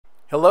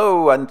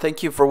Hello, and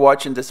thank you for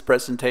watching this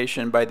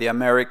presentation by the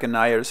American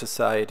Iris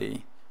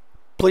Society.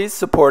 Please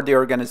support the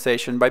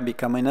organization by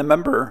becoming a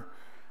member.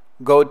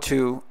 Go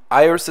to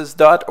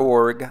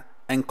irises.org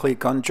and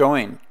click on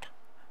Join.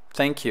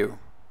 Thank you.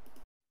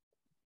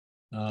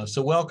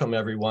 So welcome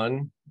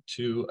everyone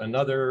to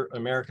another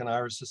American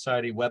Iris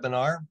Society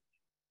webinar.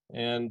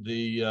 And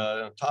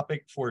the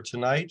topic for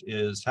tonight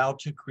is how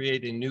to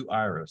create a new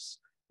iris,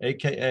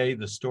 aka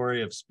the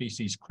story of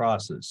species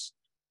crosses.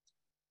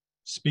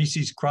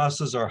 Species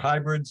crosses are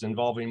hybrids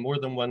involving more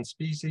than one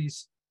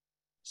species.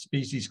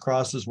 Species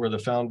crosses were the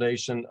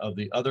foundation of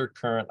the other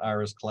current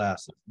iris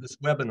classes. This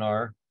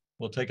webinar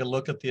will take a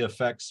look at the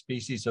effects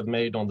species have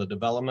made on the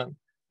development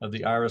of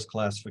the iris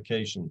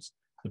classifications,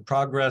 the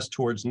progress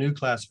towards new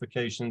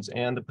classifications,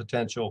 and the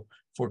potential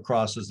for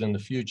crosses in the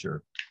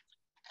future.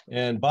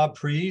 And Bob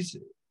Pries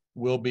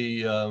will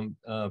be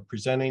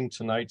presenting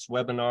tonight's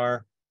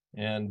webinar.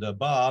 And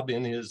Bob,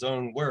 in his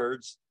own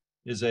words,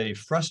 is a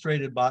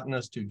frustrated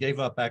botanist who gave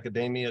up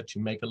academia to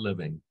make a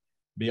living.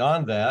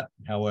 Beyond that,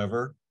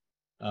 however,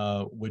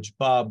 which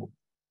Bob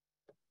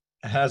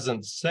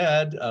hasn't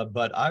said,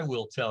 but I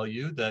will tell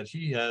you that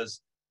he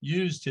has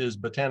used his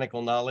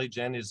botanical knowledge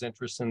and his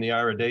interest in the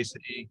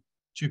Iridaceae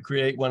to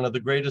create one of the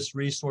greatest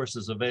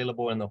resources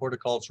available in the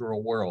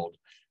horticultural world,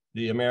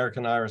 the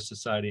American Iris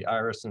Society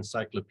Iris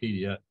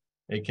Encyclopedia,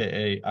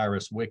 aka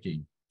Iris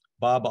Wiki.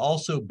 Bob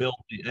also built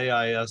the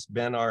AIS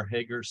Ben R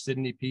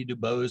Hager-Sidney P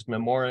DuBose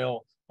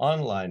Memorial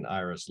Online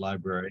Iris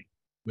Library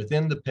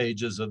within the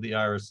pages of the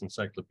Iris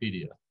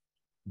Encyclopedia.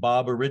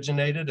 Bob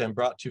originated and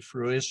brought to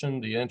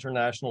fruition the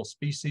International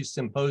Species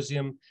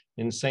Symposium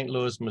in St.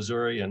 Louis,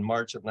 Missouri in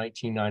March of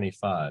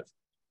 1995.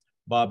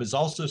 Bob has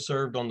also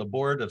served on the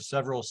board of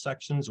several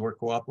sections or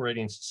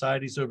cooperating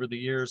societies over the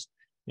years,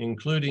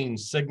 including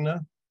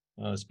SIGNA,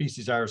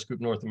 Species Iris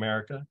Group North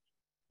America,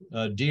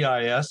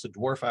 DIS, the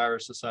Dwarf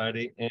Iris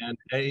Society, and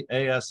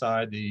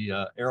ASI,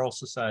 the Aral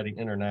Society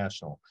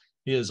International.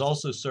 He has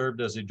also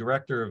served as a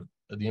director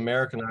of the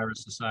American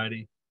Iris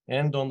Society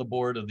and on the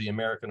board of the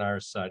American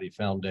Iris Society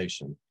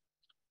Foundation.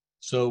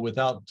 So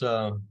without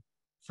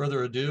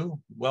further ado,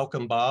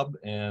 welcome Bob,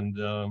 and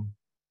go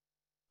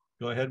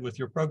ahead with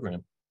your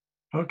program.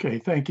 Okay,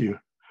 thank you.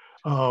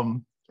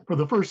 For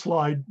the first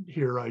slide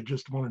here, I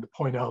just wanted to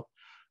point out,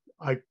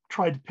 I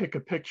tried to pick a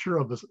picture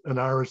of an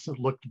iris that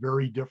looked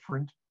very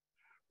different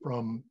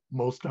from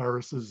most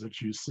irises that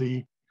you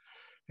see.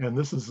 And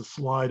this is a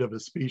slide of a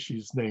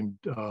species named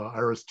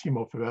Iris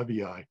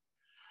timofevii.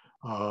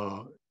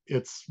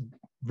 It's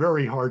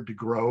very hard to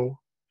grow,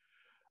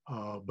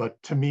 but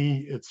to me,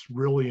 it's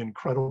really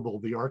incredible.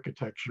 The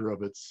architecture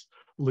of its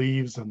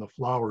leaves and the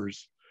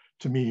flowers,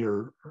 to me,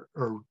 are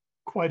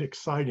quite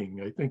exciting.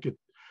 I think of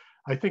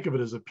it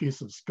as a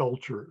piece of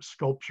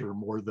sculpture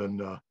more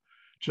than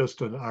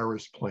just an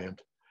iris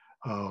plant.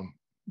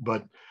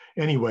 But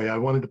anyway, I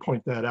wanted to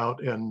point that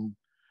out and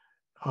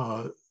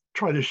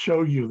try to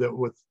show you that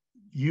with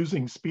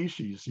using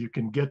species, you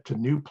can get to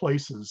new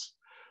places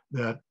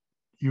that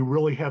you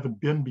really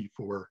haven't been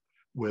before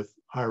with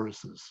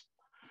irises.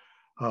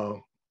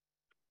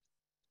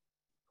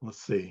 Let's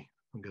see,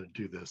 I'm going to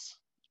do this.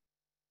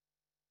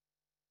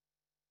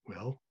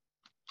 Well,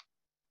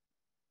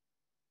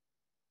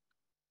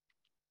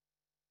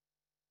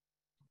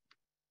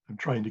 I'm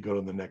trying to go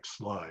to the next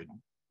slide.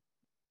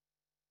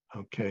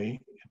 Okay.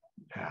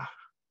 Yeah.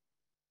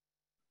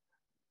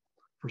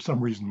 For some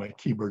reason, my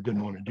keyboard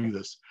didn't want to do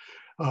this.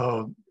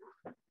 About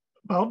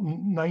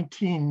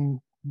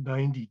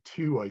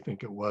 1992, I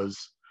think it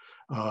was,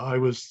 I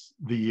was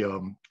the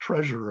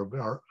treasurer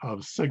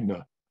of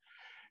SIGNA,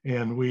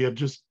 and we had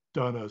just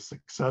done a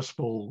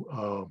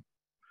successful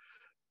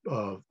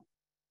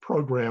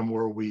program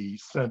where we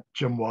sent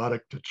Jim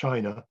Waddick to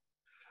China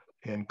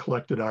and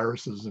collected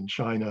irises in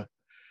China.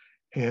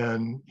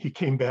 And he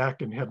came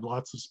back and had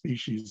lots of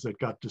species that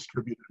got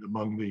distributed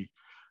among the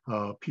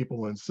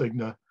people in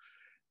SIGNA.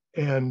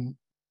 And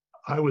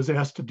I was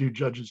asked to do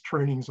judges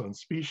trainings on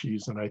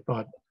species. And I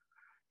thought,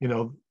 you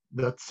know,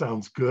 that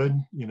sounds good.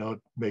 You know,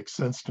 it makes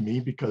sense to me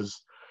because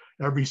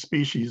every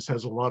species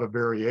has a lot of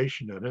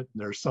variation in it. And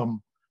there's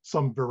some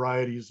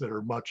varieties that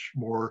are much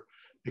more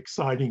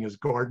exciting as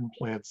garden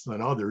plants than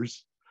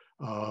others.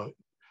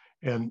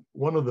 And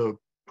one of the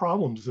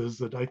problems is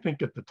that I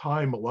think at the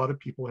time, a lot of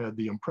people had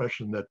the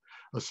impression that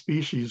a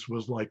species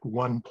was like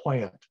one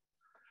plant,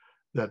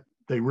 that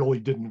they really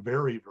didn't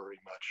vary very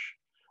much.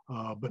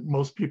 But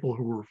most people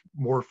who were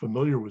more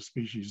familiar with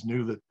species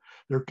knew that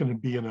there can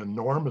be an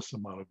enormous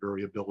amount of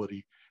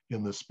variability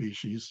in the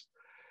species.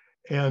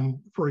 And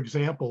for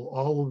example,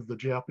 all of the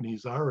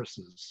Japanese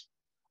irises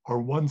are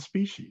one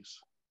species.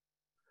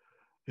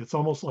 It's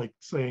almost like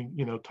saying,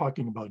 you know,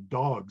 talking about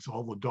dogs,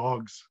 all the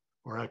dogs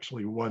are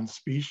actually one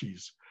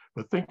species,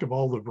 but think of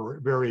all the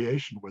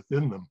variation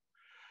within them.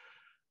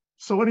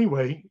 So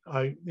anyway,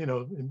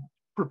 in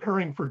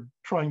preparing for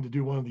trying to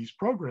do one of these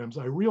programs,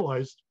 I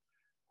realized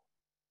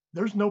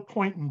there's no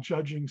point in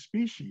judging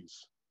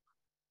species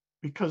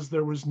because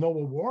there was no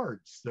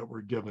awards that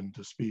were given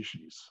to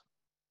species.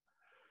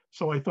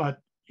 So I thought,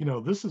 you know,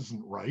 this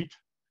isn't right.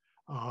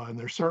 And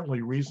there's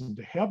certainly reason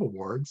to have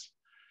awards.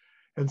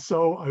 And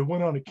so I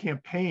went on a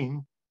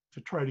campaign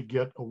to try to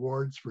get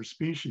awards for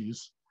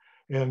species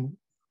and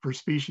for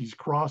species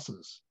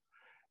crosses.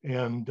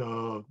 And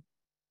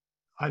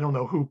I don't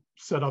know who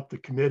set up the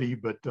committee,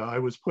 but I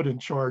was put in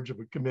charge of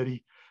a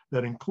committee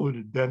that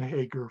included Ben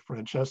Hager,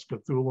 Francesca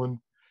Thulin,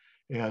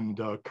 and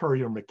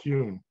Courier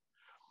McCune.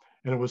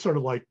 And it was sort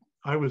of like,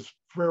 I was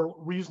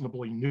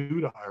reasonably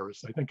new to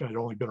Iris. I think I'd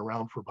only been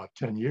around for about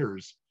 10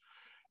 years.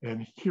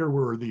 And here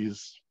were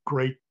these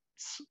greats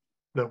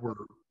that were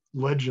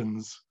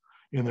legends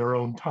in their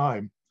own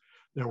time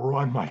that were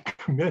on my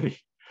committee.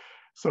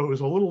 So it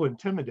was a little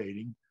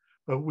intimidating,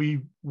 but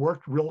we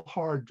worked real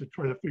hard to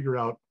try to figure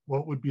out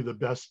what would be the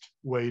best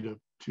way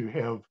to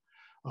have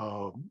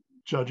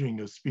judging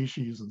of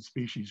species and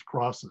species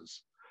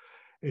crosses.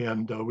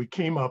 And we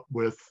came up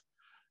with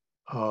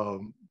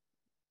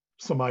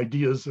some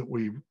ideas that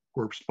we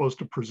were supposed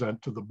to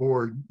present to the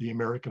board, the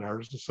American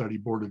Iris Society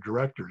Board of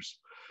Directors.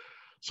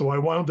 So I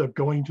wound up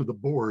going to the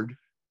board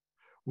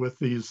with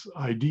these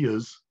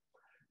ideas,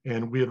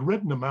 and we had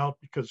written them out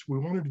because we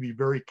wanted to be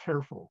very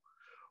careful.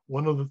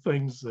 One of the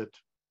things that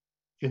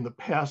in the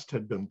past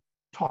had been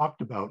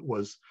talked about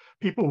was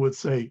people would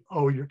say,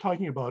 oh, you're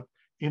talking about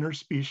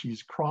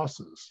interspecies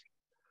crosses.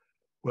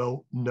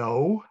 Well,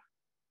 no,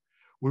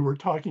 we were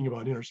talking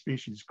about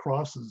interspecies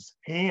crosses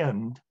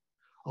and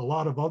a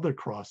lot of other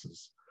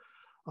crosses.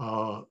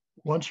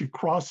 Once you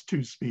cross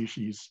two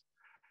species,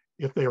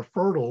 if they are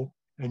fertile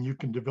and you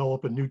can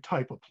develop a new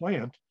type of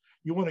plant,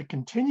 you want to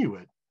continue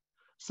it.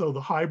 So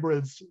the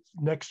hybrids,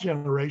 next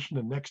generation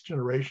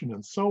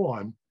and so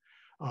on,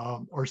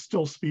 are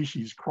still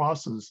species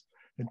crosses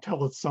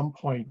until at some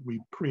point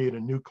we create a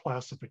new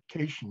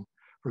classification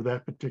for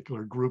that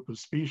particular group of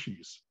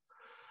species.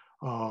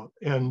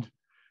 And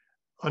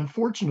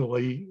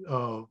unfortunately,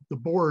 the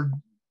board,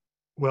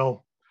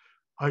 well,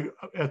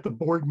 at the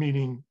board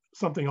meeting,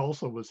 something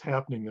also was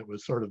happening that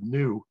was sort of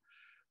new,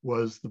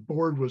 was the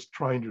board was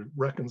trying to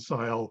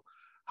reconcile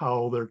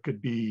how there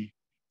could be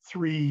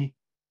 3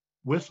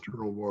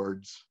 Worcester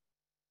Awards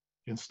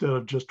instead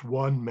of just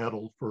 1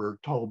 medal for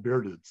tall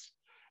beardeds.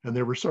 And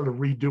they were sort of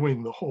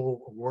redoing the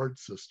whole award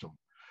system.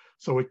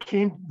 So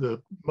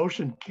the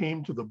motion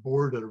came to the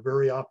board at a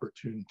very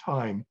opportune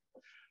time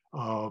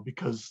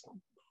because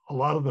a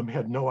lot of them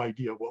had no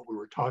idea what we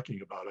were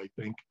talking about, I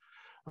think,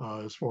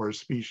 as far as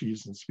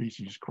species and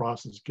species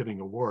crosses getting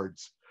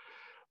awards.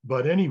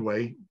 But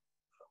anyway,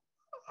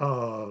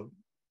 the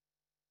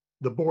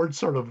board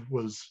sort of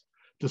was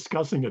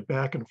discussing it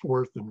back and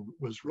forth and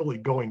was really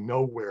going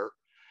nowhere.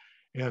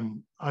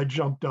 And I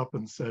jumped up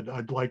and said,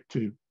 I'd like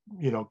to,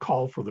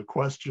 call for the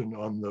question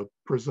on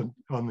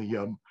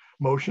the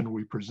motion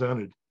we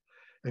presented.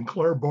 And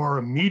Claire Barr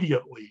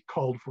immediately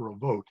called for a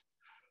vote.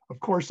 Of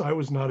course, I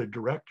was not a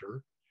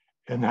director,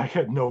 and I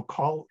had no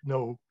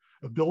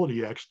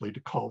ability actually to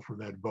call for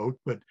that vote,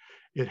 but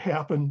it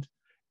happened,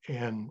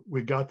 and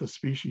we got the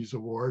species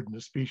award and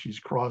the species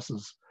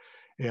crosses,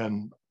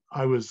 and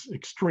I was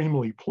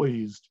extremely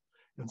pleased.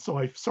 And so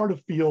I sort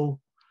of feel,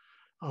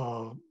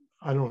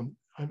 I'm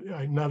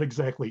not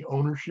exactly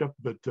ownership,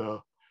 but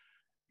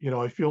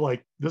I feel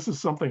like this is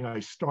something I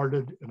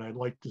started, and I'd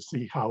like to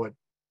see how it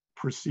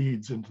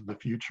proceeds into the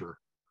future.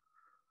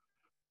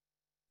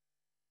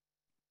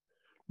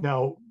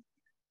 Now,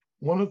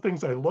 one of the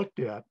things I looked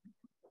at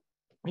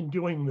in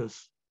doing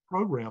this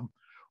program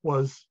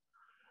was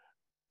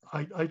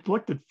I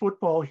looked at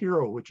Football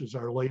Hero, which is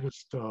our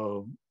latest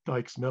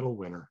Dykes Medal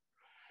winner.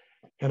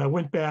 And I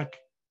went back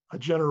a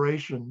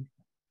generation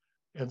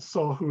and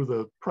saw who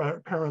the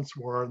parents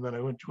were. And then I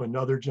went to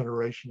another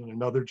generation and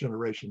another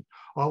generation,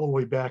 all the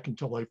way back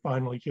until I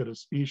finally hit a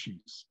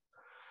species.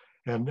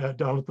 And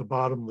down at the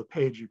bottom of the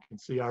page, you can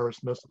see Iris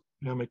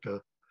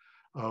Mesopotamica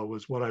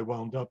was what I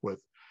wound up with.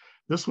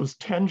 This was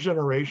 10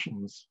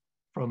 generations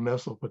from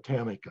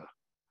Mesopotamica.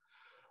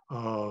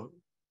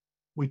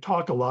 We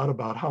talk a lot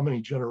about how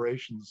many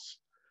generations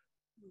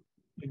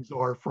things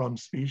are from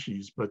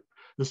species, but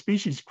the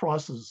species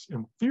crosses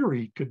in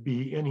theory could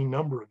be any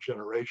number of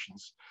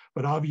generations,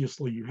 but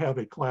obviously you have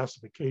a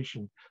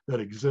classification that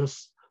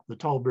exists, the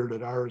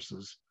tall-bearded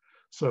irises,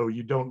 so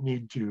you don't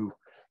need to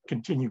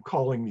continue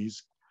calling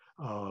these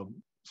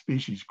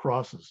species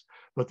crosses.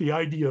 But the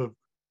idea of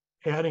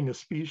adding a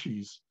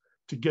species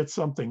to get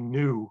something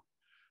new,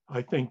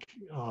 I think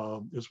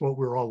is what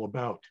we're all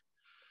about.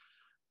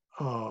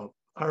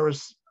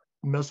 Iris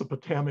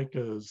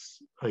Mesopotamica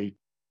is a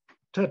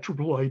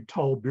tetraploid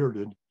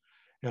tall-bearded,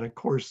 and of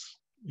course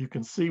you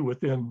can see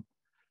within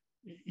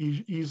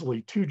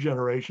easily 2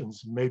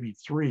 generations, maybe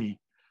 3,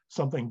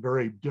 something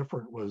very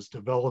different was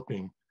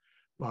developing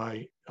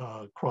by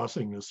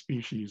crossing the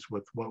species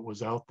with what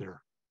was out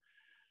there.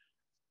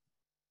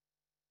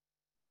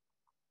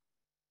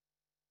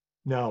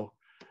 Now,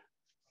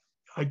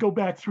 I go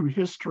back through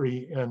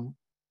history, and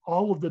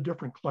all of the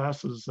different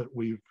classes that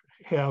we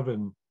have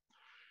in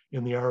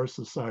the Iris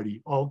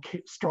Society all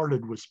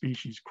started with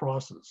species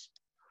crosses.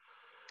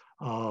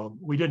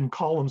 We didn't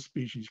call them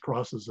species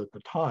crosses at the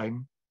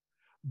time,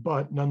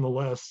 but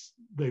nonetheless,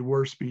 they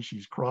were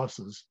species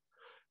crosses.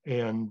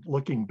 And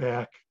looking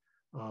back,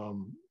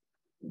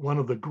 one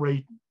of the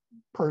great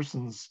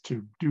persons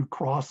to do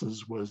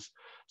crosses was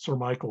Sir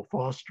Michael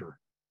Foster.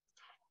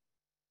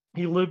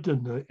 He lived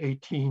in the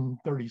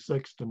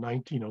 1836 to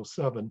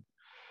 1907,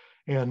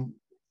 and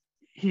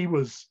he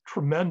was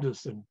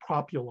tremendous in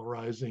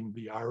popularizing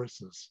the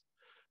irises.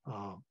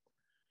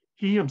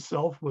 He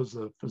himself was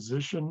a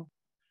physician.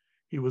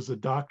 He was a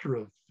doctor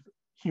of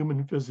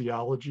human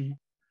physiology.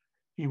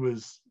 He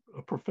was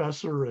a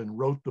professor and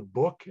wrote the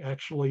book,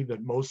 actually,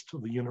 that most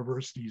of the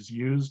universities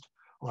used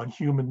on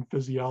human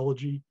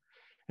physiology.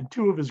 And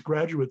two of his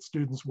graduate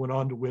students went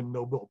on to win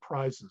Nobel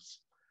Prizes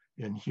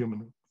in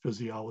human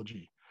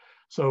physiology.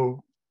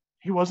 So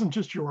he wasn't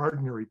just your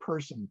ordinary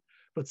person,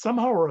 but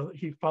somehow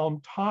he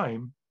found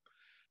time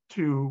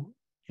to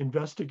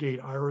investigate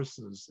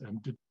irises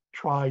and to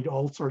try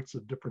all sorts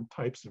of different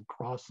types of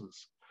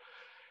crosses.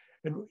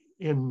 And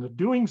in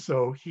doing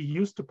so, he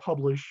used to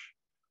publish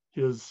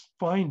his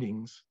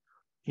findings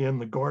in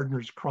the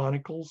Gardener's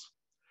Chronicles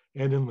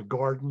and in the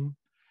Garden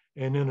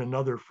and in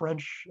another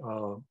French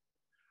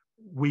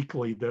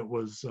weekly that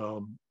was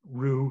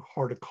Rue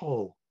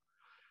Horticultural.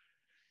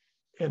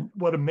 And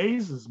what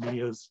amazes me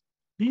is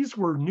these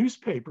were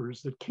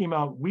newspapers that came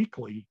out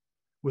weekly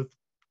with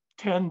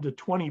 10 to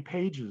 20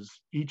 pages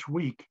each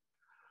week,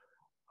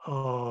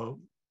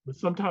 with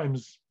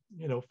sometimes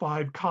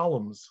 5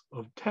 columns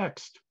of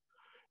text.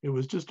 It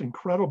was just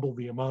incredible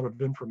the amount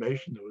of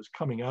information that was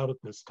coming out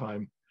at this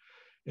time.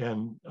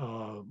 And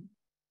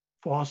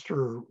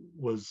Foster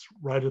was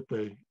right at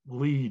the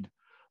lead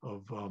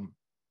of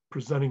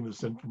presenting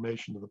this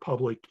information to the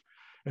public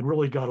and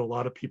really got a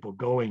lot of people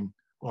going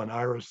on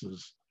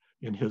irises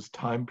in his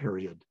time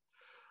period.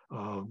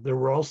 There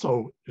were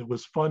also, it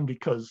was fun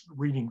because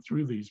reading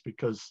through these,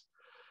 because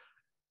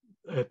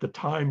at the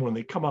time when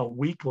they come out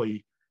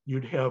weekly,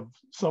 you'd have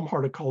some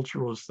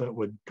horticulturists that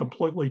would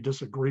completely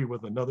disagree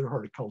with another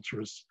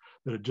horticulturist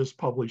that had just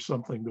published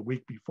something the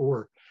week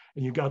before.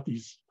 And you got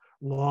these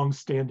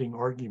long-standing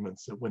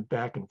arguments that went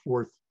back and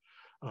forth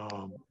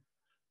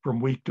from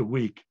week to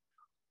week.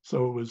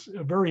 So it was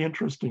a very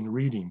interesting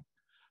reading.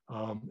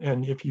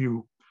 And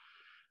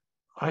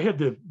I had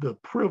the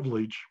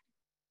privilege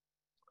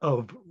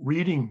of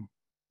reading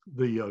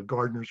the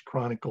Gardener's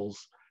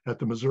Chronicles at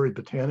the Missouri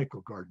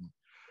Botanical Garden.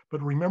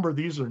 But remember,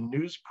 these are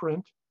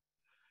newsprint,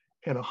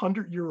 and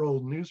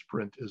 100-year-old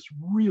newsprint is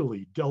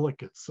really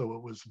delicate. So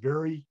it was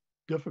very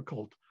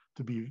difficult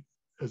to be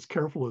as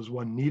careful as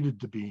one needed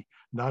to be,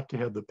 not to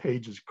have the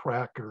pages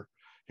crack or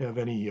have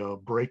any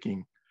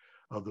breaking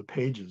of the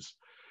pages.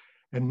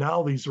 And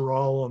now these are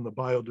all on the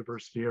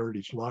Biodiversity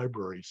Heritage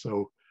Library.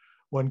 So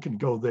one can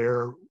go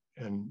there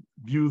and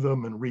view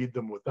them and read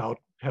them without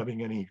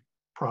having any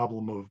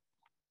problem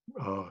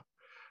of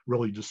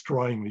really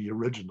destroying the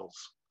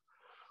originals.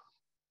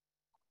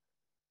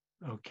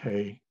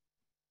 Okay,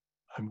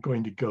 I'm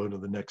going to go to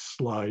the next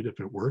slide if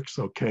it works,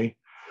 okay.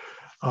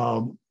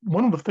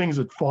 One of the things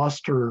that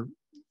Foster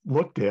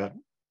looked at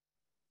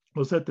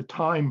was, at the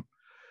time,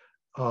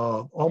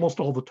 almost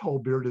all the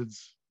tall beardeds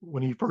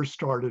when he first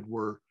started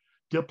were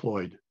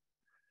diploid,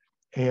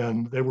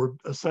 and they were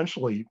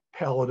essentially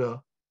Pallida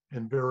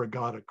and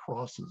Variegata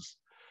crosses.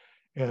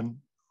 And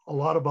a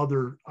lot of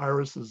other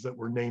irises that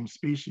were named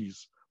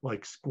species,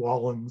 like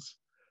squalens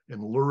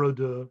and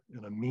Lurida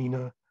and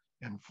Amina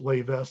and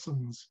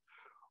Flavescens,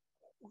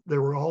 they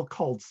were all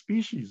called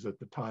species at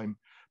the time,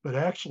 but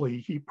actually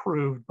he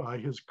proved by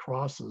his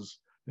crosses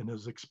and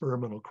his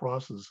experimental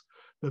crosses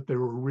that they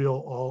were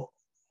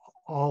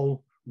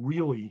all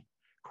really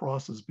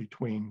crosses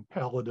between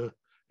Pallida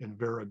and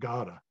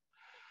Variegata.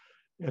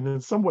 And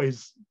in some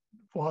ways,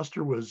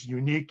 Foster was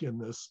unique in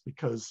this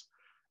because,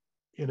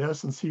 in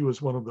essence, he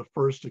was one of the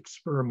first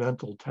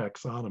experimental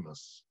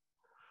taxonomists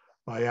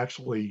by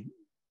actually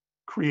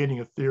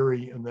creating a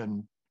theory and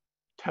then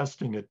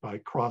testing it by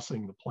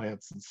crossing the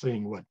plants and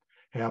seeing what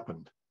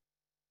happened.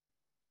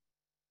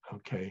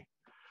 Okay.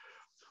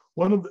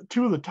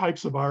 Two of the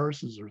types of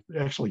irises, or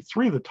actually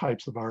 3 of the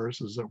types of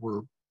irises that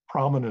were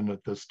prominent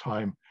at this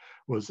time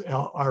was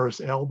Iris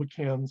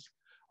albicans,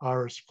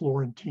 Iris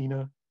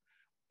florentina,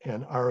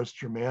 and Iris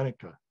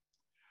germanica.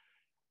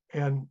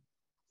 And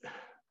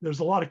there's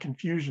a lot of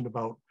confusion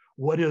about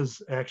what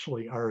is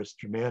actually Iris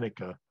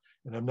germanica,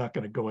 and I'm not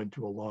going to go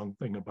into a long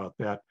thing about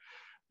that,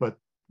 but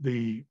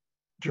the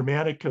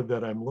germanica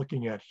that I'm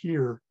looking at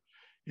here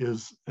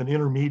is an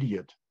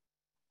intermediate,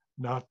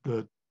 not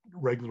the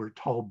regular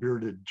tall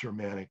bearded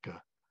germanica.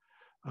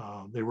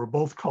 They were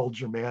both called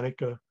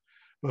germanica,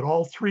 but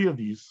all 3 of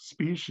these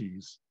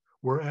species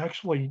were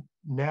actually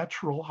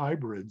natural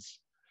hybrids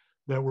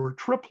that were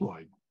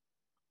triploid,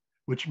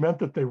 which meant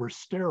that they were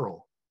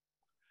sterile.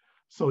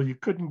 So you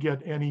couldn't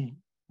get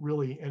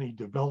really any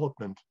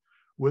development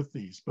with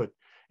these. But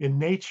in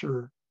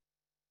nature,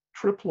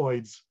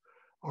 triploids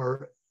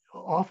are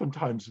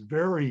oftentimes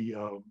very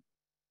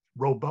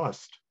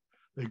robust.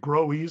 They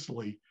grow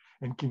easily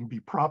and can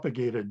be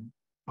propagated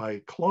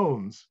by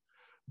clones,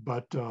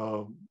 but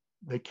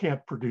they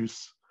can't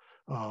produce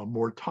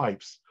more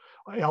types.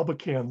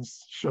 Albicans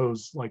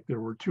shows like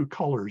there were two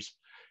colors,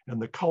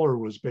 and the color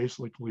was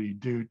basically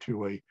due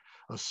to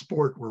a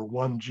sport where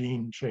one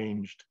gene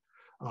changed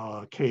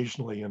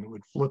occasionally, and it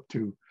would flip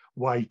to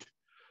white.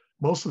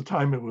 Most of the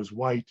time it was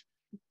white.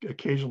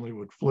 Occasionally it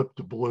would flip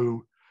to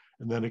blue,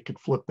 and then it could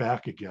flip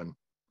back again.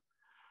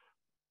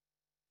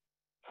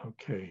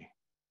 Okay.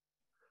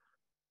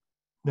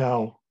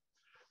 Now,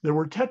 there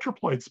were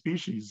tetraploid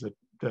species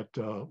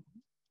that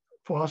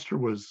Foster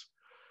was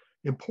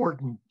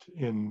important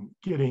in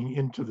getting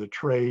into the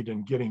trade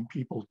and getting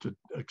people to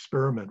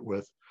experiment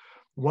with.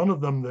 One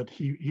of them that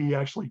he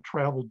actually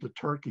traveled to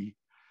Turkey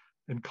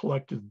and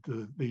collected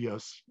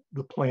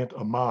the plant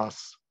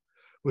Amas,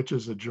 which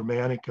is a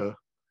Germanica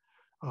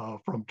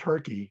from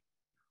Turkey.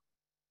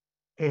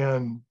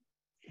 And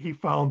he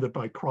found that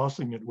by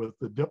crossing it with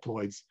the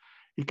diploids,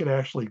 he could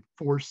actually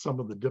force some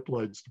of the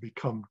diploids to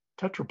become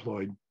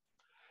tetraploid.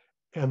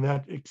 And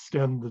that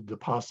extended the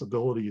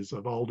possibilities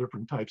of all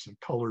different types of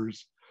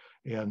colors.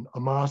 And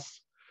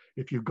Amas,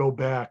 if you go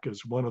back,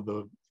 is one of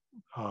the,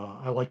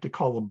 I like to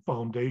call them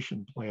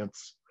foundation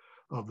plants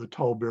of the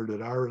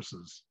tall-bearded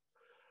irises.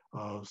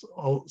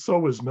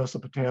 So is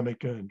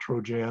Mesopotamica and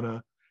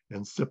Trojana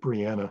and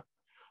Cypriana.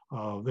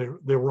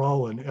 They were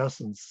all in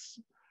essence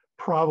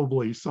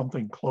probably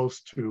something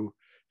close to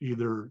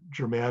either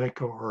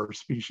Germanica or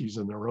species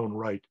in their own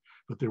right,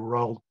 but they were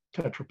all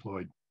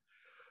tetraploid.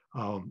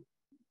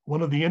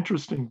 One of the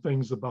interesting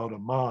things about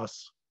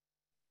Amas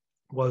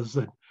was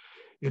that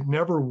it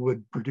never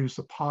would produce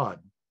a pod,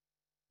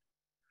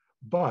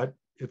 but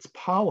its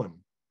pollen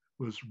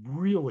was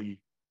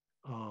really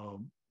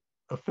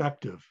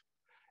effective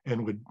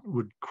and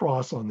would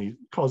cross on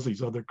cause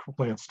these other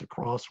plants to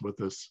cross with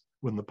this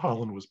when the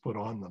pollen was put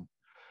on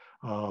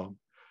them.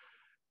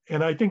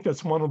 And I think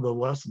that's one of the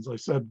lessons I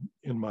said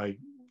in my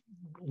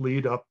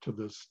lead up to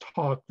this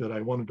talk, that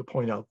I wanted to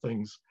point out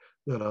things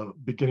that a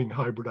beginning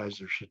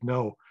hybridizer should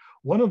know.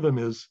 One of them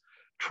is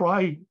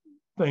try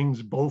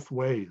things both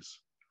ways.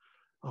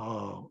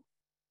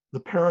 The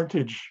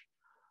parentage,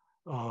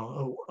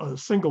 a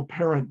single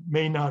parent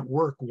may not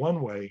work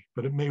one way,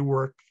 but it may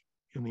work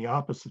in the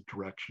opposite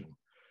direction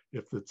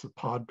if it's a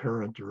pod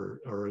parent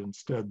or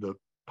instead the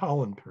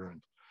pollen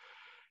parent.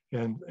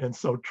 And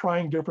so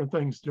trying different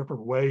things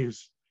different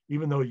ways,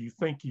 even though you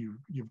think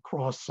you've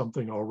crossed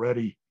something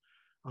already,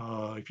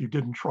 if you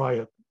didn't try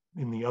it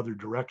in the other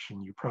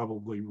direction, you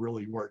probably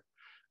really weren't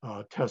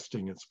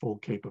testing its full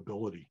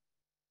capability.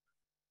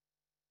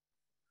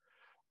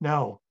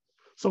 Now,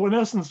 so in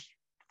essence,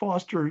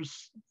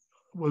 Foster's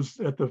was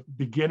at the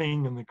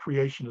beginning in the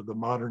creation of the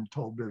modern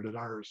tall-bearded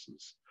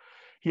irises.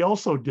 He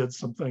also did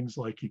some things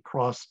like he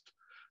crossed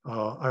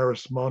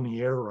Iris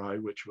monnieri,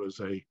 which was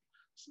a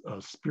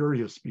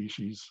Spirea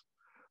species,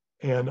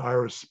 and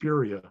Iris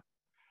spirea.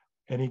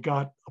 And he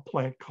got a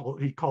plant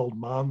he called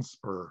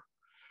Monspur,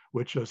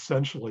 which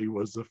essentially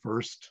was the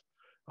first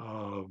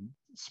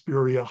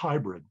Spirea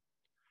hybrid.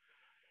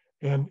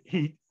 And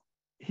he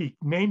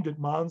named it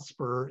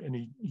Monspur, and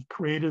he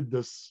created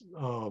this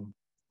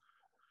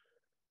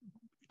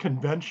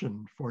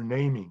convention for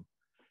naming.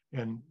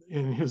 And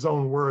in his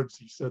own words,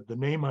 he said, "The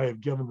name I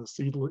have given the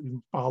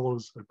seedling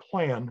follows a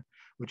plan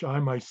which I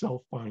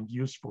myself find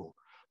useful.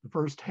 The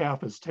first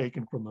half is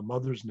taken from the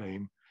mother's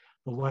name,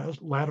 the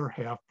latter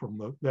half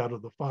from that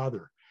of the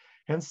father.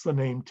 Hence the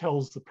name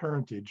tells the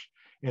parentage,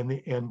 and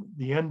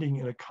the ending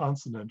in a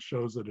consonant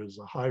shows it as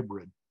a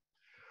hybrid."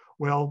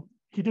 Well,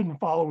 he didn't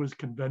follow his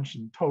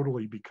convention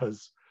totally,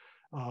 because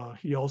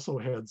he also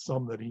had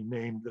some that he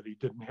named that he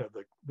didn't have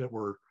that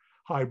were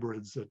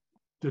hybrids that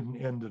didn't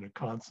end in a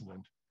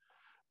consonant.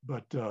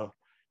 But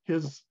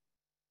his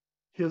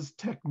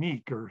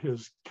technique or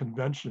his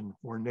convention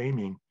for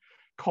naming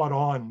caught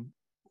on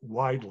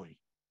widely.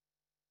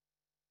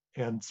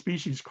 And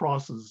species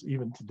crosses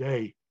even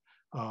today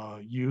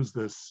use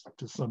this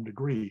to some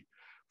degree.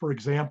 For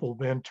example,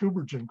 Van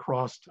Tubergen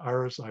crossed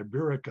Iris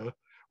iberica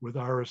with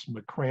Iris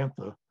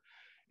macrantha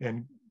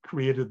and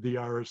created the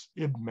Iris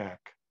ibmac.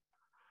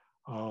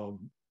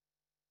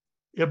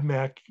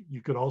 Ibmac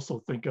you could also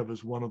think of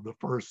as one of the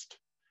first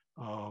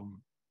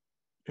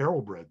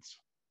arrowbreds.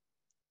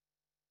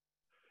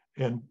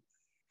 And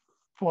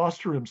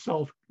Foster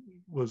himself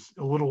was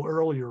a little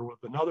earlier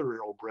with another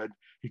arrowbred.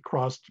 He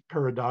crossed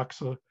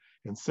Paradoxa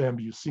and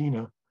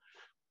Sambucina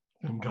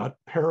and got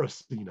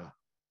Paracina,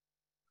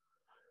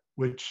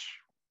 which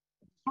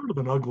sort of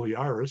an ugly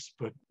iris,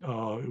 but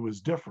it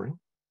was different.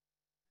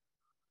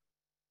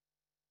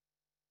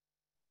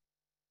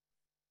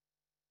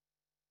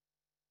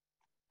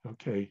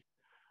 Okay.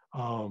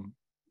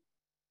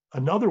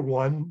 Another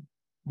one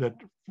that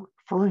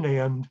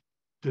Fernand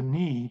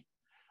Denis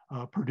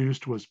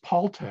produced was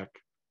Paltec,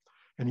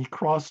 and he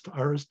crossed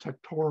Iris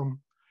tectorum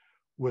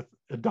with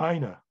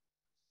Edina.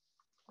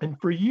 And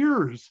for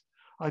years,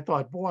 I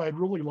thought, boy, I'd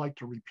really like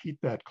to repeat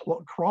that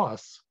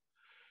cross.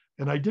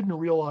 And I didn't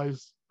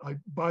realize,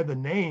 by the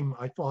name,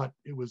 I thought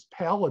it was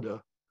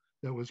Pallida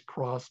that was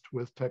crossed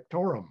with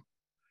tectorum.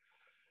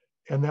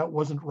 And that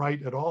wasn't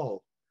right at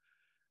all.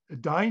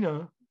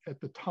 Edina, at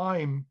the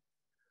time,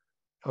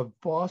 of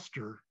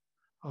Foster,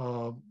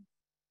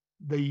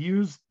 they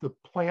used the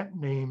plant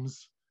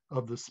names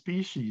of the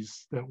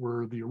species that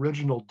were the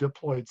original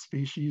diploid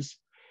species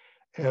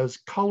as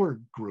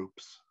colored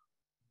groups.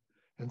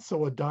 And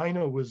so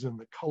Adina was in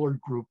the colored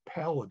group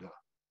Pallida.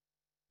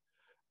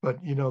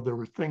 But, you know, there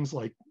were things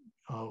like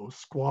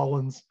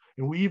squalens,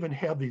 and we even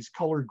have these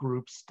colored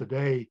groups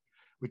today.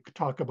 We could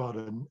talk about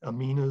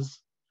aminas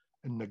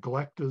and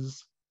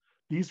neglectas.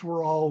 These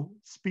were all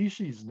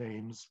species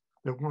names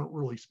that weren't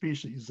really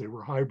species, they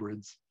were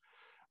hybrids,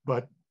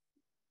 but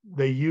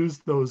they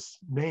used those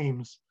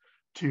names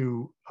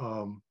to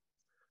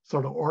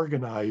sort of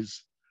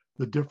organize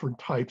the different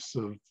types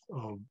of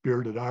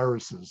bearded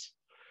irises.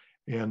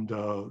 And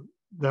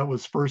that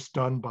was first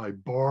done by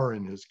Barr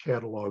in his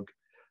catalog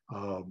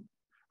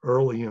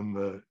late in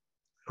the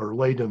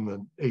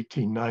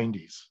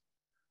 1890s.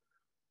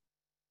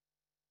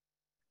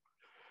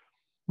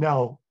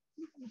 Now,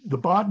 the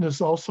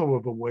botanists also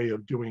have a way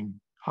of doing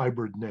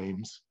hybrid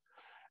names.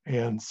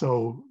 And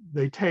so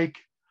they take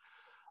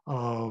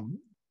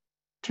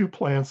two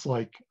plants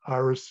like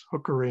Iris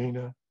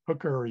hookeriana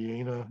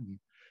and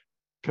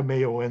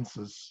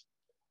Cameoensis,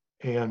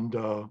 and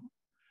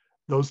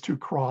those two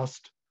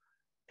crossed,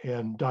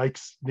 and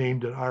Dykes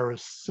named it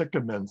Iris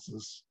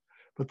sycamensis,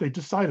 but they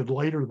decided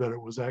later that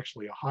it was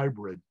actually a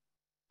hybrid.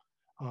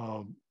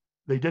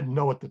 They didn't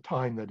know at the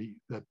time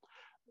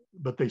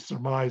but they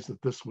surmised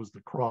that this was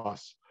the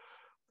cross.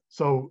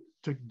 So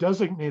to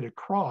designate a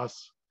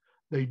cross,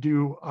 they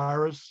do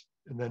Iris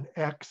and then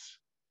X,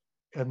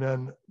 and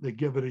then they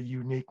give it a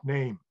unique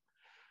name.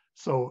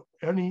 So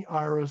any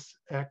Iris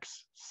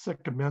X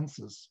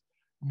sycamensis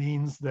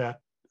means that,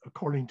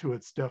 according to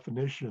its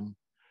definition,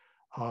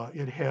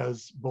 it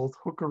has both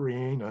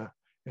hookeriana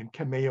and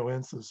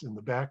Cameoensis in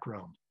the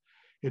background.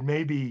 It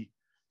may be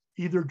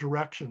either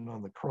direction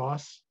on the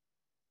cross.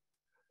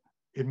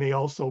 It may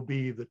also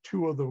be the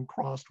two of them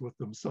crossed with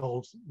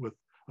themselves, with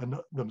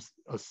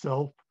a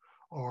self,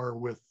 or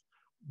with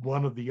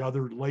one of the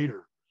other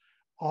later.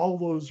 All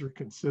those are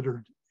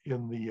considered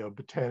in the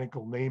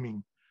botanical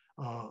naming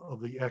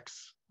of the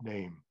X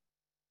name.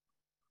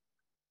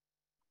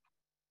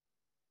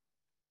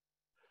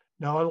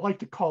 Now, I like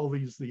to call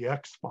these the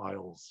X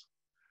files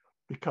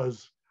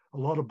because a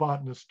lot of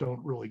botanists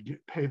don't really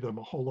pay them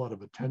a whole lot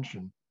of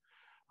attention.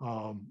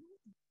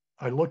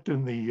 I looked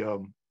in the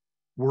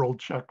world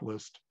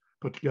checklist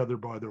put together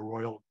by the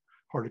Royal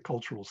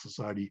Horticultural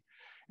Society,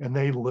 and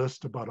they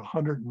list about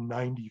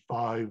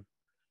 195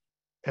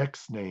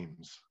 X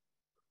names.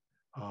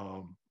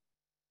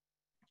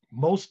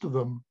 Most of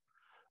them,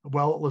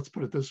 well, let's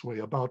put it this way,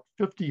 about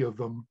 50 of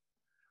them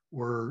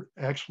were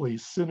actually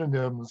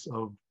synonyms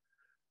of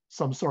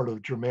some sort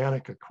of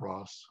Germanica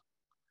cross,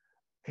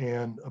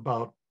 and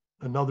about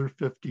another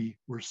 50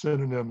 were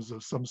synonyms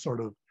of some sort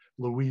of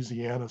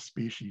Louisiana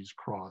species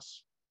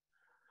cross.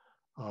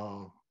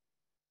 And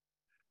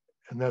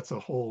that's a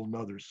whole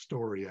nother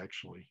story,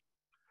 actually.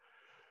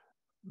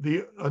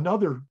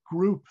 Another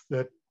group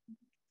that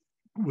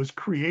was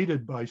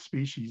created by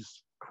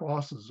species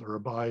crosses, or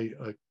by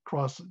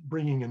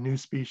bringing a new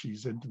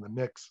species into the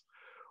mix,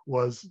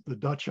 was the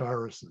Dutch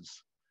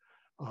irises.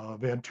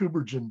 Van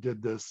Tubergen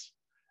did this,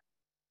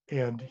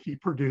 and he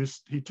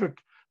took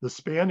the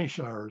Spanish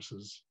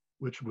irises,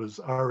 which was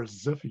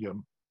Iris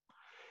ziphium,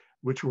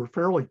 which were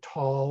fairly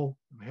tall,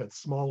 had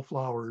small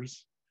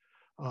flowers,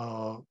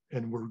 and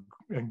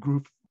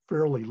grew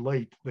fairly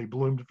late. They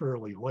bloomed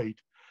fairly late,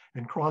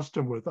 and crossed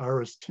them with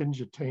Iris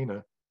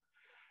tingitana,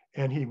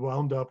 and he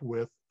wound up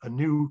with a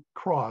new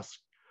cross,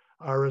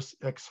 Iris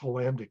X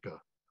hollandica.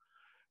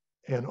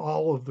 And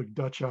all of the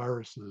Dutch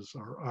irises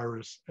are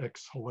Iris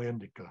X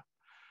hollandica.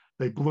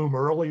 They bloom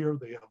earlier,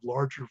 they have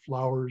larger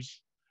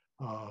flowers,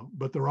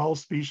 but they're all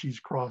species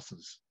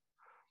crosses.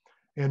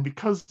 And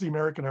because the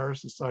American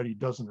Iris Society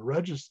doesn't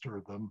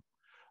register them,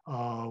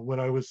 when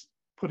I was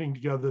putting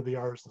together the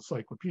AIS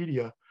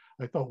Encyclopedia,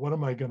 I thought, what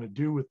am I going to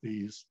do with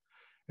these?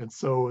 And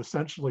so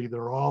essentially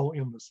they're all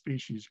in the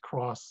species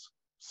cross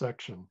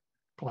section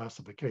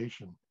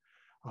classification,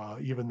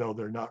 even though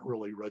they're not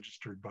really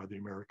registered by the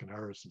American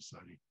Iris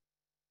Society.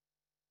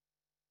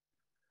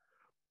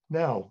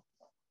 Now,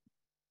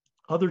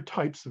 other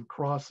types of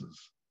crosses.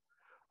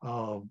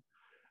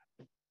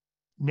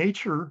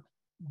 Nature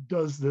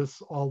does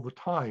this all the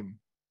time,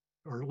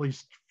 or at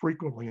least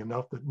frequently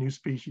enough that new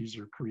species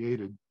are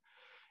created.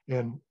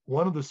 And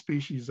one of the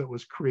species that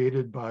was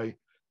created by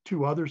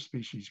two other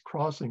species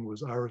crossing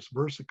was Iris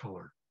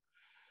versicolor.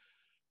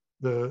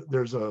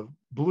 There's a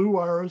blue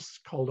iris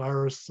called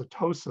Iris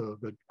setosa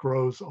that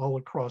grows all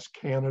across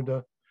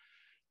Canada,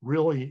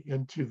 really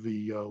into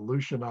the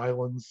Aleutian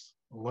Islands,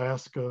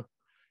 Alaska,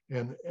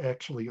 and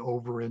actually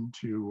over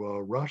into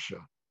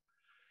Russia.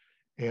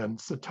 And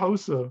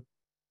setosa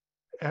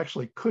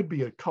actually could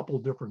be a couple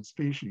different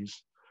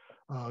species.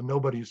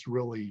 Nobody's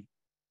really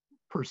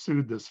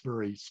pursued this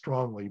very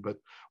strongly, but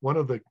one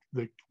of the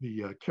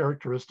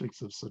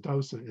characteristics of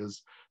setosa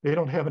is they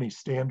don't have any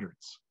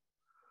standards.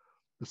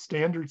 The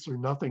standards are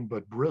nothing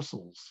but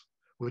bristles,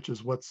 which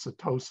is what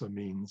setosa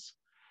means.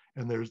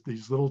 and there's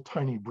these little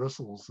tiny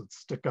bristles that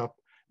stick up.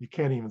 You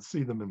can't even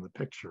see them in the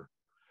picture.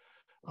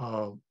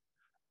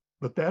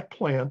 But that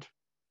plant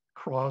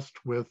crossed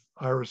with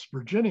Iris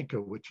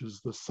virginica, which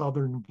is the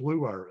southern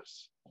blue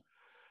iris,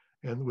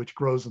 and which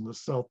grows in the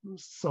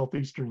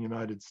southeastern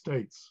United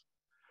States.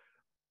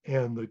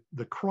 And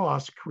the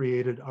cross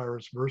created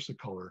Iris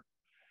versicolor.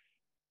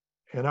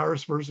 And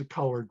Iris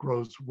versicolor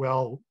grows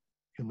well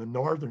in the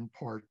northern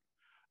part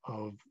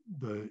of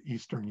the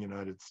eastern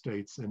United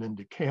States and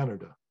into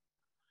Canada.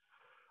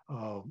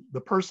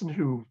 The person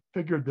who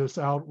figured this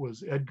out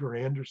was Edgar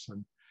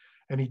Anderson,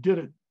 and he did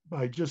it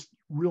by just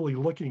really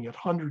looking at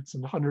hundreds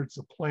and hundreds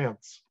of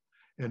plants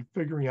and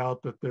figuring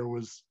out that there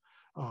was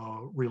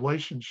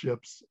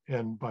relationships,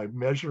 and by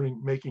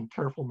making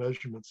careful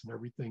measurements and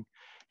everything,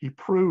 he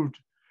proved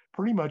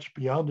pretty much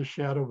beyond a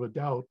shadow of a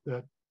doubt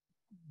that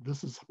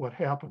this is what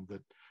happened,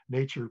 that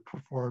nature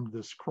performed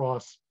this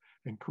cross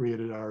and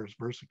created Iris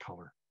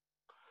versicolor.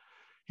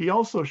 He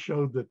also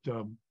showed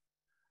that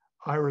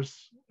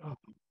Iris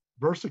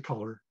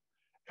versicolor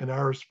and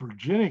Iris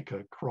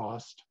virginica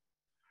crossed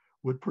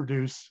would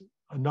produce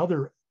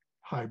another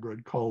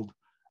hybrid called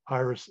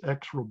Iris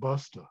X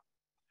robusta.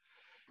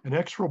 And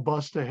X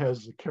robusta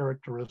has the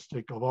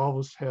characteristic of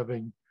always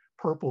having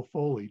purple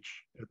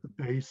foliage at the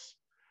base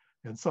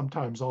and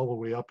sometimes all the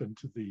way up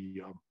into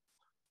the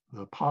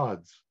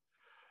pods.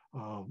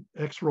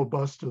 X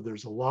robusta,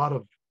 there's a lot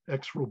of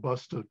X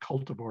robusta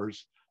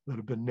cultivars that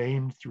have been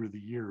named through the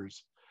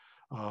years,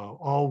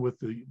 all with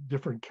the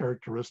different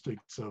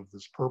characteristics of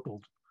this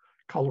purple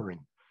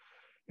coloring.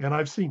 And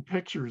I've seen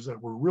pictures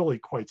that were really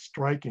quite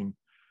striking.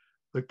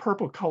 The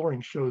purple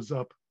coloring shows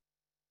up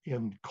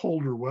in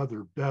colder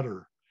weather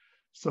better.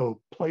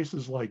 So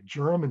places like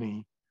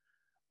Germany,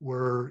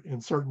 where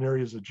in certain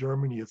areas of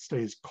Germany it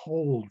stays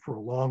cold for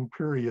a long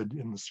period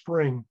in the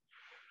spring,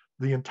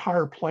 the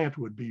entire plant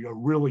would be a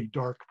really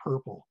dark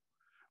purple,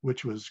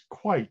 which was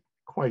quite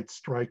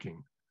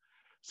striking.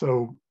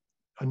 So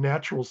a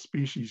natural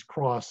species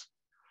cross,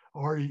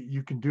 or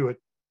you can do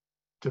it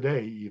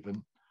today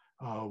even,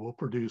 will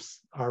produce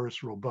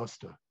Iris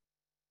robusta.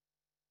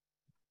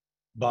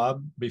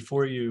 Bob,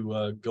 before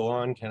you go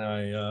on, can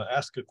I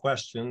ask a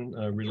question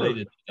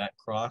related to that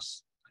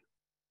cross?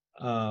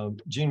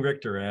 Jean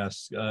Richter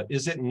asks,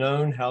 is it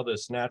known how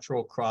this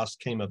natural cross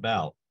came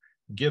about,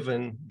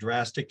 given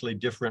drastically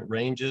different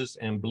ranges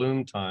and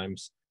bloom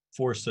times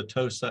for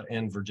Setosa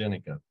and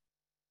Virginica?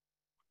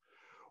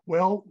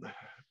 Well,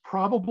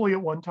 probably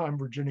at one time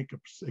Virginica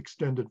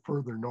extended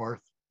further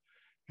north,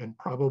 and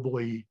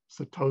probably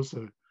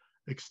Setosa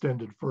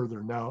extended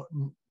further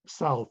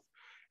south.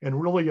 And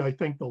really, I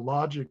think the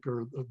logic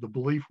or the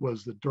belief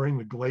was that during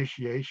the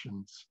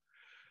glaciations,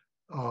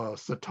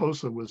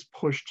 Setosa was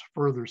pushed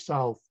further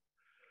south.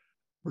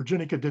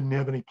 Virginica didn't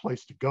have any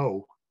place to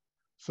go,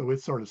 so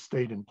it sort of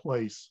stayed in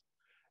place.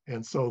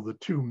 And so the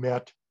two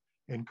met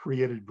and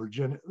created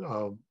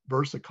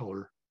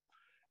versicolor.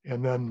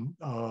 And then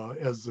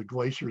as the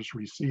glaciers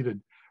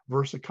receded,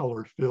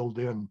 versicolor filled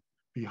in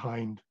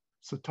behind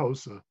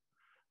Setosa,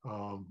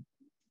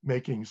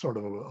 making sort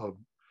of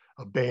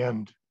a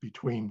band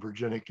between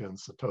Virginica and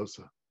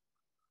Setosa.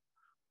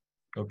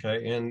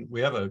 Okay, and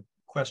we have a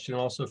question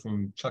also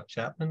from Chuck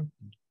Chapman.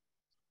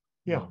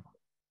 Yeah.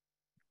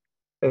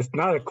 It's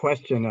not a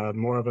question,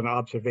 more of an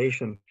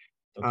observation.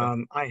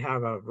 Okay. I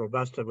have a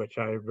Robusta, which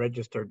I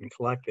registered and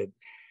collected,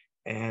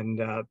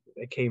 and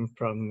it came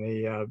from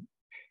the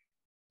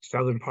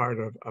southern part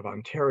of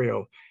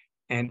Ontario.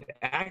 And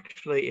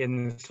actually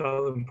in the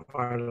southern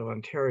part of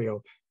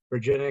Ontario,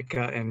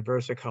 Virginica and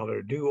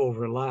versicolor do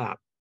overlap.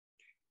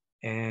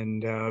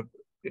 And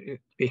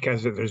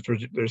because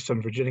there's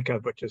some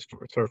Virginica, which is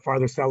sort of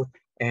farther south,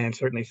 and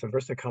certainly some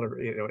versicolor,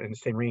 in the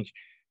same range.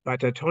 But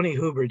Tony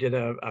Huber did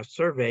a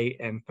survey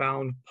and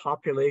found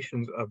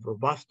populations of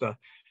Robusta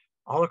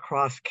all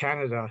across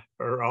Canada,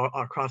 or all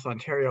across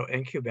Ontario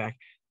and Quebec,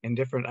 in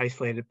different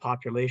isolated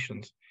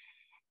populations.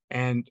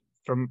 And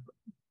from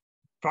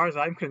far as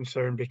I'm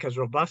concerned, because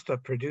Robusta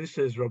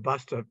produces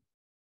Robusta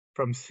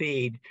from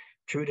seed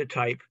true to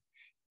type,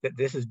 that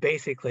this is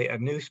basically a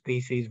new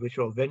species which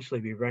will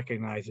eventually be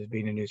recognized as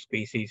being a new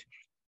species,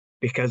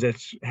 because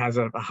it has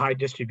a high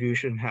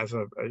distribution, has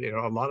a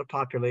lot of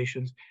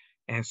populations,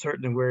 and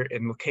certainly where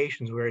in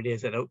locations where it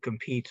is, it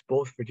outcompetes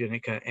both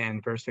Virginica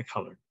and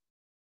versicolor.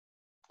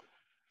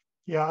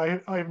 Yeah,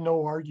 I have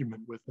no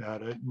argument with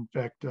that. In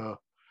fact,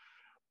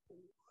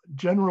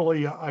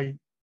 generally,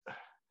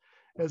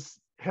 as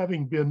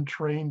having been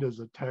trained as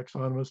a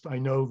taxonomist, I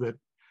know that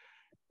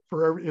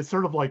it's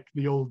sort of like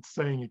the old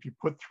saying, if you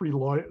put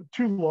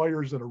two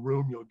lawyers in a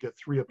room, you'll get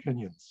three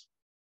opinions.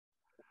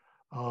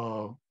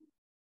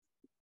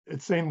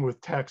 It's same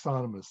with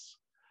taxonomists.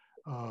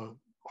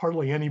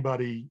 Hardly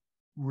anybody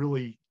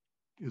really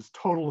is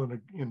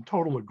in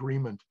total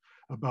agreement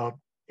about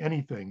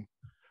anything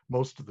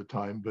most of the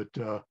time, but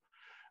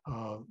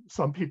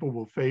some people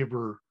will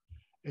favor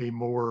a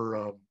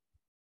more,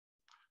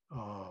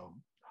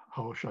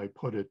 how should I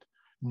put it,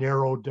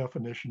 narrow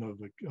definition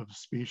of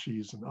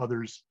species, and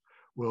others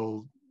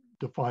will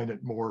define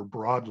it more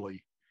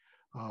broadly.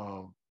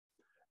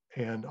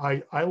 And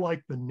I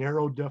like the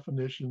narrow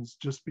definitions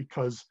just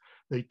because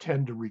they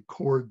tend to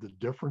record the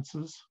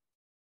differences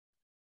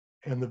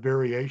and the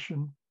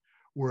variation,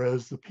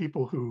 whereas the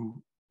people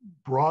who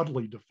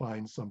broadly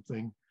define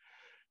something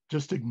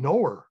just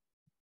ignore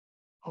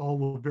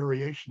all the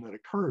variation that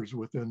occurs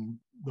within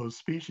those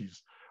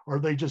species, or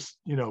they just,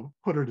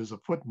 put it as a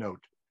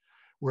footnote.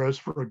 Whereas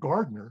for a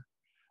gardener,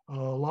 a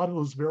lot of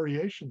those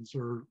variations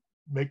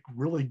make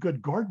really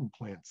good garden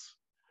plants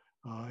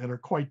and are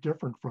quite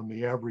different from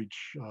the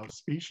average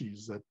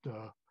species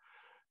that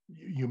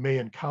you may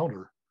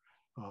encounter.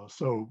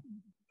 So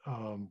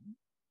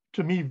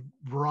to me,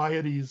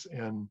 varieties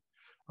and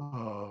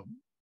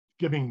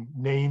giving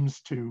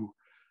names to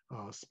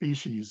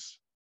species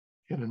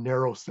in a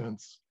narrow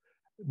sense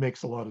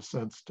makes a lot of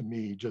sense to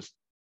me, just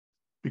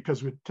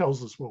because it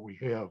tells us what we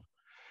have.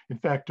 In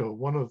fact,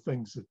 one of the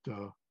things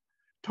that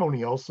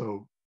Tony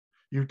also,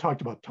 you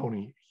talked about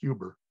Tony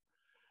Huber,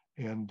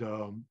 and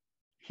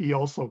he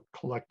also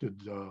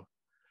collected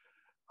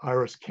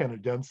Iris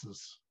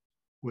canadensis,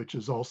 which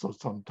is also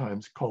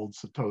sometimes called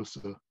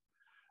Setosa.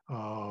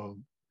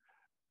 And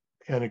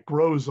it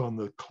grows on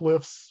the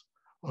cliffs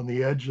on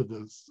the edge of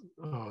the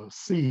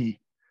sea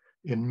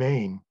in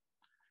Maine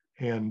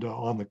and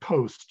on the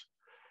coast.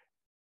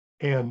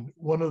 And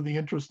one of the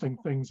interesting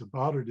things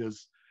about it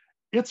is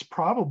it's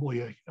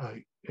probably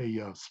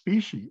a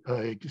species,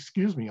 a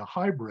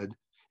hybrid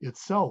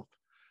itself.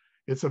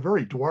 It's a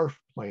very dwarf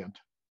plant.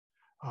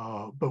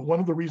 But one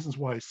of the reasons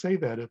why I say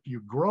that, if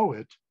you grow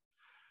it,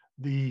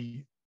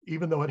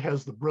 even though it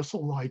has the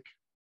bristle-like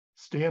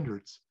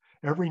standards,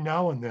 every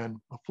now and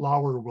then a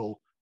flower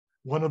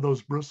one of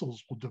those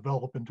bristles will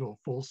develop into a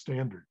full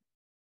standard.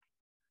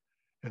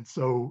 And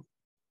so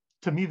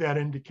to me, that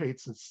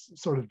indicates it's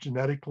sort of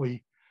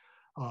genetically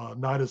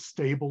not as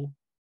stable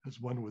as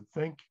one would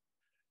think,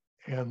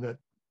 and that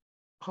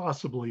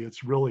possibly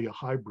it's really a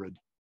hybrid.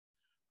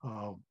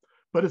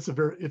 But it's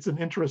an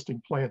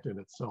interesting plant in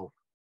itself.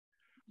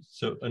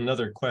 So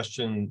another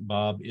question,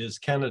 Bob, is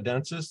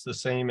canadensis the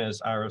same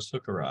as Iris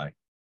hookeri?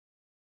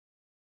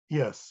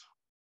 Yes.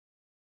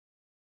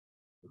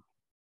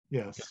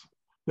 Yes.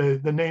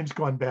 The name's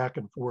gone back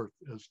and forth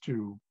as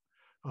to,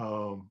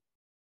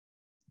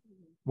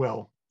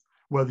 well,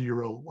 whether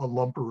you're a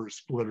lumper or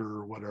splitter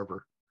or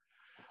whatever.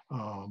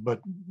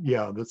 But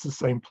yeah, that's the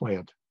same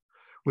plant,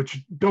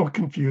 which don't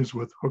confuse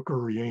with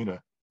hookeriana,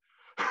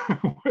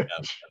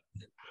 which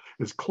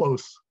is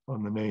close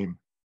on the name.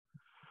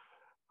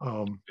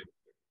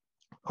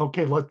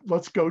 Okay,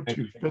 let's go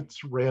to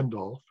Fitz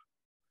Randolph.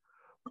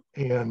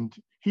 And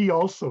he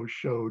also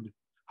showed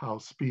how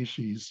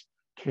species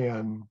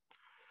can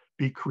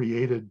be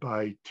created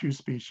by two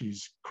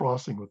species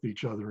crossing with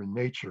each other in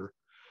nature.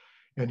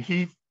 And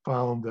he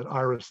found that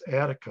Iris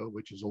attica,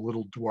 which is a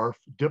little dwarf,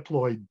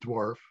 diploid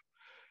dwarf,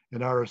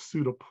 and Iris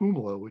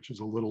pseudopumila, which is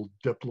a little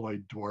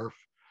diploid dwarf,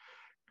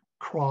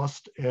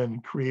 crossed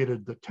and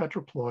created the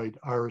tetraploid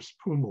Iris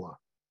pumila.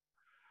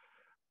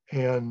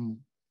 And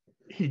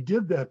he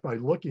did that by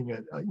looking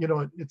at,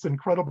 it's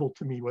incredible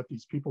to me what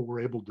these people were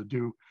able to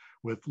do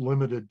with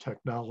limited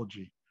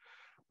technology.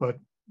 But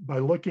by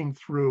looking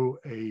through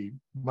a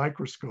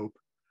microscope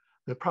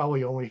that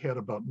probably only had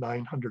about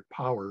 900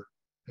 power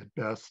at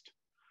best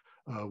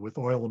with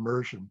oil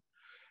immersion,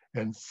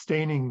 and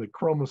staining the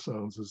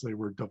chromosomes as they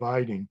were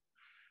dividing,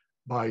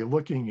 by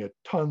looking at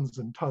tons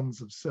and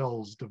tons of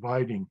cells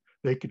dividing,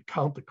 they could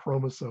count the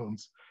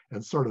chromosomes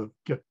and sort of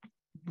get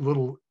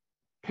little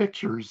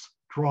pictures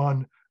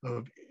drawn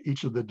of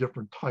each of the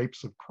different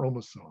types of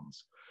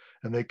chromosomes.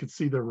 And they could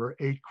see there were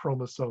 8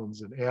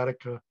 chromosomes in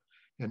attica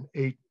and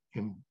 8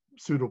 in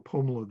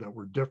pseudopumila that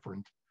were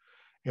different.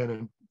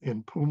 And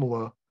in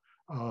pumila,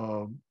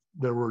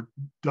 there were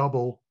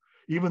double,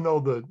 even though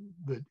the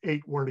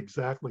 8 weren't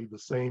exactly the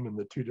same in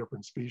the 2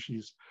 different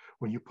species,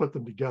 when you put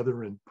them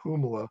together in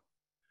pumila,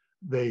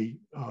 they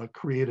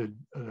created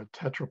a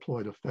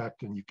tetraploid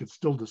effect, and you could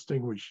still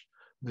distinguish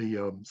the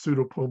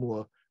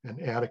pseudopumila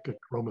and attica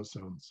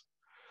chromosomes.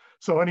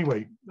 So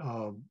anyway,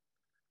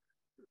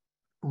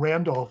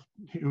 Randolph,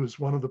 he was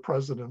one of the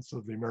presidents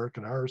of the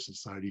American Iris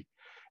Society,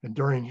 and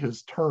during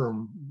his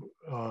term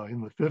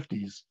in the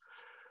 50s,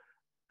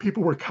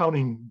 people were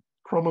counting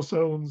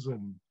chromosomes,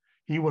 and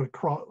he went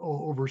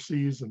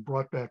overseas and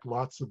brought back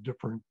lots of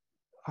different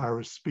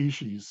iris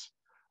species,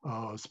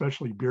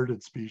 especially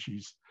bearded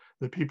species,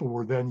 that people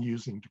were then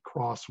using to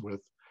cross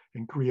with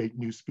and create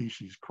new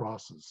species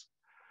crosses.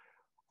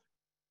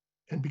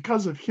 And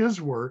because of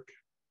his work,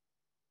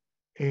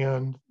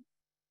 and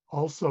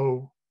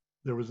also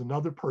there was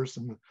another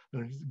person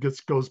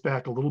that goes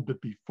back a little bit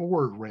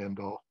before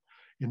Randolph,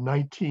 in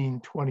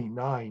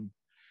 1929,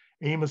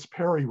 Amos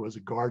Perry was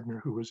a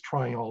gardener who was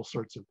trying all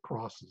sorts of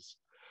crosses.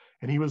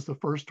 And he was the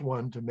first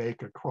one to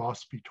make a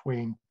cross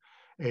between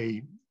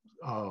a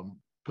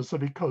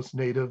Pacific Coast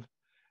native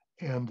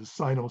and a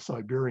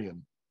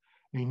Sino-Siberian.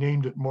 And he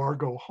named it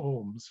Margot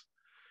Holmes.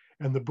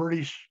 And the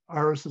British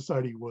Iris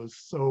Society was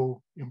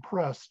so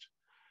impressed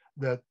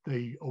that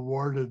they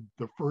awarded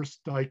the first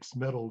Dykes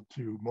Medal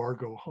to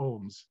Margot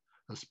Holmes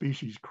a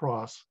species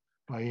cross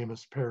by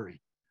Amos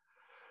Perry.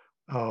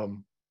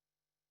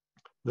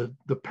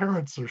 The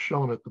parents are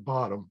shown at the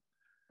bottom,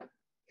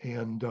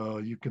 and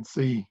you can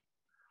see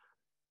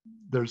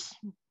there's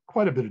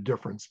quite a bit of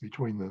difference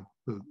between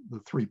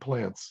the three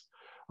plants.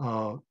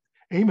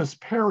 Amos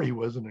Perry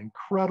was an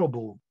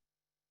incredible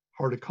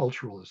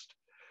horticulturalist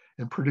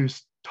and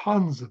produced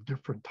tons of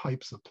different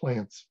types of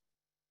plants.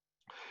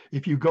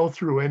 If you go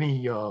through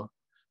any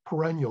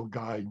perennial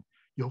guide,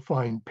 you'll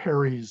find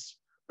Perry's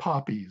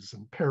poppies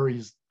and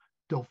Perry's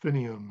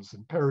delphiniums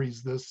and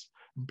Perry's this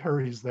and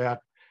Perry's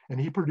that. And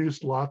he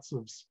produced lots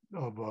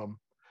of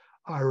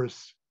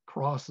iris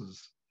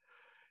crosses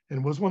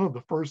and was one of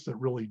the first that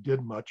really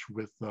did much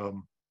with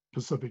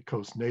Pacific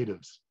Coast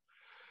natives.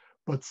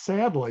 But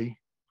sadly,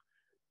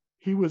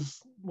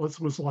 this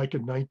was like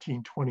in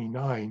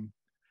 1929,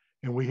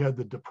 and we had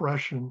the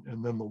Depression,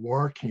 and then the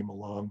war came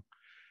along,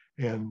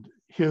 and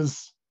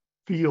his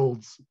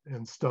fields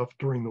and stuff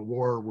during the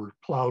war were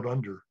plowed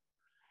under,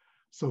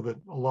 so that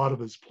a lot of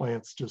his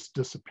plants just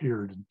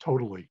disappeared and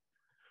totally.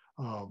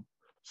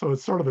 So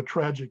it's sort of a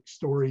tragic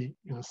story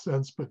in a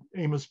sense, but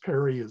Amos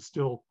Perry is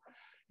still,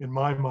 in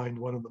my mind,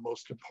 one of the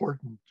most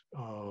important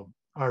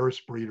iris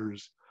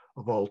breeders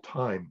of all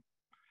time.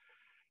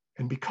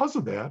 And because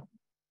of that,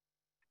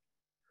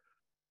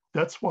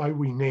 that's why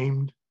we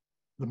named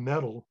the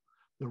medal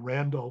the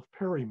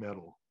Randolph-Perry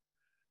Medal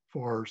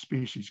for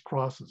species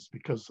crosses,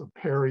 because of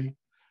Perry,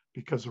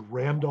 because of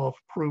Randolph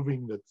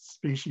proving that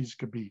species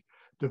could be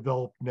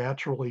developed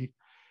naturally.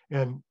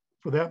 And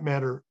for that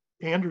matter,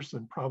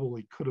 Anderson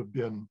probably could have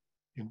been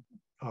in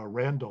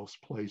Randolph's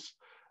place,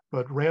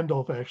 but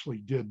Randolph actually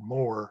did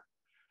more.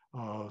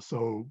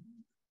 So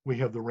we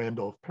have the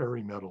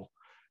Randolph-Perry Medal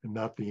and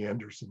not the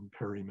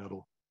Anderson-Perry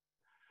Medal.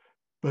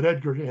 But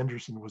Edgar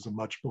Anderson was a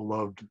much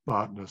beloved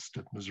botanist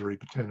at Missouri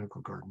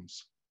Botanical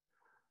Gardens.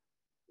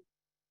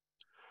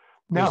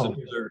 Now,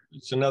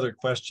 it's another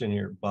question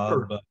here,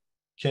 Bob. Sure.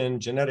 Can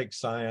genetic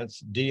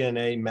science,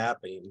 DNA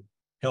mapping,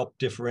 help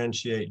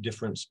differentiate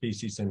different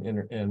species and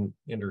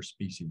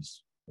interspecies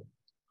or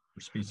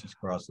species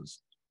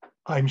crosses?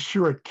 I'm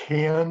sure it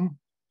can.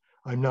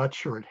 I'm not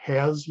sure it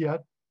has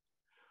yet.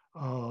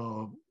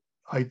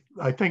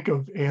 I think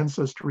of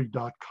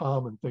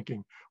Ancestry.com and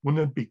thinking,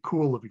 wouldn't it be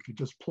cool if you could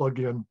just plug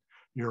in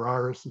your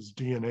iris's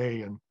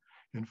DNA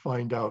and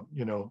find out,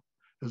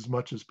 as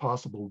much as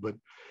possible. But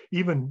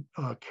even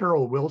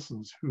Carol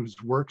Wilson's, who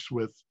works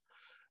with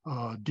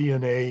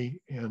DNA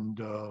and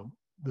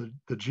the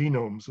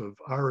genomes of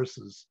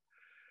irises,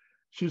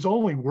 she's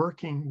only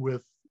working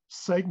with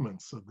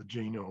segments of the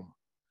genome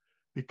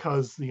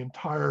because the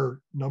entire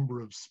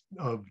number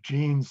of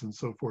genes and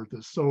so forth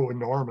is so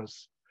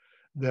enormous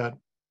that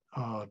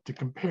to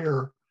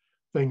compare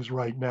things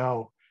right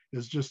now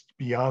is just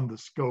beyond the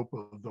scope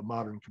of the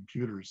modern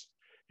computers,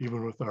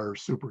 even with our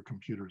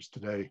supercomputers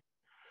today.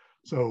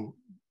 So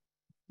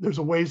there's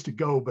a ways to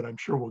go, but I'm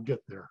sure we'll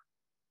get there.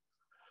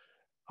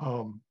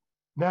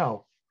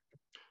 Now,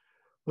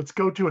 let's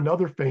go to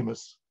another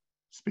famous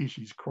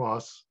species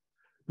cross.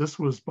 This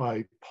was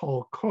by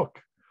Paul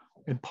Cook.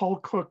 And Paul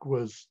Cook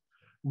was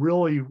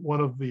really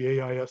one of the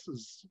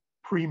AIS's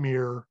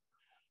premier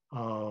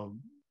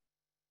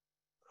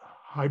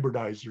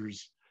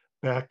hybridizers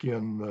back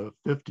in the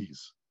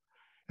 50s.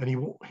 And he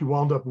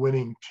wound up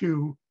winning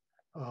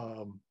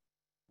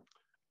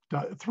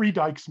three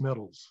Dykes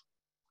medals.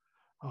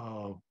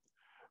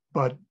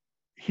 But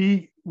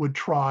he would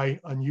try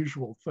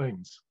unusual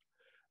things.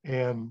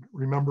 And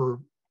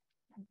remember,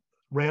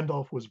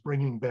 Randolph was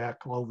bringing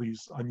back all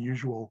these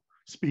unusual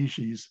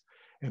species,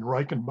 and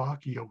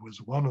Reichenbachia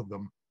was one of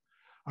them.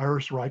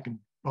 Iris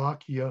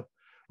Reichenbachia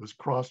was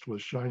crossed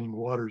with Shining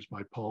Waters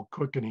by Paul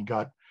Cook, and he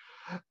got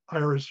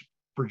Iris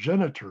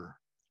progenitor,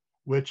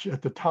 which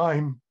at the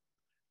time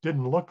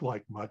didn't look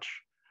like much.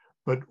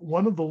 But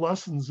one of the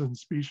lessons in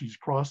species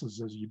crosses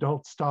is you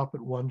don't stop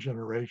at one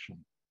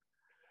generation.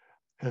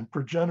 And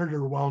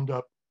progenitor wound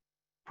up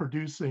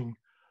producing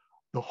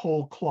the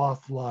whole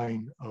cloth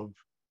line of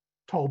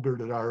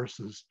tall-bearded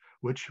irises,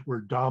 which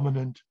were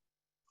dominant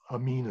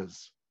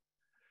aminas.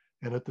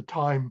 And at the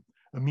time,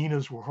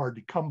 aminas were hard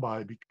to come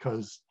by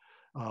because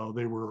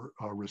they were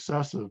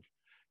recessive,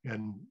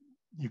 and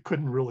you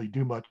couldn't really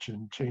do much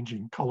in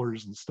changing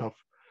colors and stuff.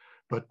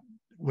 But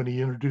when he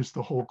introduced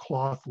the whole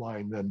cloth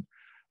line, then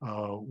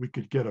we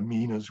could get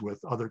aminas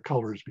with other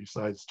colors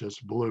besides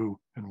just blue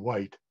and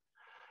white.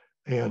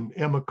 And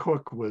Emma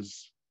Cook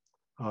was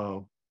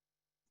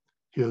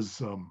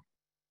his I'm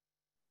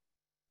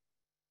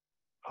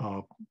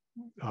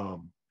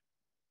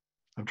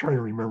trying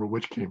to remember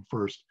which came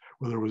first,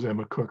 whether it was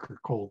Emma Cook or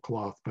Cole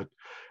Cloth. But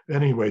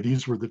anyway,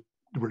 these were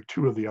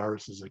two of the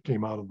irises that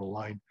came out of the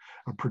line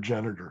of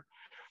progenitor.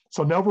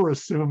 So never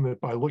assume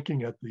that by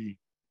looking at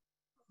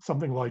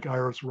something like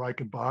Iris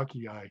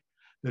Reichenbachii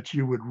that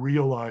you would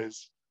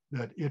realize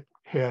that it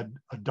had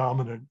a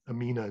dominant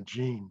amina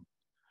gene.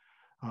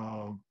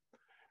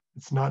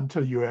 It's not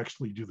until you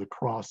actually do the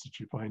cross that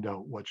you find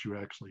out what you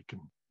actually can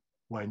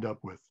wind up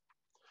with.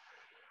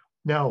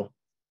 Now,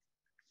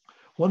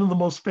 one of the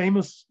most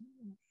famous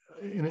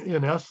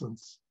in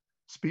essence,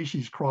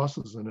 species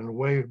crosses, and in a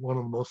way, one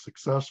of the most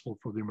successful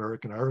for the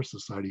American Iris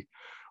Society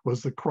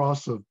was the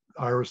cross of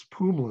Iris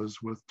pumilas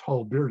with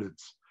tall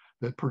beardeds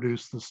that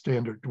produced the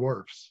standard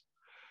dwarfs.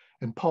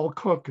 And Paul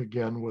Cook,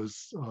 again,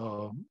 was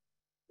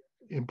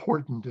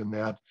important in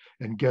that,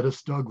 and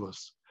Geddes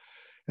Douglas.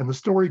 And the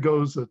story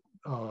goes that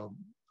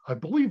I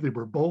believe they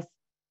were both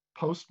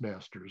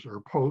postmasters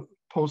or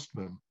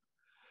postmen,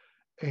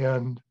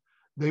 and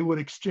they would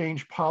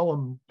exchange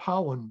pollen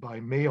by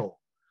mail,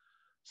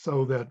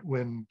 so that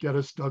when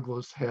Geddes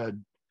Douglas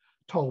had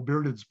tall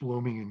beardeds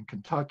blooming in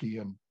Kentucky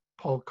and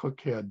Paul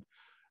Cook had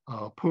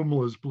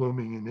pumilas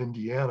blooming in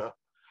Indiana,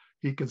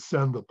 he could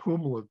send the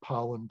pumila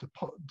pollen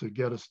to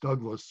Geddes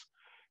Douglas,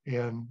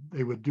 and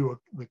they would do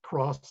the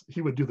cross.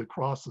 He would do the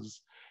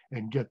crosses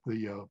and get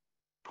the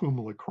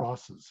pumila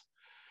crosses.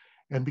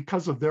 And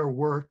because of their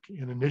work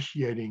in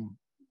initiating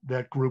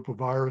that group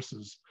of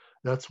irises,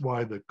 that's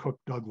why the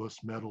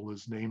Cook-Douglas medal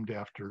is named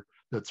after,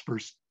 that's for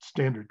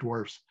standard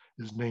dwarfs,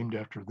 is named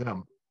after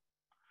them.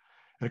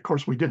 And of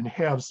course, we didn't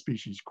have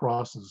species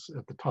crosses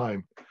at the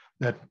time,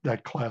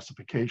 that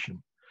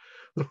classification.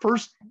 The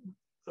first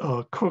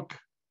Cook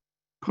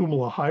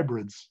pumila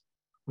hybrids,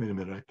 wait a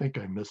minute, I think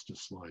I missed a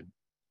slide.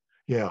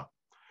 Yeah.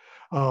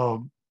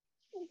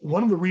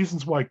 One of the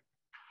reasons why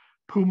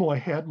pumila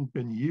hadn't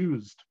been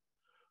used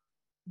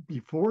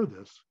before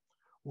this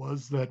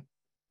was that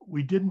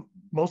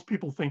most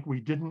people think we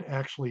didn't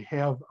actually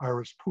have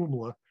Iris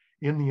pumila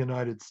in the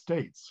United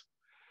States,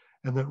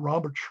 and that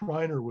Robert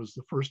Schreiner was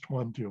the first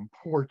one to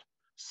import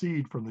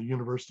seed from the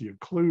University of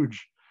Cluj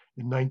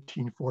in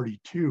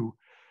 1942.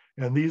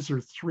 And these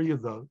are three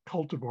of the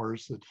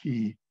cultivars that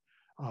he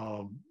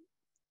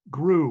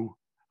grew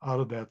out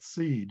of that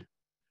seed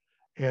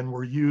and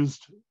were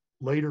used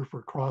later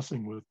for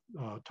crossing with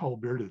tall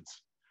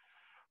beardeds.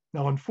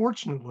 Now,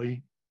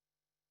 unfortunately,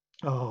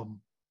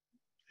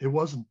 it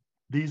wasn't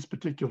these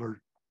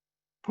particular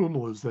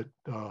pumilas that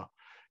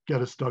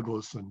Geddes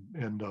Douglas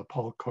and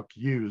Paul Cook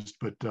used,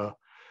 but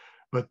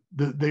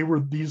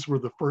these were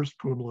the first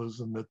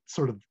pumilas, and that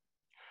sort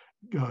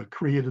of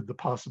created the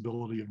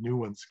possibility of new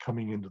ones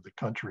coming into the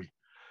country.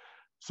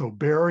 So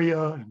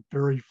Beria and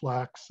Fairy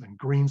Flax and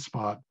Green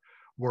Spot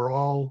were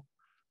all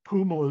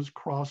pumilas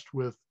crossed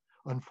with,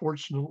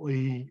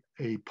 unfortunately,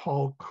 a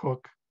Paul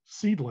Cook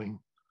seedling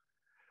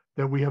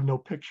that we have no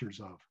pictures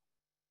of.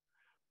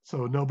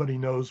 So nobody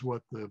knows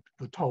what the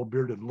tall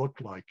bearded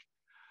looked like.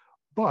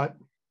 But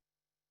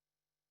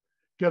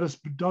Geddes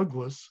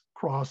Douglas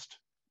crossed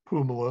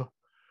pumila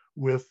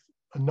with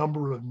a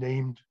number of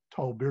named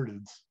tall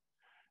beardeds.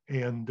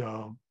 And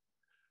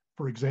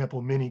for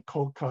example, Minnie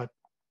Colcutt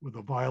with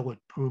a violet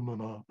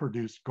pumila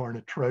produced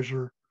Garnet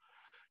Treasure,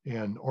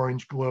 and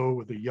Orange Glow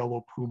with a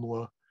yellow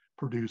pumila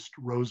produced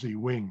Rosy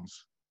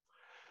Wings.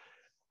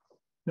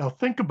 Now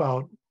think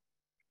about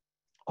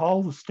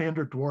all the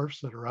standard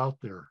dwarfs that are out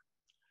there.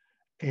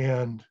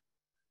 And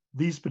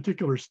these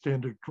particular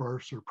standard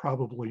dwarfs are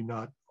probably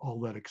not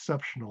all that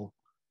exceptional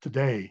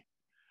today.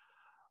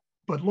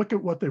 But look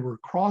at what they were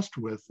crossed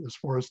with as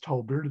far as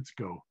tall beardeds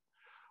go.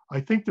 I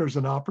think there's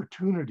an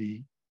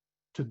opportunity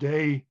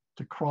today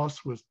to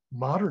cross with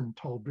modern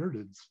tall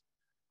beardeds,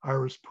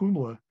 Iris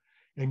pumila,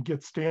 and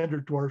get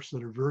standard dwarfs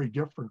that are very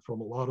different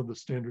from a lot of the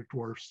standard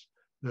dwarfs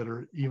that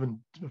are even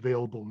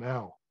available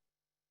now.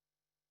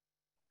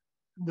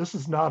 This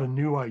is not a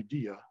new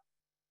idea.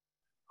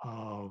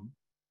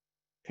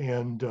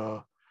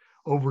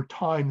 Over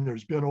time,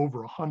 there's been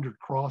over 100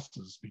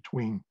 crosses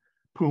between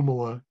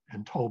pumila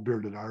and tall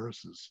bearded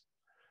irises,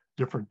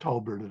 different tall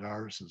bearded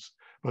irises,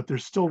 but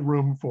there's still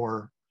room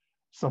for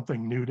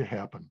something new to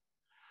happen.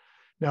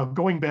 Now,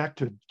 going back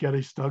to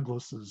Geddes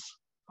Douglas's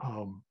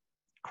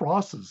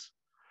crosses,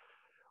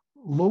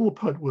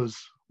 Lilliput was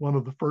one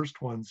of the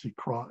first ones he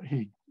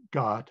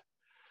got,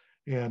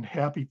 and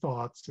Happy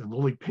Thoughts and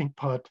Lily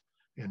Pinkput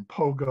and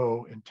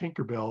Pogo and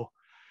Tinkerbell.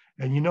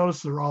 And you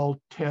notice they're all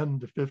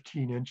 10 to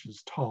 15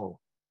 inches tall,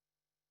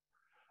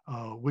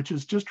 which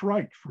is just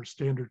right for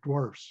standard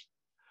dwarfs.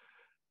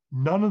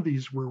 None of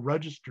these were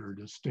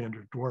registered as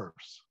standard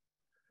dwarfs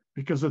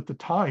because at the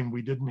time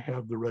we didn't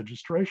have the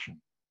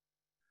registration.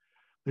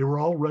 They were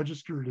all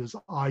registered as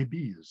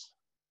IBs,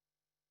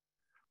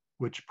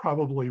 which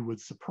probably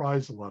would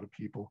surprise a lot of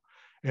people.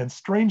 And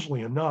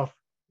strangely enough,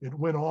 it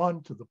went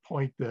on to the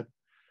point that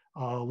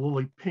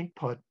Lily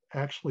Pinkput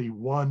actually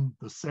won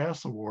the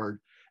SAS award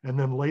and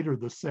then later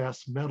the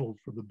SAS medal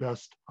for the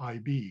best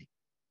IB.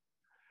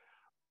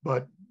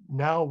 But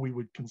now we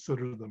would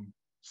consider them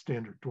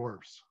standard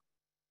dwarfs.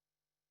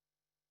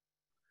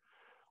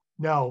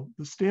 Now,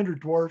 the standard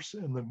dwarfs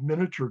and the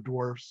miniature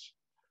dwarfs,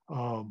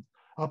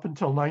 up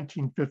until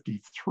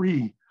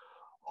 1953,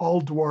 all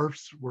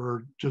dwarfs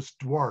were just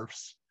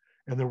dwarfs,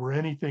 and there were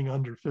anything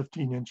under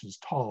 15 inches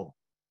tall.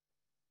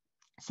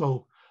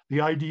 So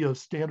the idea of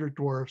standard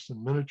dwarfs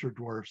and miniature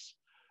dwarfs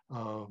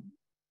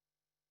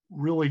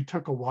really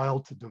took a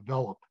while to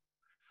develop.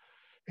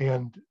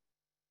 And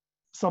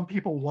some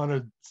people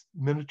wanted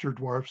miniature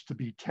dwarfs to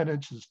be 10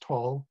 inches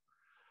tall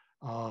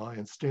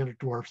and standard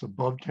dwarfs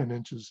above 10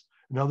 inches.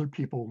 and other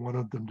people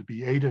wanted them to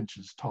be 8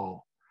 inches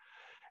tall.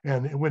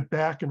 And it went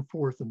back and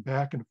forth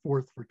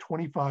for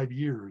 25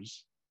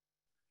 years.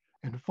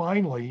 And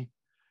finally,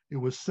 it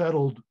was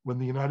settled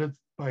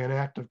by an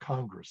act of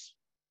Congress.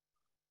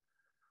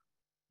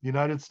 The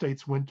United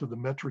States went to the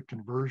Metric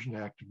Conversion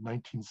Act of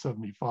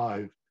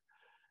 1975,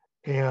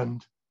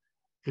 and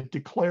it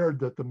declared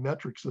that the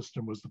metric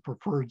system was the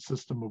preferred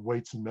system of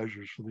weights and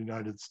measures for the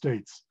United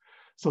States.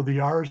 So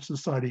the Iris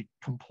Society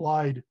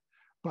complied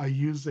by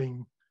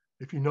using,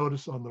 if you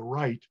notice on the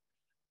right,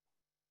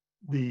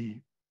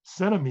 the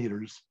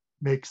centimeters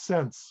make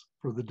sense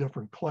for the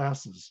different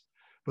classes,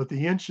 but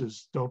the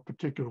inches don't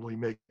particularly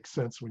make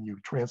sense when you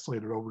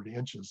translate it over to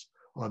inches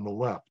on the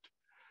left.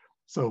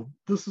 So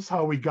this is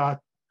how we got,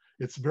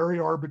 it's very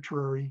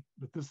arbitrary,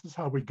 but this is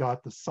how we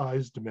got the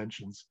size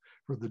dimensions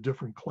for the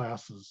different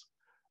classes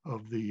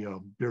of the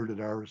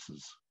bearded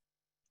irises.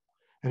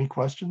 Any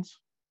questions?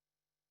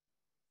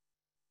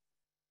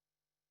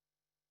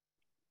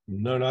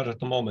 No, not at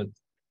the moment.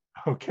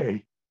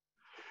 Okay.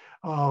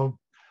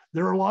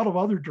 There are a lot of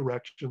other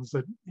directions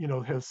that,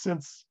 have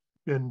since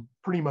been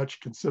pretty much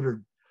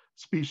considered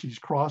species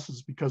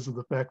crosses because of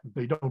the fact that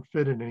they don't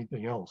fit in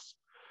anything else.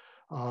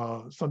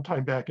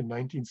 Sometime back in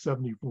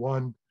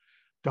 1971,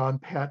 Don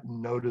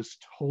Patton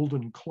noticed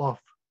Holden Clough.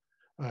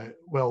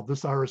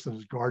 This iris in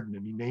his garden,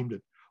 and he named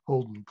it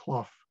Holden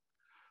Clough.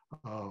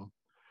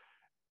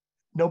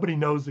 Nobody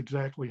knows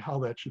exactly how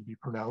that should be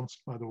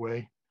pronounced, by the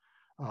way.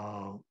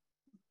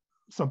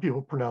 Some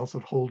people pronounce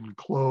it Holden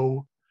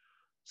Clough.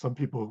 Some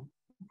people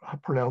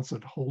pronounce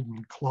it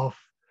Holden Clough,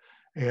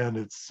 and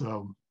it's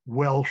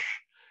Welsh.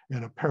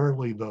 And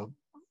apparently the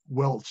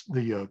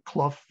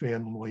Clough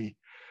family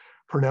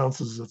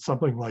pronounces it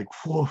something like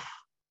Fluff.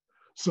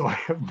 So I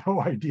have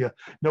no idea.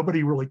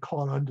 Nobody really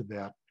caught on to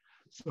that.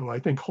 So I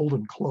think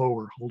Holden Clough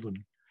or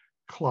Holden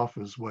Clough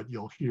is what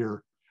you'll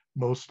hear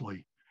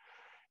mostly.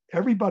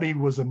 Everybody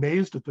was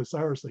amazed at this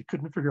iris. They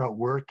couldn't figure out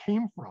where it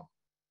came from.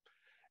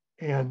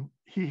 And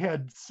he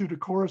had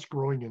Pseudochorus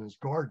growing in his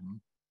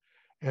garden.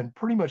 And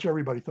pretty much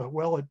everybody thought,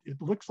 well,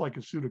 it looks like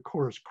a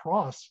Pseudochorus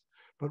cross,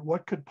 but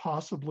what could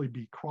possibly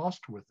be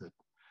crossed with it?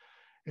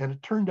 And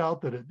it turned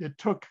out that it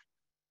took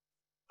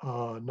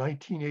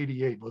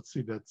 1988, let's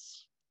see,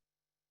 that's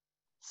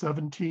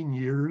 17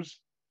 years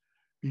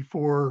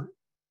before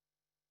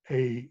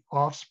a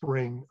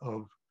offspring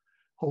of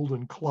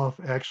Holden Clough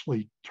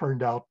actually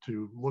turned out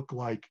to look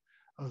like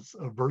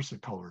a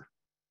versicolor.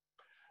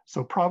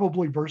 So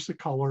probably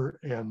versicolor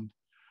and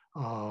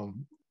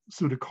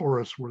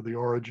Pseudochorus were the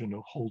origin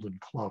of Holden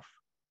Clough.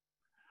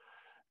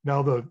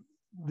 Now the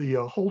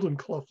Holden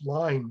Clough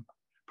line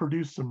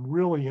produced some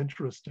really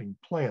interesting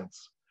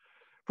plants.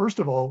 First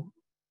of all,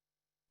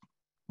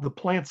 the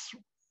plants,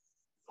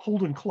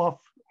 Holden Clough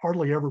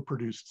hardly ever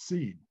produced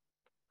seed.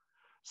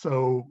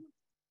 So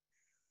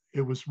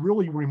it was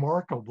really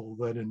remarkable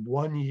that in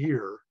 1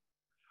 year,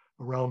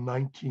 around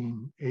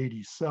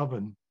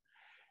 1987,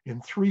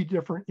 in two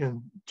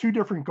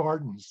different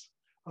gardens,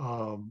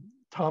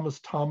 Thomas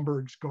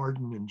Tomberg's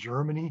garden in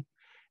Germany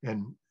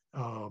and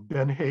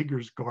Ben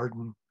Hager's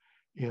garden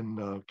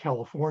in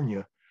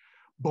California,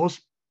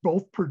 both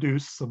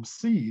produced some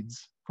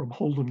seeds from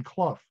Holden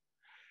Clough.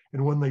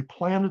 And when they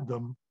planted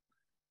them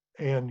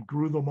and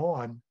grew them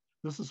on,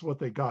 this is what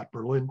they got: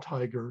 Berlin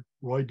Tiger,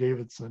 Roy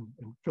Davidson,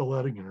 and Phil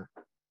Ettinger.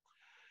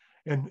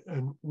 And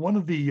one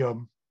of the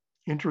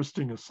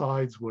interesting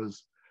asides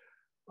was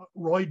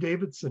Roy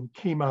Davidson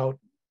came out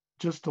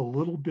just a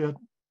little bit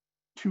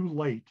too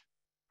late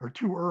or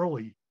too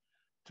early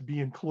to be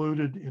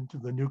included into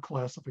the new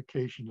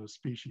classification of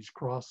species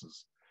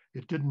crosses.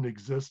 It didn't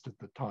exist at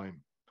the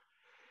time.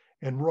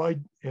 And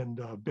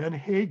Ben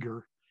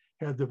Hager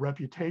had the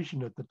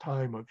reputation at the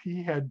time of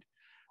he had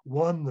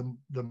won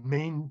the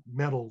main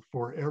medal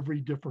for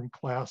every different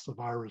class of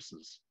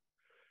irises.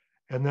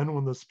 And then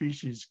when the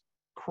species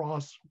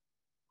cross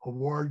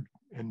award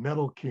and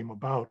medal came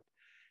about,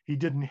 he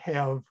didn't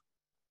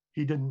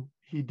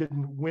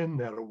win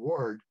that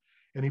award,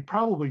 and he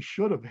probably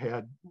should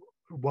have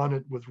won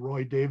it with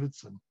Roy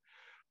Davidson.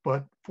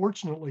 But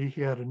fortunately,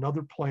 he had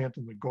another plant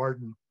in the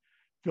garden,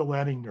 Phil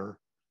Ettinger,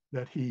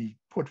 that he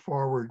put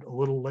forward a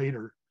little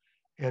later,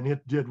 and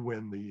it did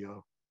win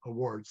the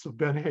award. So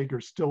Ben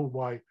Hager still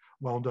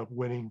wound up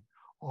winning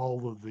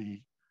all of the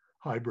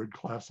hybrid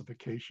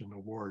classification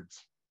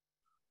awards.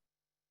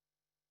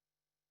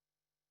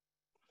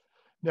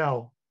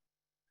 Now,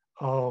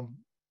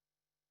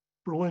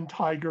 Berlin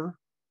Tiger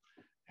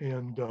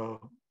and a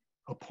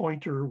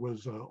pointer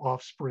was an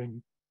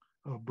offspring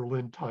of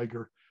Berlin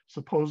Tiger,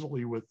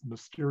 supposedly with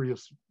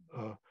Mysterious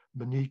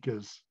Monique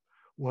as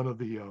one of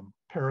the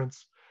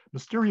parents.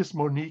 Mysterious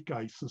Monique,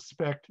 I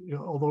suspect,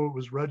 although it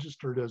was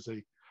registered as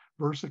a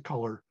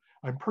versicolor,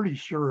 I'm pretty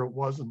sure it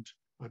wasn't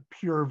a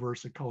pure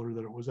versicolor,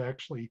 that it was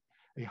actually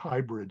a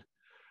hybrid.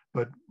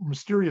 But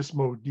Mysterious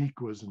Monique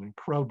was an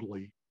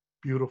incredibly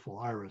beautiful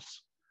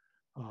iris.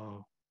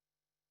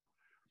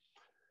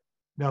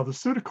 Now the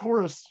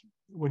Pseudochorus,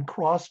 when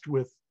crossed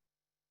with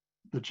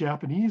the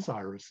Japanese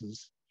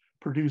irises,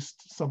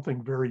 produced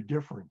something very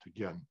different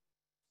again.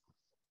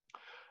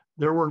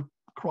 there were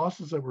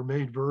crosses that were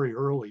made very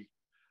early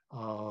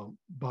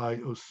by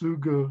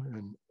Osuga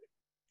and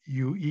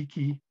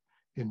Ueki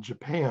in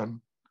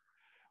Japan,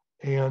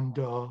 and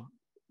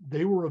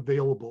they were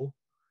available,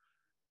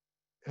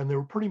 and they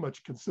were pretty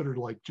much considered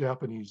like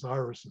Japanese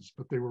irises,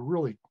 but they were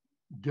really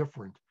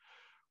different.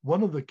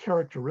 One of the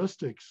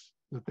characteristics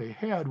that they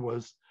had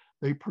was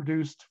they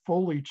produced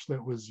foliage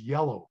that was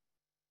yellow.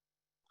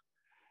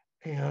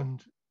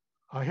 And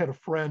I had a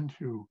friend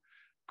who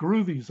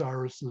grew these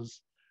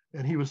irises,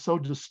 and he was so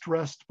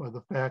distressed by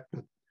the fact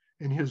that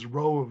in his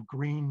row of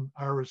green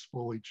iris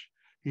foliage,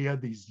 he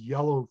had these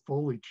yellow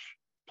foliage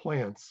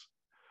plants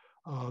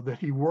that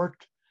he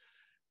worked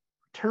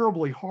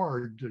terribly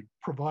hard to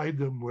provide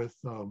them with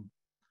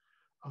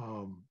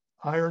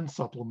iron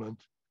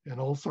supplement and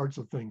all sorts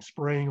of things,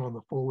 spraying on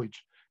the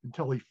foliage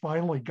until he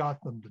finally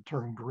got them to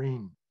turn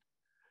green.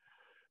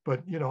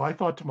 But, you know, I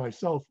thought to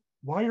myself,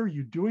 why are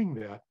you doing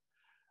that?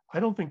 I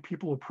don't think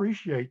people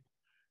appreciate,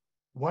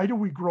 why do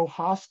we grow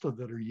hosta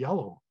that are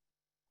yellow?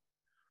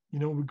 You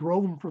know, we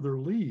grow them for their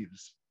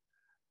leaves.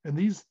 And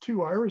these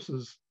two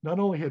irises not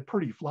only had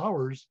pretty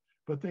flowers,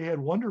 but they had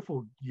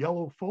wonderful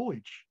yellow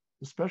foliage,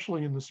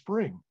 especially in the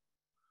spring.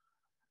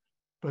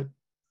 But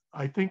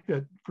I think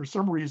that for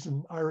some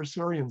reason,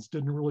 irisarians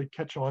didn't really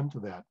catch on to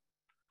that.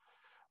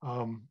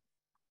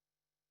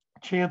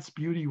 Chance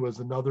Beauty was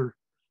another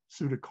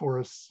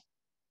pseudochorus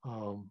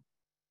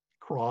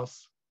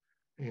cross,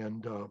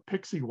 and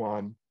Pixie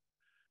Wan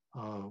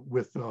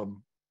with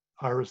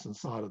Iris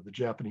Ensata, the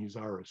Japanese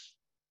iris.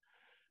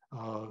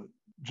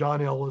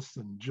 John Ellis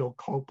and Jill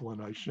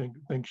Copeland, I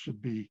think,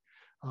 should be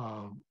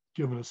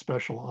given a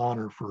special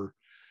honor for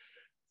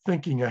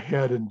thinking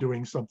ahead and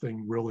doing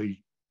something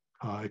really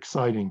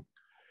exciting.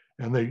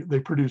 And they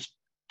produced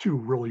two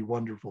really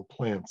wonderful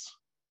plants.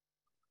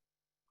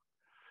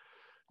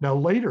 Now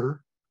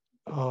later,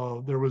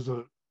 there was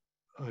a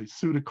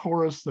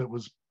pseudochorus that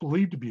was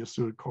believed to be a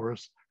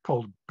pseudochorus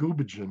called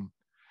Gubajan.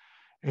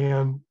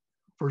 And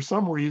for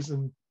some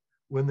reason,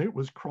 when it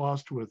was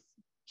crossed with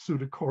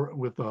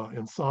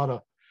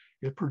Ensata,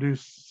 it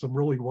produced some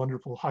really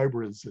wonderful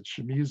hybrids that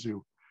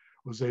Shimizu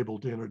was able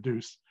to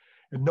introduce.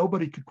 And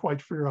nobody could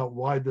quite figure out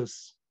why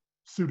this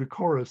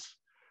pseudochorus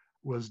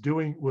was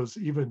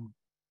even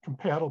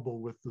compatible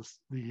with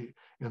the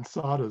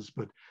Ensatas,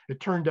 but it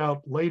turned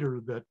out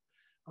later that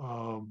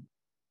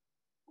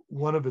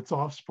one of its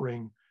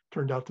offspring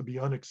turned out to be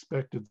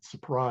unexpected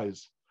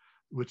surprise,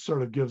 which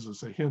sort of gives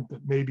us a hint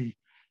that maybe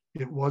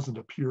it wasn't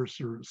a pure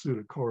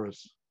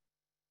pseudochorus.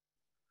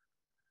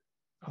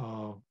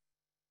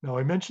 Now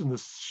I mentioned the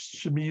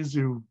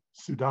Shimizu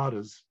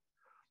Sudatas,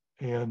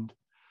 and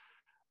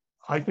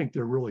I think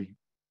they're really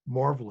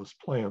marvelous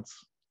plants.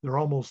 They're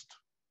almost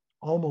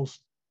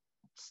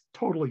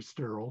totally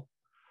sterile.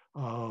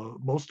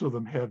 Most of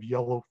them have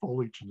yellow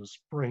foliage in the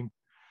spring.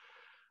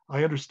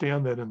 I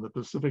understand that in the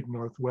Pacific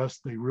Northwest,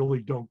 they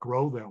really don't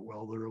grow that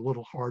well. They're a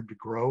little hard to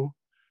grow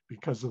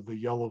because of the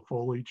yellow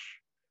foliage.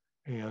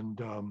 And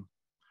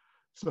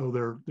so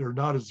they're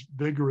not as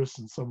vigorous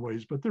in some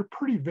ways, but they're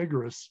pretty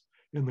vigorous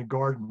in the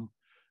garden,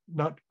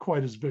 not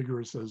quite as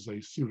vigorous as a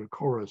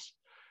pseudochorus,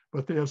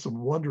 but they have some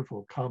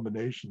wonderful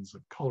combinations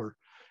of color.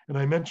 And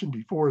I mentioned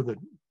before that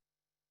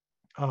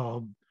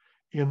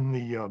in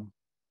the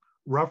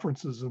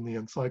references in the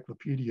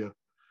encyclopedia,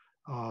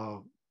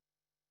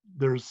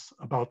 there's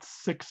about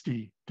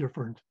 60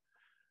 different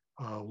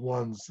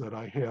ones that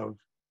I have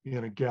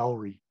in a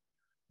gallery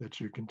that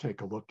you can take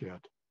a look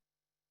at.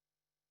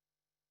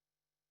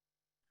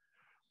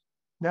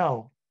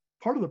 Now,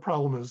 part of the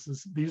problem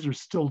is these are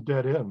still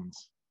dead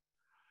ends.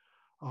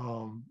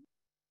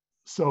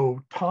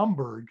 So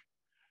Tomberg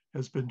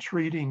has been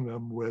treating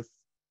them with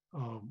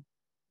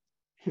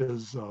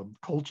his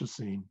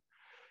colchicine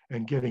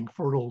and getting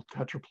fertile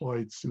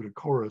tetraploid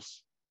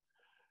pseudochorus.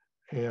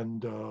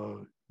 And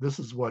this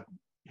is what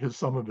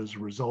some of his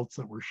results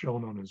that were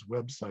shown on his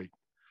website.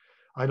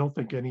 I don't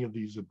think any of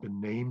these have been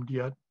named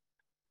yet,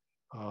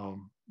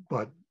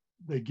 but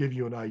they give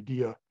you an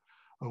idea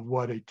of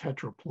what a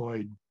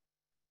tetraploid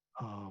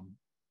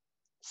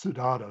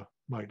sudata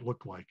might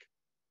look like.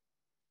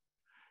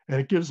 And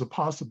it gives a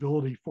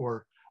possibility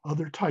for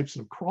other types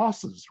of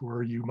crosses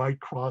where you might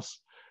cross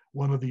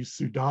one of these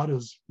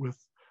sudatas with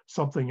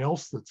something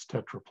else that's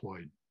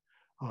tetraploid.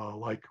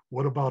 Like,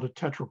 what about a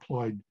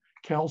tetraploid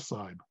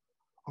calcibe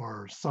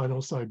or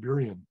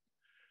Sino-Siberian?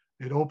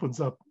 It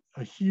opens up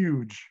a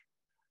huge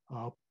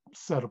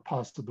set of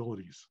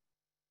possibilities.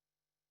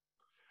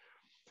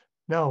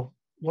 Now,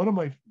 one of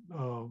my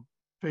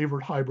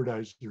favorite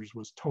hybridizers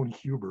was Tony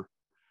Huber,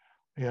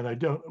 and I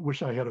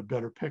wish I had a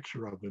better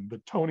picture of him,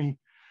 but Tony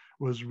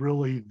was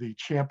really the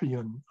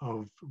champion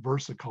of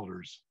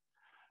versicolors.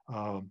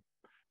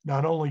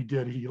 Not only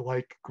did he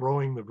like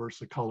growing the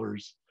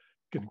versicolors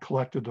and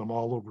collected them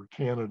all over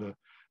Canada,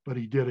 but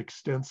he did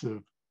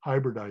extensive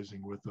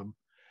hybridizing with them.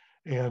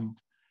 And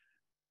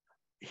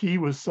he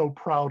was so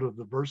proud of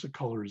the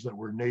versicolors that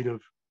were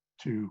native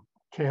to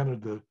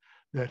Canada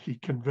that he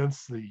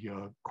convinced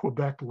the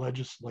Quebec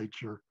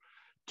legislature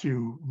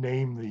to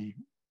name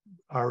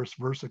Iris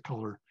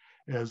versicolor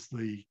as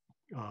the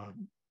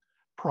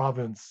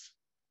province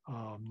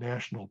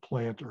national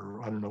plant,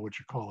 or I don't know what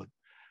you call it.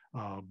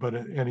 But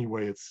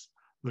anyway, it's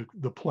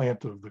the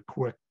plant of the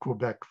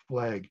Quebec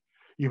flag,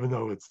 even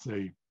though it's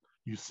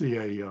you see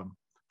a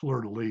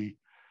fleur-de-lis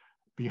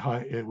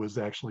behind, it was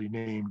actually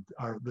named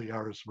the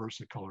Iris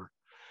versicolor.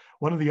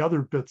 One of the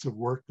other bits of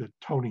work that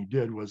Tony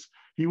did was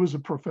he was a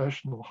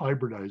professional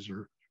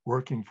hybridizer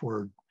working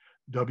for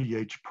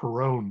W.H.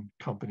 Perrone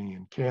Company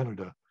in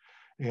Canada.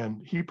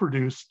 And he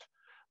produced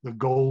the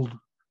gold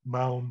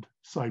mound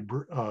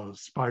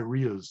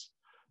spireas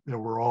that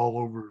were all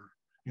over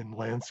in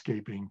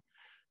landscaping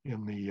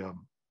in the,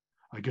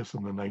 I guess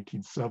in the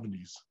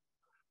 1970s,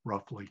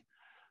 roughly.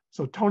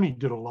 So Tony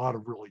did a lot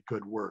of really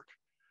good work.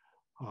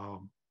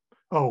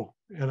 Oh,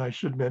 and I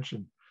should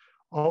mention,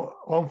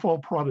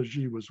 Enfant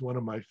Prodigy was one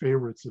of my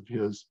favorites of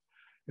his.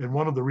 And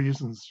one of the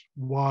reasons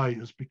why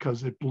is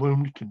because it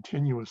bloomed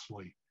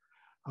continuously.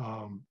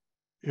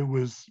 It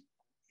was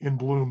in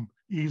bloom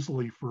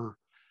easily for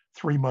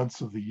 3 months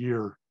of the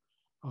year.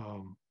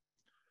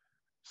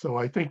 So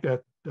I think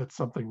that's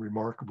something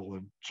remarkable.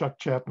 And Chuck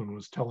Chapman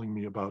was telling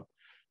me about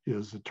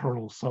his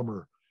Eternal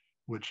Summer,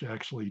 which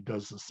actually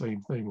does the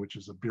same thing, which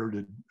is a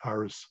bearded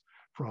iris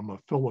from a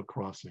phylla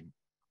crossing.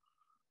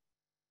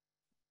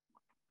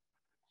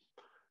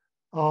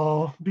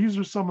 These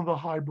are some of the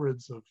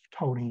hybrids of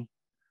Tony.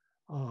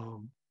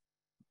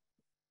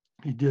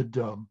 He did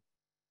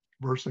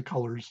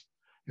versicolors,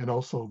 and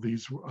also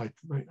these, I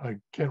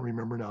can't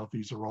remember now if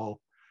these are all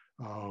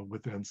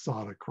with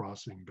Ansata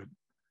crossing, but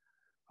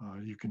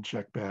you can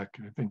check back.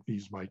 I think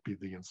these might be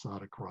the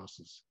Ansata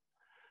crosses.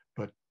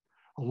 But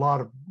a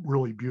lot of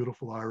really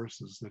beautiful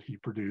irises that he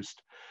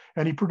produced.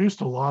 And he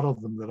produced a lot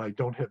of them that I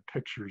don't have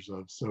pictures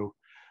of. So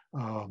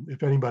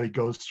if anybody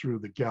goes through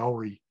the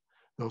gallery,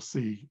 they'll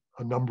see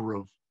a number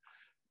of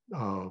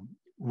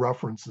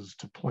references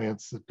to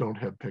plants that don't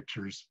have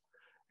pictures.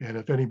 And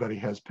if anybody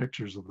has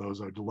pictures of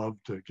those, I'd love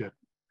to get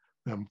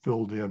them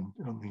filled in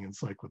on the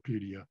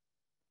encyclopedia.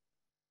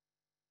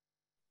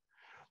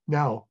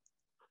 Now,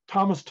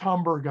 Thomas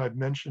Tomberg I've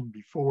mentioned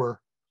before,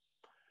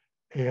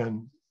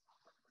 and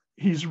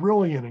he's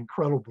really an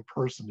incredible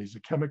person. He's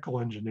a chemical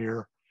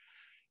engineer.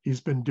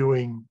 He's been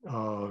doing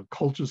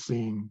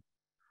colchicine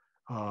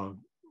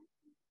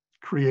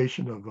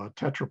creation of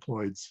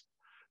tetraploids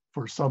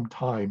for some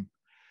time.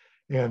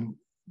 And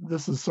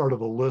this is sort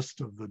of a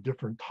list of the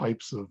different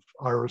types of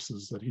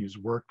irises that he's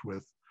worked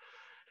with.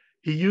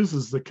 He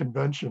uses the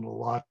convention a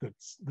lot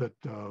that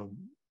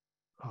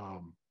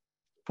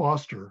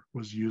Foster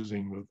was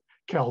using with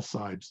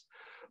calcibes,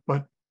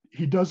 but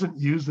he doesn't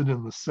use it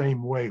in the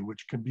same way,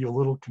 which can be a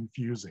little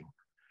confusing.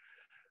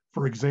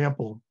 For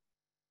example,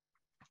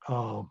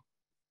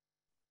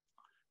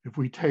 if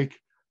we take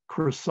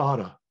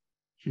Chrysota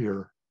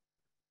here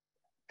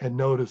and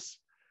notice,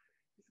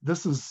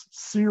 this is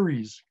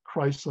series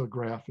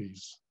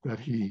chrysographies that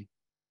he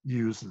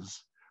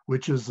uses,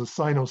 which is the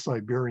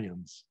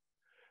Sino-Siberians.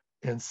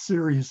 And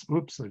series,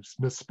 oops, I've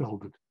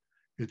misspelled it.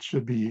 It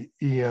should be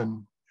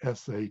ENSATAE,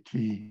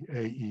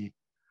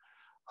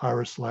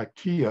 Iris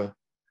lactea,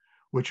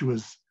 which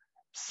was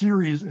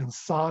series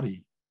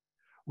Ansati,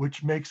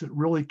 which makes it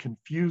really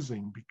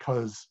confusing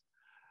because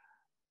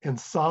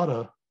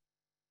Ansata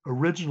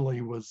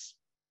originally was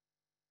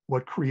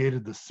what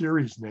created the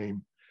series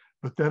name,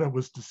 but then it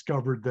was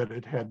discovered that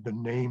it had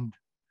been named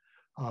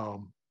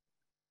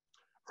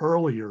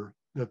earlier,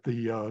 that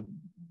the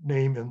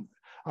name in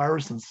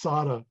Iris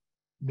Ansata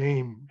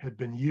name had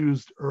been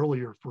used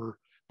earlier for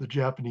the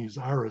Japanese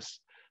iris.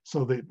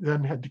 So they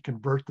then had to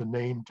convert the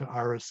name to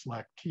Iris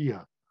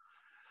lactea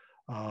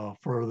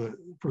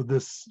for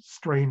this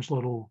strange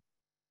little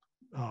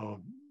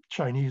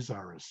Chinese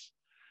iris.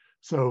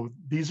 So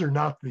these are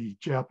not the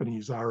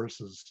Japanese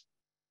irises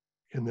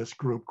in this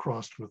group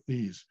crossed with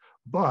these,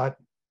 but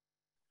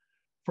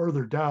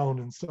further down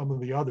in some of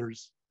the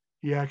others,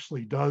 he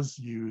actually does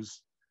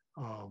use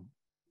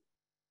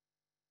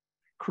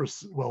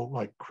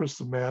like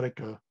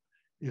Chrysomatica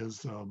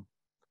is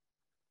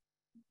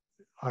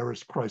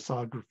Iris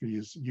chrysography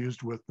is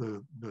used with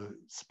the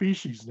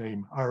species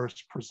name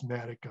Iris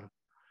prismatica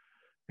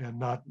and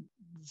not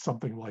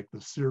something like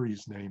the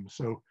series name.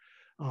 So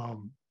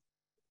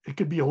it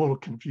could be a little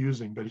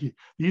confusing, but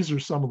these are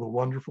some of the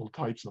wonderful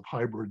types of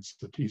hybrids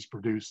that he's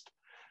produced,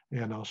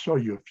 and I'll show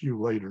you a few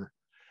later.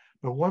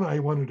 But one I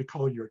wanted to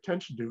call your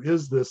attention to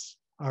is this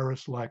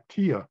Iris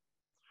lactea.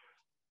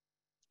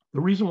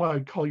 The reason why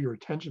I'd call your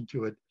attention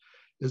to it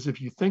is, if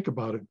you think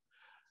about it,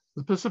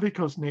 the Pacific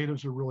Coast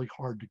natives are really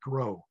hard to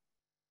grow.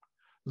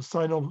 The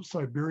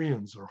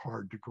Sino-Siberians are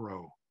hard to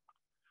grow.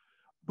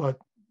 But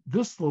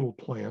this little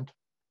plant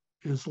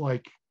is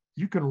like,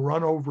 you can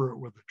run over it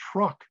with a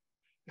truck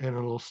and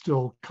it'll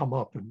still come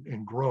up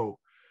and grow.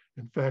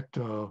 In fact,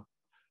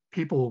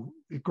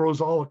 it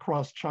grows all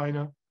across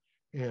China,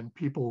 and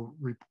people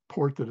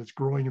report that it's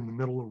growing in the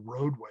middle of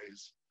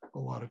roadways a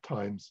lot of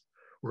times,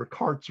 where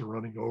carts are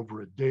running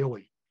over it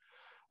daily.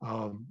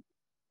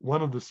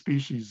 One of the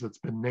species that's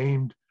been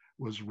named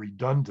was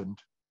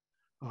redundant,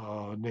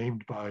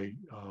 named by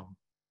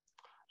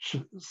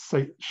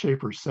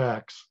Schaefer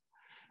Sachs.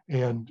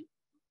 And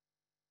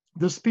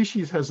this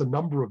species has a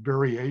number of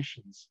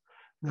variations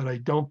that I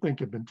don't think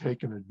have been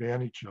taken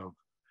advantage of.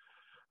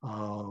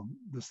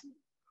 This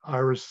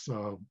Iris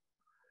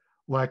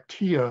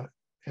lactea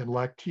and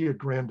Lactea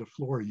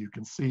grandiflora, you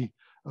can see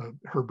a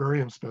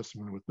herbarium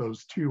specimen with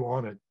those two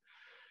on it.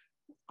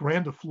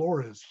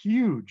 Grandiflora is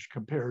huge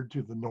compared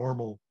to the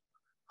normal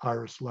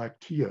Iris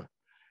lactea.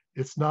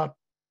 It's not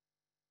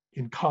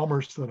in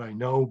commerce that I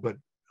know, but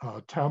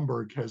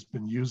Tamberg has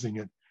been using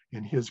it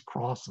in his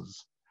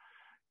crosses.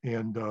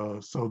 And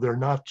so they're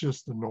not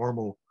just the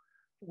normal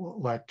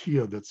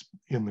lactea that's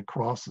in the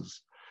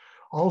crosses.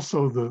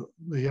 Also,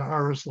 the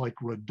Iris, like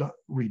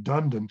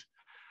redundant,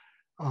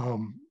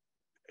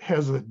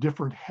 has a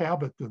different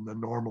habit than the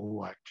normal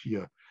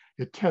lactea.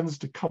 It tends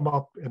to come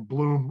up and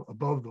bloom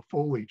above the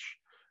foliage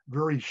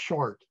very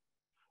short.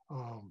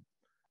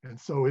 And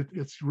so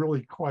it's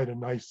really quite a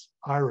nice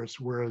iris,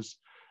 whereas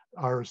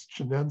Iris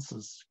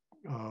chinensis,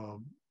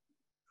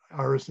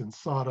 Iris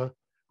insata,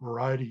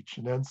 variety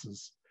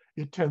chinensis,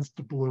 it tends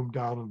to bloom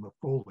down in the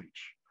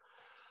foliage.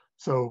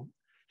 So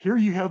here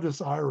you have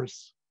this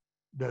iris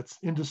that's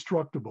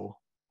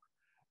indestructible.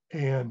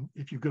 And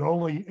if you could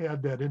only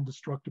add that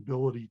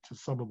indestructibility to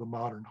some of the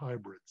modern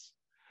hybrids,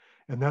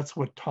 and that's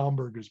what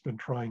Tamberg has been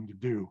trying to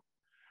do.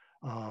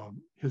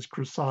 His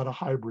Crissata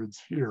hybrids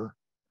here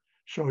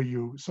show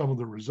you some of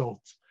the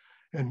results.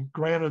 And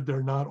granted,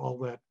 they're not all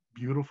that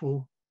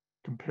beautiful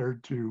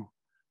compared to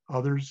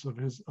others of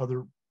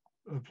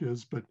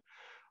his, but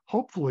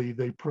hopefully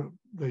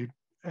they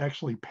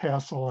actually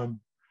pass on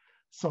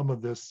some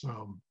of this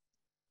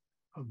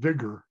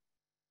vigor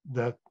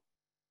that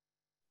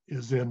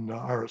is in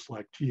Iris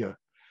lactea.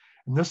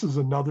 And this is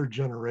another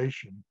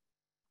generation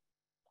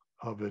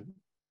of it.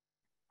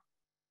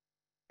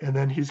 And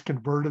then he's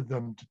converted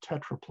them to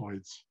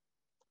tetraploids.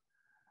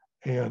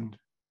 And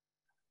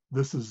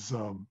this is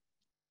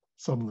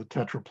some of the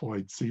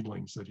tetraploid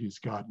seedlings that he's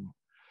gotten.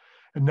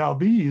 And now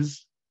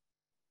these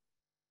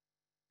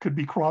could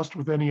be crossed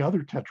with any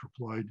other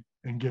tetraploid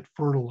and get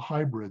fertile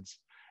hybrids.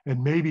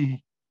 And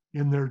maybe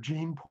in their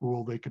gene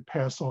pool, they could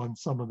pass on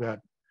some of that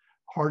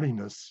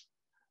hardiness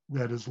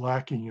that is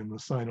lacking in the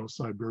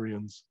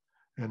Sino-Siberians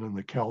and in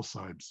the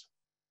Chalcibes.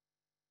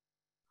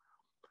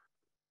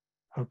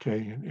 Okay,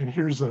 and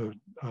here's a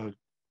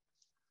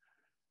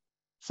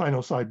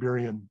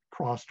Sino-Siberian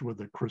crossed with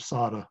a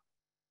Crissata.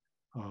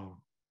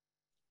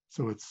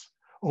 So it's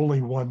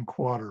only 1/4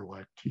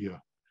 lactea,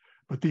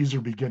 but these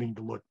are beginning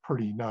to look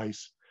pretty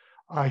nice.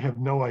 I have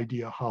no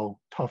idea how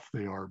tough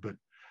they are, but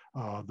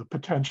the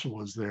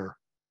potential is there.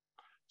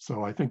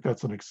 So I think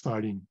that's an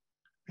exciting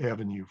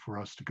avenue for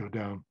us to go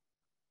down.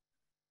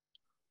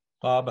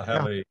 Bob, I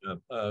have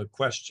a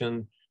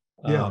question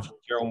from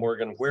Carol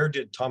Morgan. Where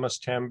did Thomas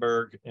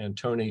Tamberg and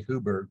Tony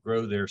Huber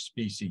grow their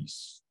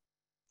species?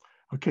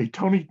 Okay,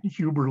 Tony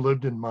Huber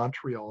lived in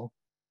Montreal,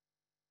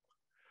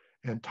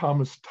 and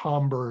Thomas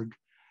Tamberg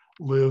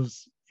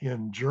lives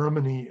in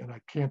Germany, and I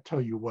can't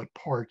tell you what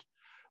part,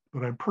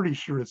 but I'm pretty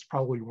sure it's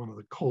probably one of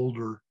the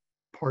colder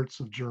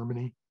parts of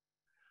Germany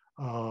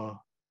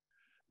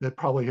that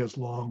probably has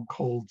long,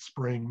 cold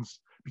springs,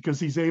 because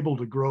he's able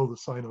to grow the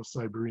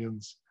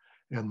Sino-Siberians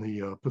and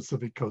the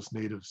Pacific Coast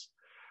natives,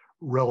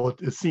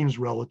 it seems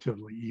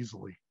relatively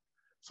easily.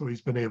 So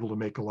he's been able to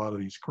make a lot of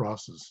these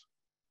crosses.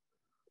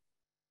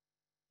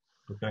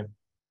 Okay.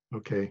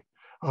 Okay.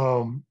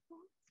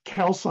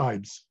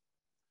 Chalcibes.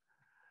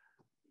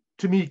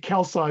 To me,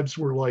 Chalcibes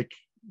were like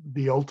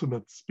the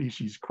ultimate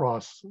species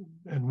cross.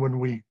 And when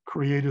we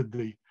created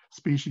the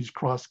species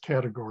cross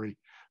category,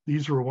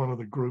 these were one of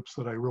the groups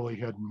that I really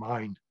had in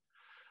mind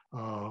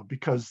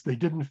because they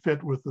didn't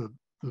fit with the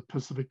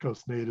Pacific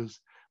Coast natives.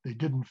 They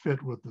didn't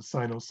fit with the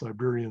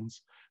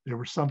Sino-Siberians. They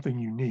were something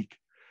unique,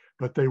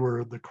 but they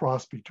were the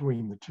cross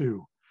between the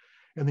two.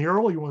 And the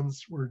early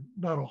ones were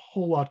not a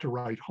whole lot to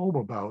write home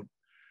about,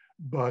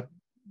 but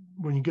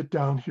when you get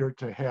down here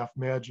to Half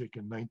Magic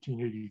in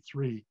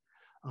 1983,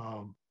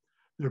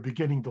 they're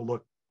beginning to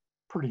look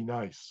pretty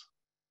nice.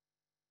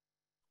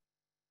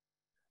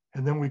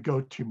 And then we go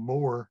to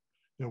more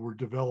that were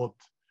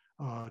developed,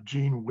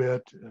 Gene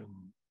Witt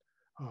and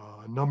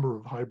a number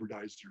of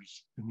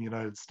hybridizers in the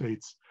United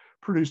States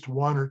produced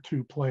 1 or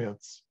 2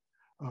 plants.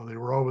 They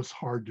were always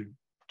hard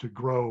to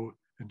grow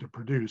and to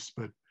produce,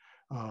 but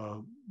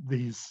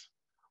these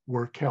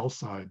were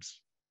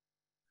Chalcibes.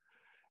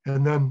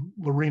 And then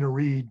Lorena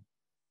Reed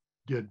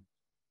did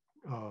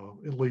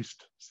at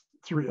least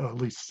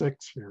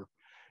 6 here.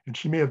 And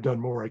she may have done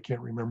more, I can't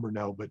remember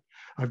now, but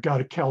I've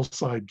got a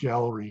Chalcibe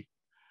gallery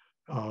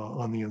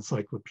on the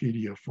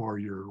encyclopedia for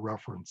your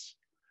reference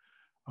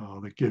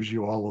that gives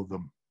you all of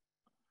them.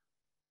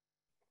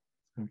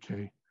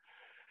 Okay.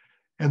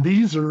 And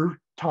these are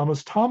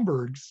Thomas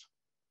Tamberg's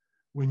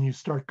when you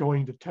start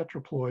going to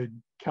tetraploid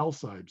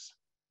Chalcibes.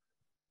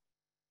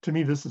 To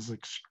me, this is,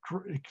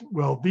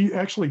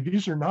 actually,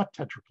 these are not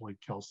tetraploid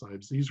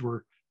Chalcibes. These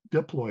were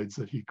diploids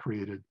that he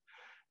created.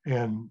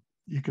 And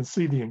you can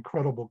see the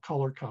incredible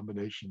color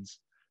combinations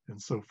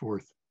and so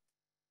forth.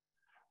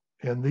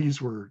 And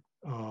these were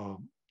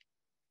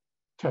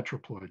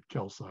tetraploid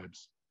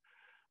calcibes.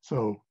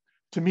 So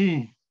to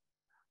me,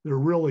 they're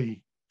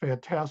really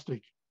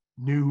fantastic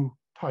new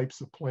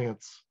types of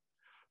plants.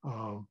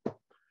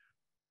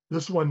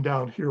 This one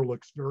down here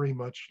looks very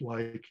much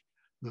like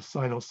the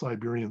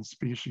Sino-Siberian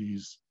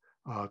species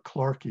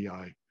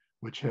Clarkii,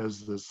 which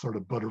has this sort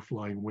of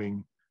butterfly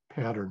wing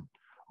pattern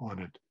on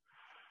it.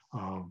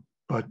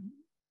 But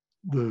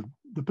the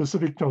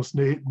Pacific Coast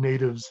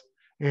natives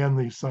and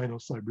the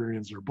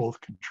Sino-Siberians are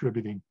both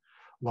contributing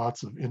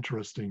lots of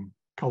interesting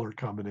color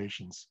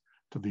combinations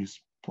to these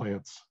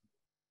plants.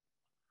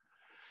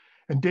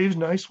 And Dave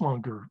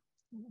Neiswanger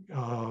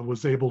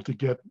was able to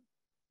get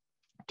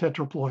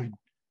tetraploid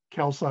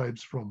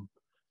calcibes from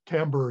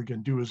Tamberg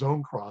and do his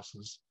own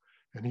crosses.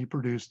 And he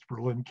produced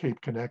Berlin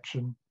Cape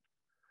Connection,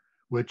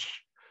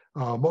 which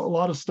a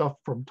lot of stuff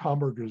from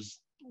Tamberg is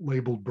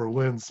labeled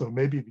Berlin. So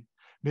maybe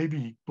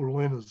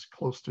Berlin is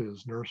close to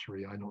his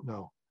nursery. I don't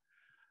know.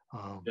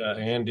 Yeah,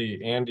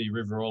 Andy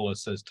Riverola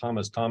says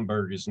Thomas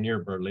Tamberg is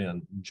near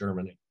Berlin,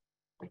 Germany.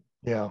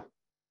 Yeah.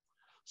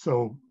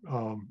 So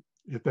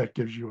if that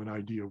gives you an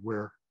idea of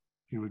where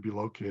he would be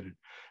located.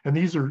 And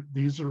these are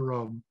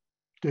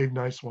Dave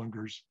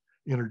Neiswanger's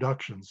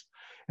introductions.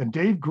 And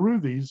Dave grew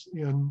these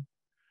in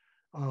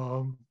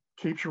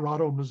Cape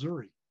Girardeau,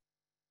 Missouri.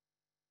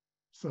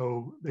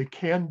 So they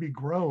can be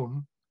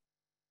grown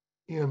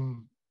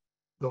in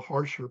the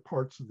harsher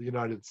parts of the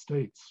United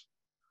States.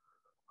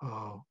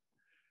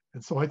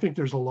 And so I think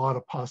there's a lot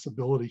of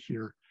possibility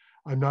here.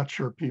 I'm not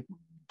sure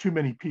too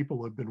many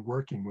people have been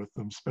working with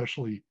them,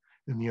 especially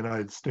in the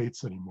United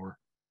States anymore.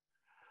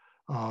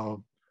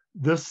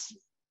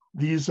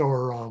 These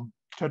are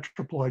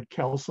tetraploid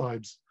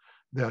calcibes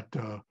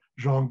that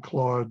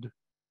Jean-Claude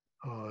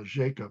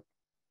Jacob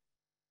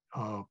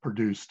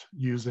produced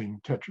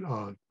using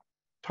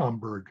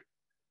Tamberg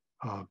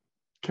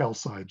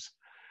calcibes.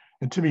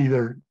 And to me,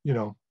 they're,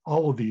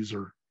 all of these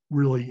are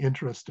really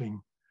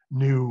interesting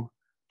new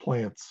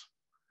plants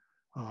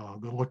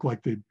that look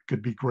like they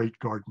could be great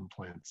garden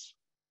plants.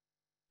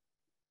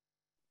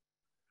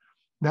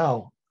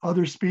 Now,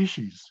 other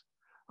species.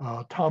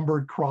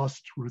 Tamberg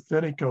crossed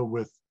Ruthenica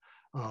with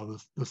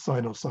the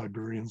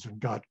Sino-Siberians and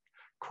got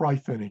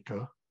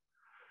Crythenica.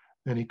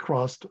 Then he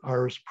crossed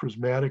Iris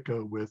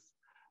prismatica with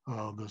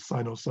the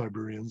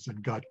Sino-Siberians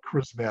and got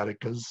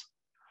Chrismaticas.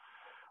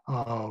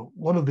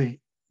 One of the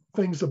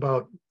things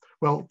about,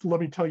 well, let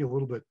me tell you a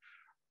little bit.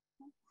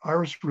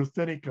 Iris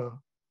ruthenica,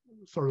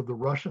 sort of the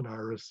Russian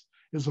iris,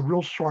 is a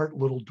real short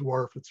little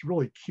dwarf. It's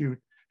really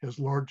cute, has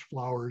large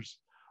flowers.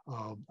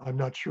 I'm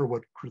not sure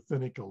what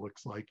Crythenica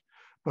looks like,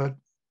 but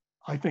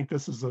I think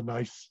this is a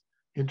nice,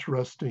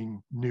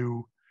 interesting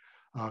new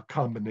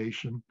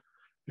combination,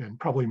 and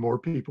probably more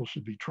people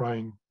should be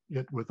trying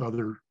it with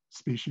other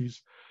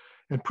species.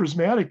 And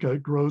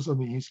prismatica grows on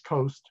the East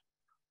Coast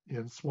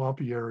in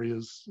swampy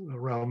areas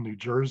around New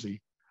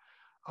Jersey.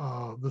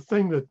 The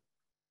thing that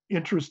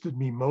interested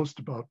me most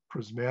about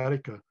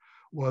prismatica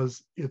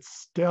was its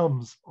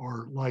stems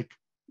are like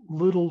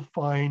little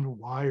fine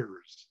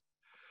wires.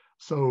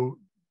 So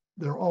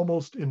they're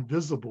almost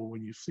invisible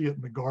when you see it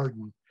in the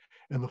garden,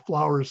 and the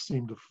flowers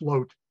seem to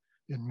float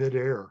in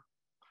midair.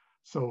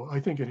 So I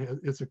think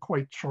it's a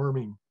quite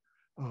charming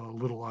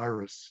little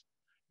iris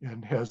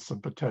and has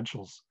some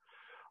potentials.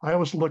 I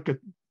always look at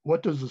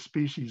what does a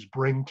species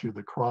bring to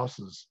the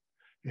crosses,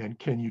 and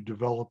can you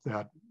develop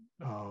that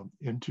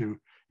into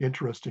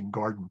interesting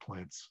garden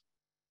plants.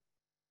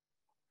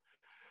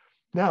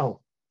 Now,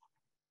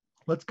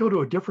 let's go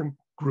to a different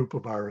group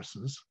of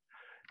irises.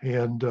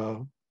 And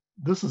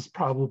this is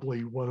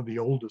probably one of the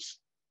oldest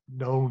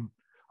known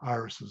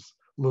irises.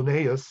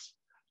 Linnaeus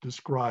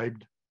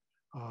described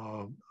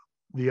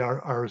the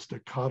iris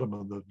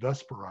dichotoma, the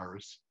Vesper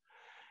iris.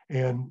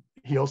 And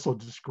he also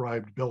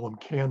described Bellum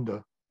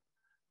canda,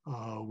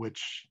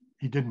 which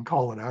he didn't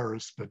call an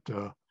iris, but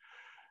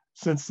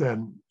since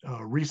then,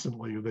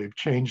 recently, they've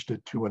changed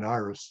it to an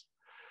iris.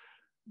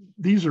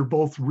 These are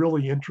both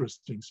really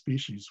interesting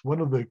species.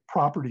 One of the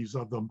properties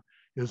of them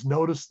is,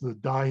 notice the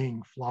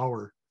dying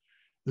flower.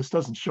 This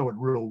doesn't show it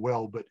real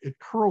well, but it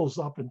curls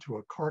up into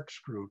a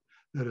corkscrew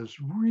that is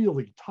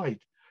really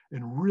tight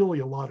and really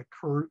a lot of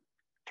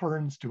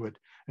turns to it,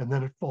 and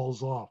then it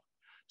falls off.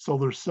 So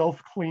they're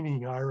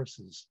self-cleaning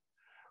irises,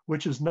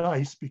 which is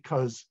nice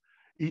because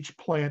each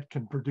plant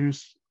can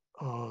produce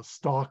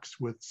stalks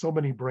with so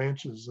many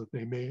branches that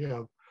they may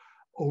have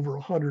over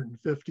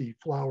 150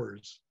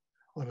 flowers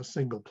on a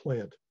single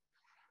plant,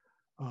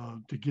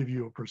 to give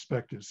you a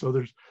perspective. So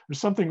there's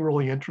something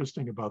really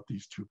interesting about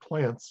these two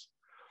plants.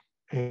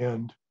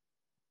 And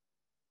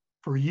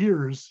for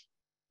years,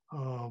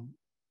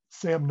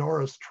 Sam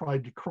Norris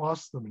tried to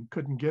cross them and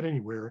couldn't get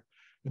anywhere.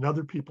 And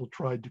other people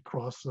tried to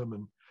cross them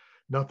and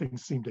nothing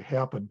seemed to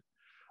happen.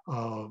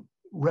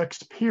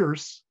 Rex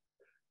Pierce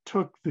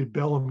took the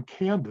Bellum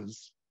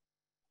candas,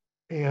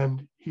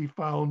 and he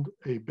found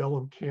a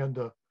Bellum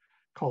canda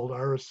called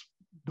Iris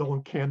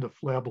Bellum canda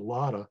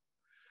flabellata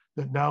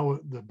that now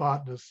the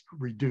botanist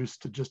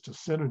reduced to just a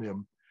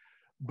synonym.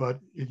 but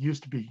it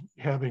used to be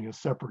having a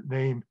separate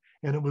name,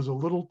 and it was a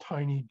little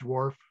tiny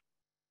dwarf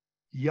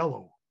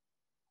yellow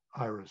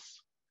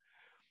iris.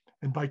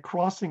 And by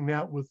crossing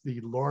that with the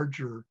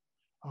larger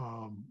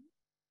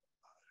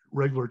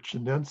regular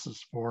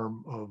chinensis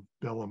form of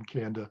Bellum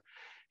canda,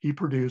 he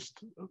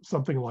produced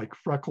something like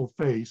freckle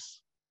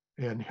face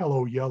and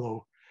hello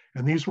yellow,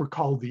 and these were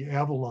called the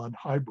Avalon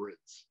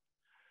hybrids.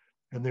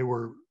 And they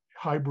were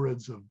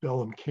hybrids of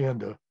Bellum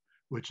canda,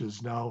 which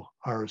is now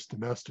Iris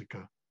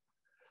domestica.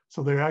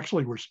 So they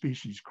actually were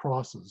species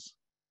crosses.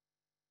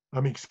 I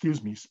mean,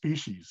 excuse me,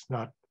 species,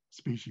 not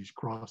species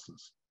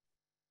crosses.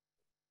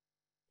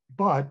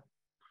 But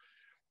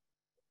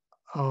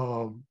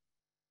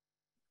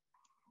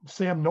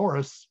Sam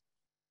Norris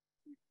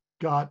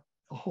got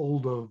a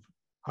hold of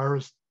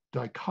Iris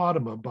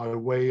dichotoma by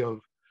way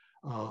of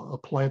a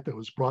plant that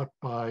was brought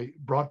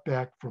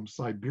back from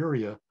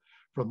Siberia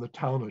from the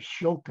town of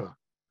Shilka.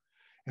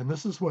 And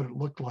this is what it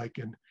looked like.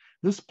 And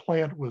this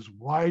plant was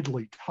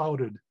widely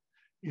touted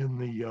in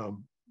the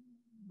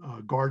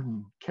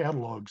garden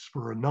catalogs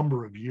for a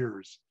number of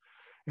years.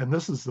 And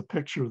this is the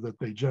picture that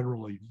they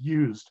generally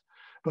used.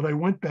 But I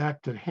went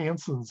back to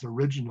Hansen's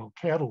original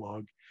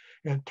catalog,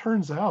 and it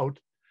turns out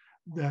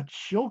that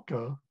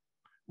Shilka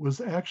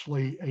was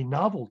actually a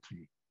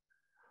novelty.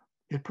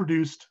 It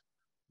produced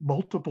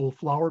multiple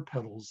flower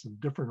petals and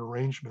different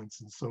arrangements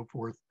and so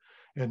forth,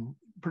 and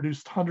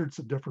produced hundreds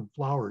of different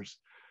flowers.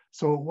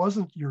 So it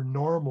wasn't your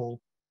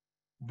normal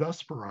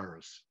Vesper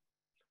iris.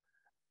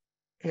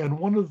 And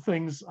one of the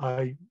things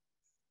I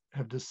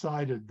have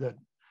decided that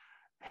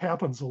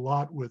happens a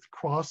lot with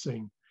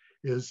crossing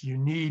is you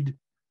need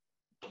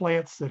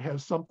plants that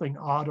have something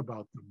odd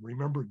about them.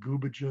 Remember,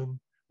 Gubagen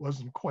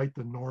wasn't quite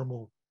the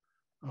normal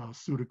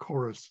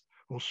Pseudochorus.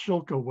 Well,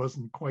 Shilka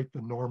wasn't quite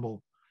the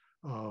normal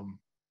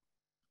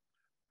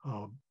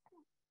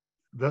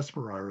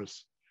Vesper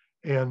iris.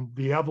 And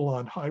the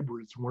Avalon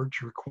hybrids weren't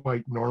your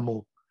quite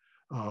normal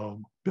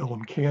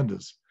Bellum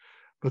candas.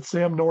 But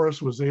Sam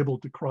Norris was able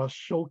to cross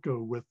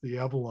Shilka with the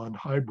Avalon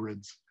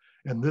hybrids,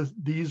 and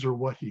these are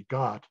what he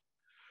got.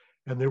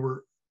 And they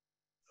were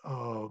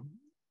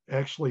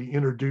actually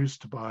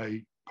introduced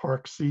by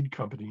Park Seed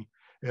Company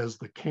as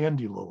the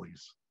candy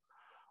lilies.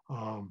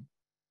 I'm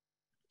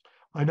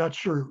not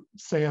sure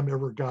Sam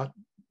ever got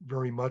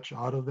very much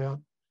out of that,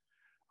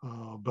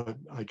 but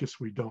I guess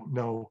we don't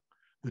know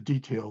the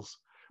details.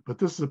 But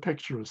this is a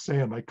picture of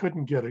Sam. I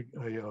couldn't get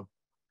a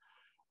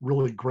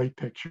really great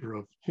picture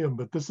of him,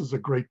 but this is a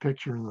great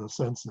picture in the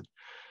sense that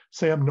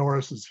Sam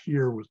Norris is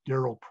here with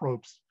Daryl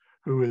Probst,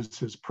 who is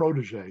his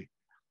protege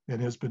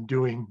and has been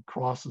doing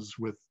crosses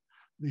with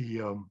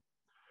the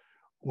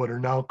what are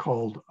now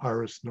called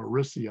Iris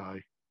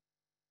norrisii,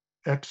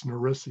 X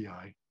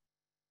norrisii,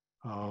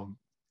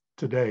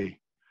 today.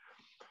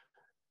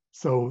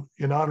 So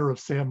in honor of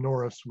Sam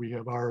Norris, we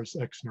have Iris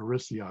X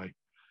norrisii.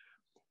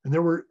 And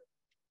there were,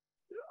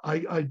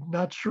 I'm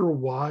not sure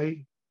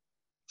why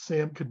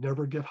Sam could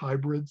never get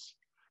hybrids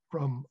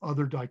from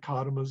other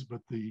dichotomas,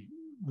 but the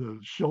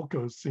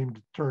Shilkos seemed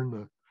to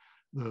turn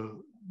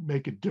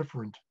make it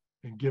different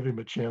and give him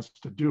a chance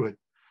to do it.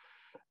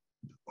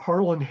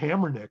 Harlan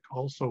Hammernick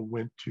also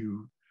went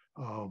to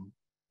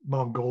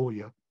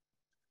Mongolia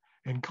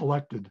and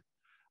collected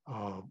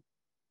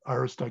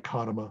Iris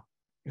dichotoma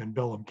and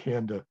Bellum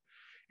canda.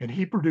 And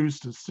he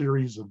produced a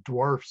series of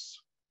dwarfs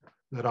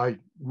that I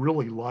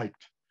really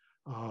liked.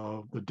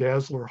 The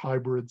Dazzler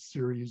hybrid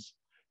series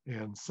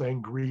and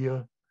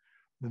Sangria.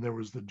 Then there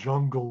was the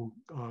jungle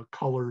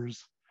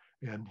colors,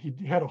 and he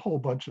had a whole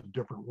bunch of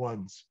different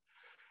ones.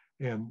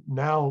 And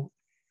now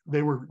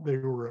they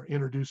were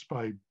introduced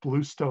by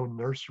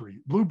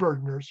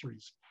Bluebird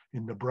Nurseries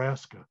in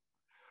Nebraska.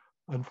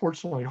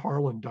 Unfortunately,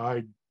 Harlan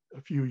died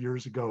a few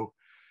years ago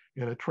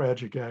in a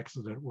tragic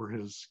accident where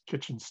his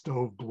kitchen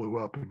stove blew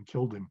up and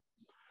killed him.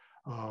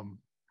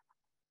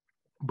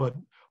 But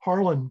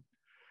Harlan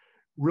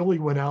really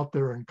went out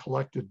there and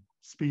collected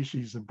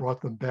species and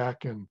brought them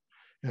back and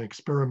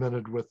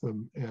experimented with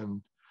them.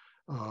 And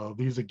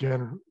these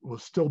again will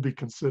still be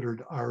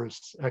considered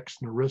Iris X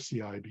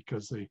norrisii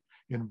because they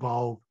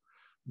involve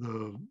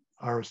the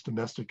Iris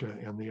domestica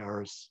and the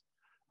Iris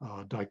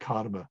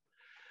dichotoma.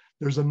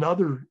 There's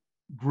another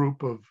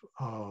group of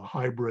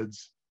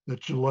hybrids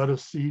that Gilletta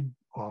Seed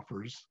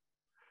offers.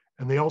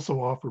 And they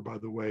also offer, by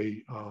the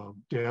way,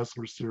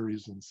 Dazzler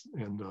series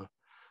and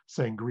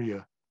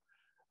Sangria.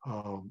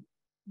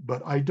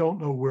 But I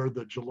don't know where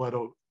the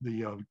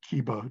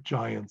Kiba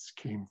giants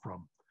came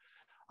from.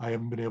 I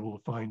haven't been able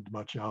to find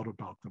much out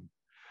about them.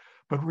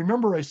 But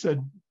remember I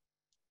said,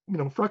 you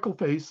know, Freckle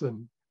Face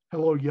and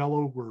Hello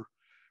Yellow were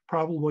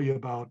probably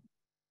about,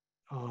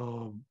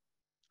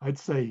 I'd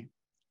say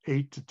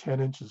 8 to 10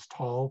 inches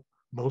tall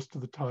most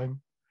of the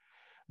time.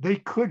 They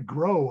could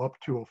grow up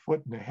to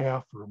 1.5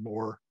 feet or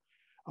more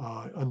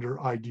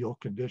under ideal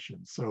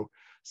conditions. So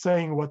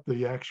saying what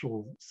the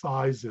actual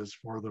size is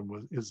for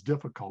them is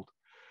difficult.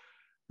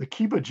 The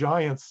Kiba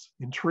giants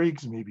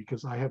intrigues me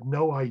because I have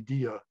no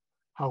idea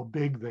how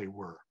big they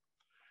were.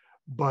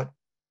 But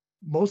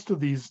most of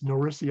these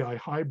norrisii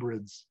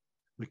hybrids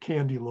the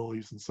candy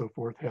lilies and so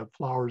forth, have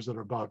flowers that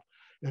are about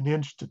 1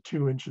 inch to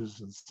 2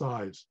 inches in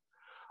size.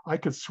 I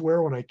could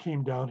swear when I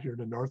came down here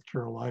to North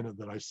Carolina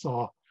that I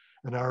saw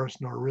an Iris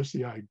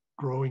norrisii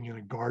growing in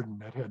a garden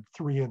that had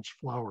 3-inch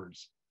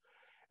flowers.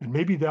 And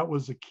maybe that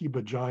was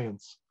Akiba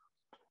giants.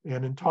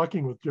 And in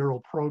talking with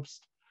Daryl Probst,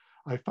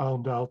 I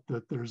found out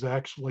that there's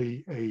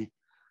actually a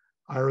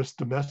Iris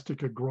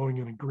domestica growing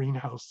in a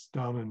greenhouse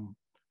down in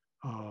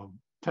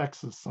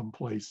Texas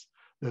someplace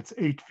that's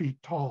 8 feet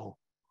tall.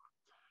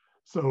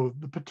 So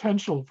the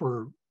potential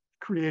for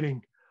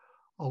creating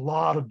a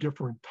lot of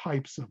different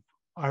types of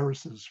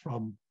irises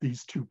from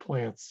these two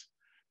plants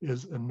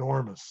is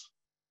enormous.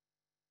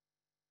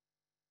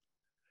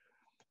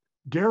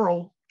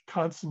 Daryl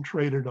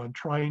concentrated on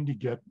trying to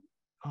get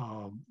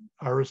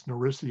Iris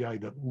norrisii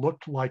that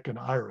looked like an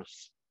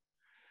iris.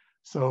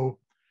 So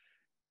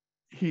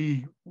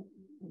he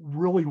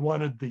really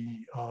wanted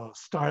the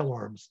style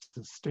arms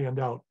to stand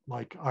out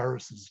like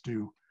irises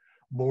do,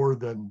 more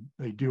than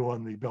they do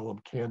on the Bellum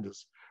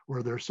candis,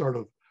 where they're sort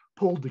of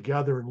pulled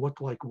together and look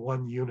like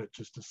one unit,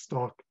 just a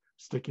stalk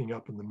sticking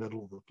up in the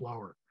middle of the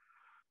flower.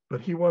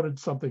 But he wanted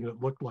something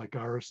that looked like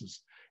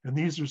irises. And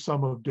these are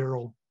some of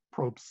Daryl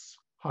Probst's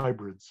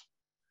hybrids.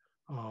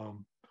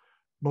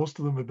 Most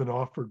of them have been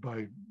offered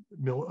by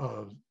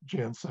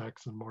Jan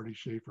Sachs and Marty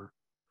Schaefer.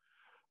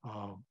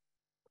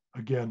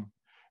 Again,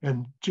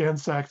 and Jan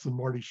Sachs and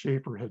Marty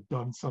Schaefer had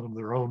done some of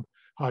their own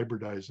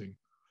hybridizing.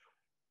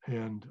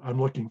 And I'm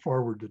looking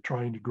forward to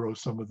trying to grow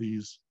some of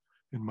these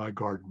in my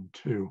garden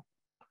too.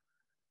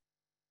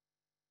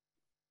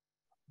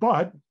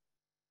 But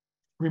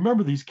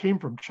remember, these came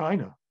from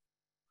China.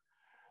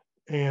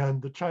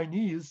 And the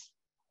Chinese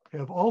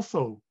have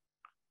also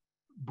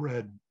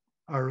bred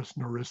Iris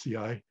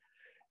norrisii.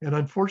 And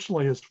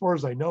unfortunately, as far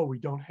as I know, we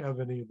don't have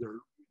any of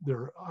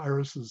their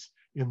irises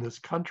in this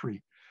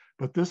country.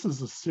 But this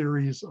is a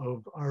series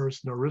of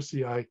Iris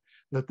norrisii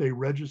that they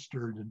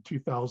registered in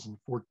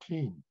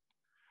 2014.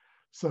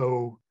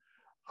 So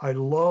I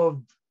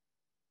loved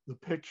the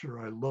picture.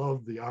 I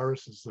loved the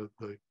irises,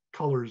 the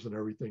colors and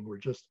everything were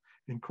just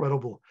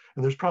incredible.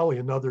 And there's probably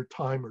another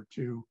time or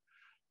two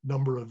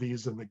number of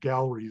these in the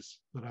galleries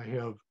that I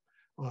have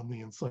on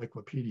the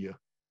encyclopedia.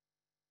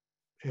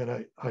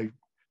 And I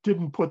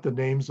didn't put the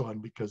names on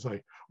because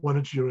I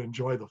wanted you to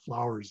enjoy the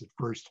flowers at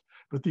first,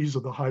 but these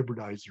are the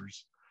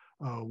hybridizers.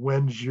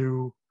 Wen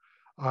Zhu,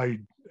 I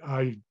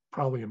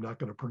probably am not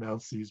going to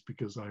pronounce these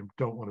because I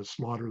don't want to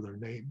slaughter their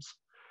names,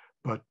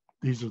 but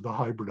these are the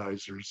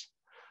hybridizers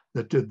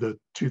that did the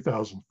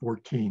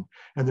 2014.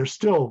 And they're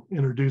still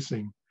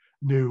introducing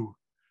new,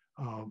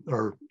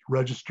 or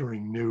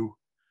registering new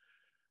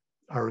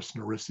Iris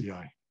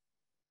norrisii.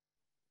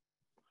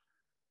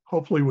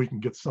 Hopefully we can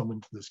get some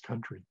into this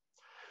country.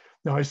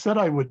 Now, I said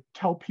I would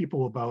tell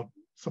people about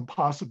some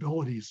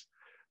possibilities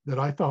that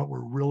I thought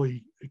were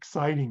really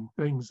exciting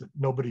things that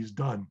nobody's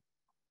done.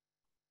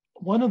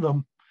 One of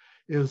them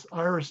is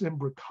Iris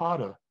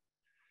imbricata.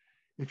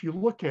 If you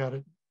look at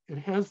it, it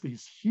has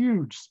these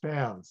huge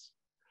spathes,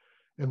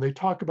 and they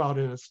talk about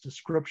in its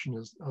description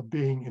as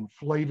being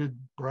inflated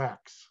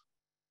bracts.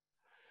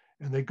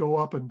 And they go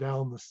up and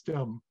down the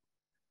stem,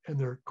 and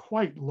they're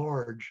quite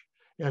large.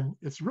 And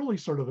it's really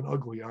sort of an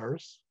ugly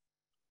iris,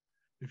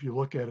 if you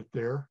look at it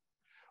there.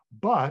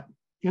 But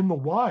in the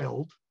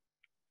wild,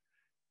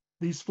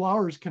 these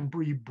flowers can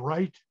be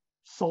bright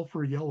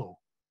sulfur yellow.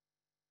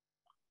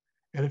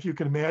 And if you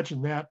can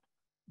imagine that,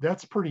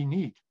 that's pretty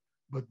neat.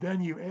 But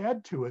then you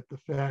add to it the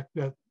fact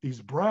that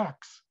these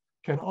bracts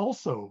can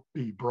also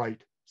be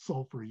bright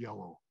sulfur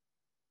yellow.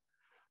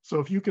 So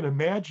if you can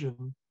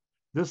imagine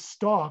this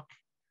stalk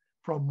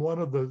from one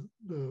of the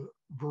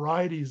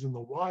varieties in the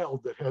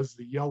wild that has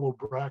the yellow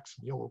bracts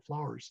and yellow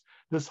flowers,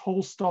 this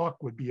whole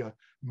stalk would be a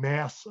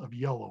mass of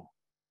yellow.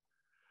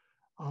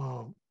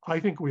 I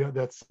think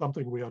that's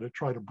something we ought to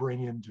try to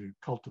bring into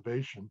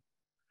cultivation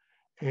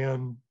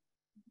and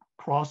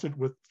cross it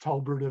with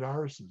tall-birded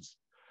irises.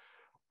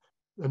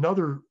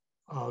 Another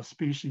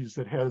species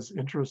that has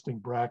interesting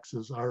bracts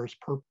is Iris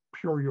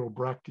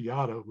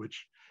purpureobracteata,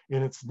 which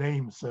in its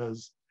name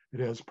says it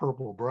has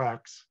purple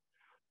bracts.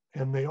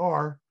 And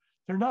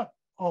they're not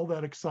all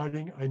that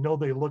exciting. I know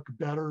they look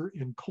better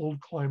in cold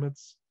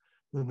climates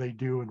than they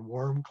do in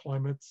warm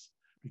climates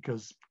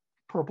because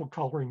purple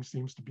coloring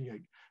seems to be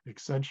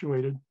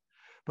accentuated.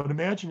 But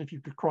imagine if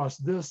you could cross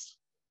this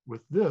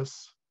with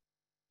this.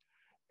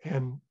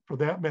 And for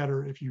that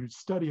matter, if you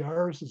study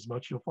irises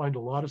much, you'll find a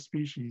lot of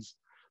species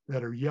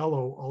that are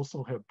yellow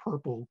also have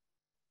purple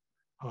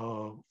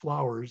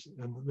flowers,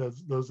 and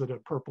those that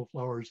have purple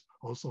flowers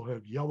also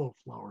have yellow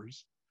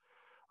flowers.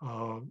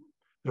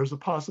 There's a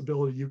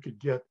possibility you could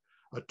get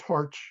a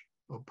torch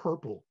of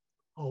purple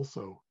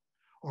also,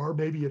 or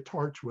maybe a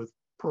torch with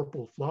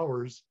purple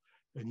flowers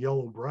and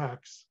yellow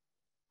bracts,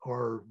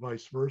 or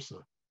vice versa.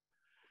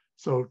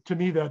 So to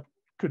me, that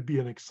could be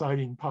an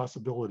exciting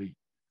possibility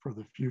for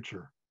the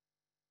future.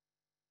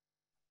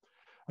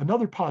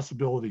 Another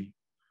possibility,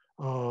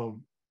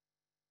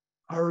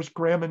 Iris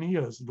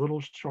graminea's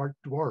little shark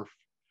dwarf.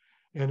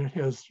 and it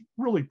has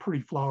really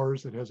pretty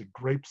flowers. It has a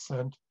grape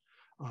scent.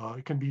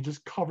 It can be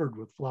just covered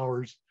with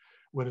flowers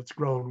when it's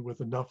grown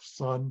with enough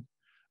sun.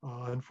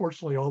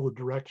 Unfortunately, all the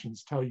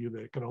directions tell you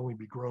that it can only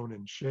be grown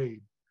in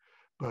shade,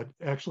 but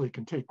actually it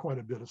can take quite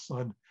a bit of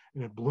sun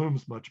and it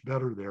blooms much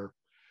better there.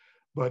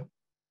 But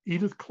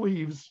Edith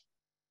Cleaves,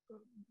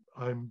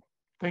 I'm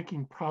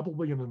thinking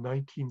probably in the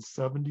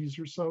 1970s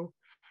or so,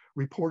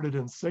 reported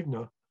in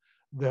SIGNA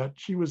that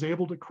she was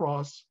able to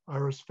cross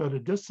Iris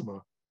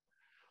fetidissima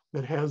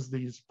that has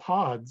these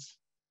pods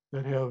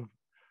that have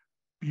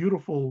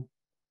beautiful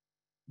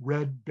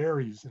red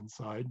berries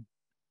inside,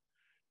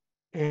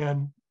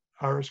 and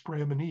Iris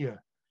gramineae.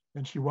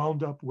 And she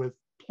wound up with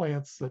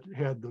plants that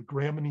had the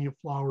gramineae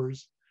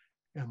flowers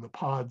and the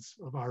pods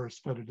of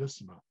Iris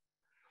fetidissima.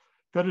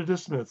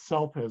 Fetidissima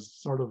itself has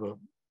sort of a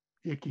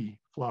icky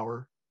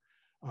flower,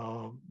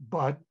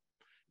 but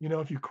you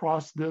know, if you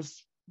cross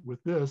this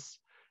with this,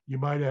 you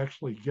might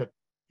actually get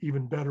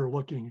even better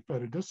looking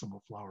fetidissima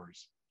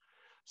flowers.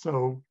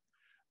 So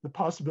the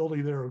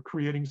possibility there of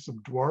creating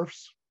some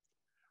dwarfs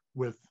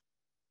with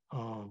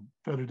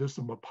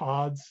fetidissima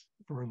pods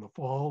for in the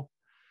fall.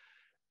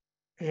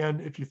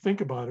 And if you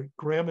think about it,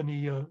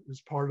 gramineae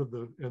is part of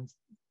the, and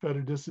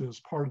fetidissima is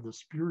part of the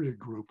Spirea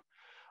group.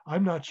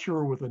 I'm not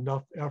sure with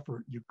enough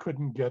effort you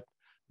couldn't get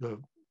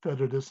the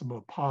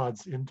fetidissima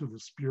pods into the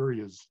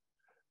Spireas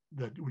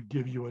that would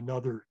give you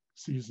another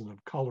season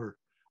of color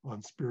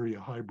on Spirea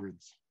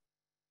hybrids.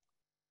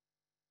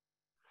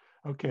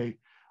 Okay,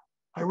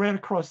 I ran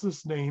across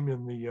this name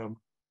in the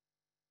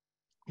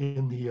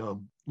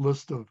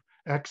list of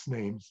X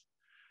names,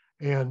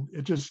 and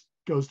it just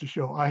goes to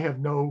show I have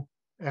no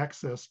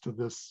access to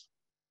this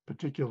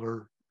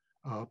particular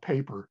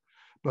paper,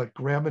 but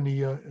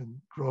gramineae and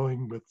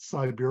growing with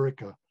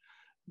Siberica,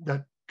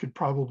 that could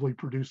probably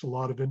produce a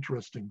lot of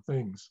interesting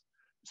things,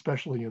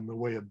 especially in the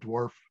way of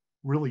dwarf,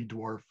 really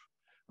dwarf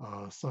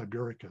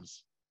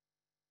Sibericas.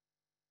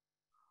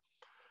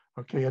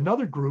 Okay,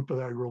 another group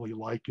that I really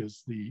like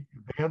is the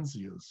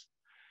Ebansias.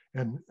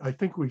 And I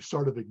think we've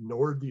sort of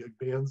ignored the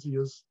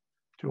Ebansias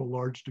to a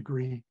large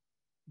degree.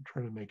 I'm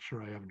trying to make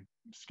sure I haven't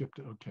skipped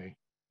it. Okay.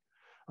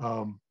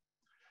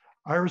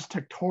 Iris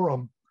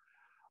tectorum,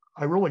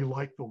 I really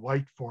like the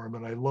white form,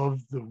 and I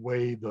love the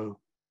way the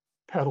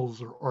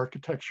petals are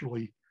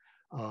architecturally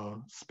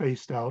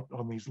spaced out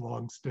on these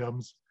long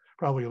stems.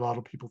 Probably a lot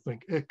of people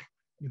think, ick,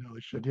 you know,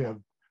 they should have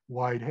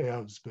wide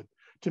halves, but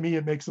to me,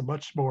 it makes a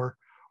much more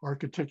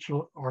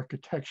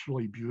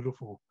architecturally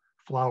beautiful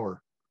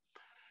flower.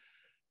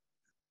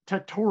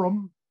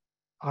 Tectorum,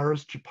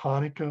 Iris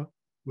japonica,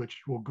 which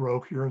will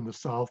grow here in the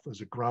south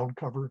as a ground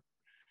cover,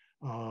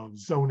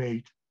 zone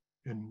 8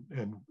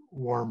 and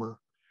warmer,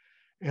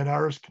 and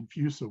Iris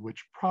confusa,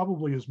 which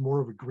probably is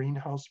more of a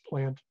greenhouse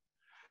plant.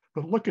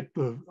 But look at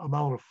the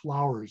amount of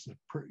flowers that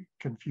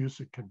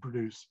confusa can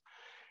produce.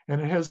 And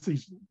it has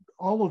these,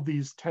 all of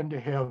these tend to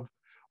have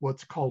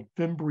what's called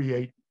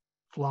fimbriate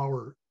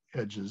flower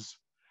edges.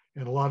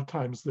 And a lot of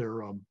times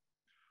their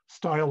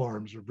style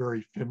arms are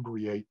very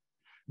fimbriate.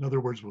 In other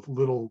words, with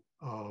little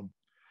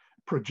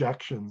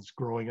projections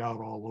growing out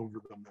all over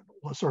them,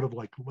 sort of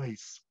like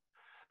lace.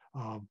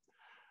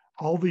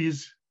 All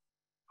these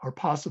are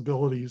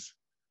possibilities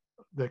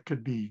that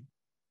could be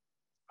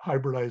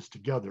hybridized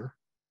together.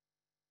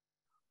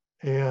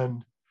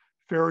 And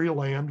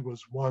Fairyland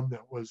was one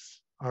that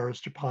was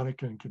Iris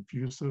japonica and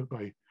confusa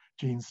by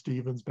Gene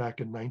Stevens back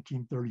in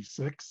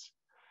 1936.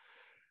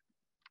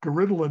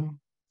 Goridolin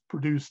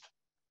produced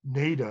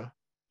Nada,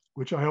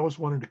 which I always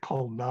wanted to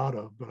call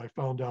Nada, but I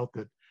found out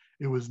that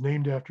it was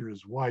named after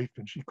his wife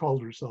and she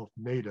called herself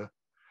Nada.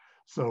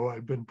 So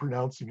I've been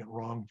pronouncing it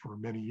wrong for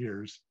many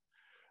years.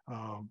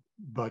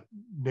 But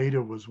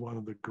Nada was one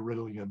of the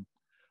Goridolian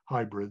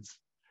hybrids.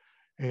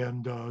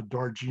 And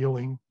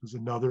Darjeeling is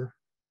another.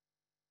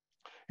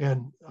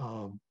 And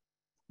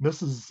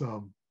Mrs.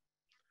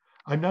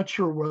 I'm not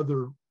sure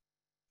whether,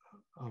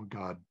 oh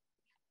God,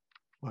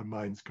 my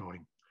mind's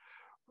going.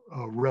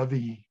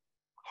 Revi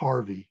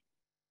Harvey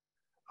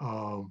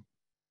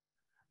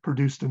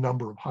produced a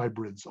number of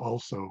hybrids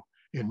also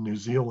in New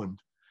Zealand.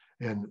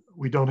 And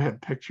we don't have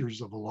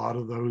pictures of a lot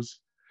of those,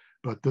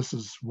 but this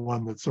is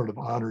one that sort of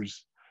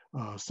honors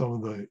some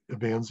of the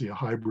Ebansia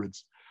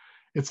hybrids.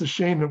 It's a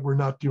shame that we're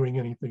not doing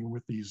anything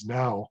with these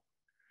now.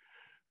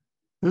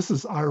 This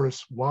is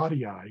Iris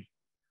waddii,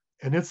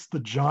 and it's the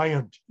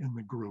giant in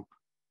the group.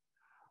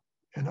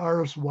 And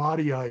Iris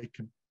waddii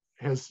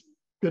has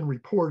been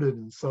reported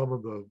in some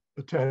of the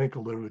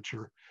botanical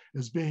literature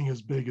as being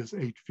as big as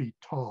 8 feet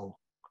tall.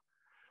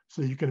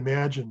 So you can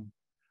imagine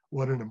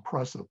what an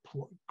impressive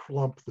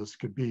clump this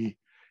could be.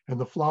 And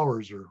the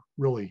flowers are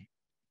really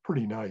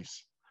pretty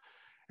nice.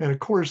 And of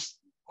course,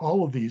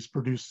 all of these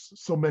produce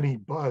so many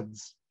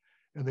buds,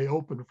 and they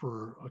open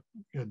for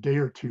a day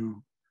or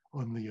two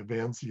on the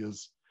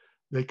Ebansias.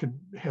 They can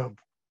have,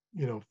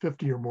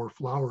 50 or more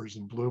flowers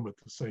in bloom at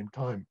the same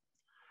time.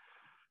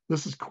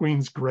 This is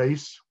Queen's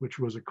Grace, which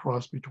was a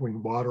cross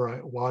between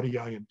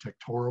waddii and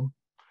tectorum.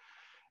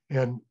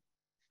 And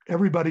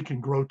everybody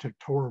can grow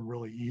tectorum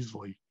really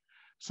easily.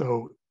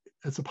 So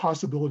it's a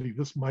possibility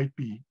this might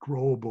be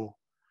growable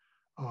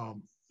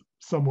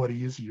somewhat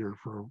easier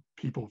for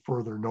people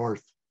further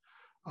north.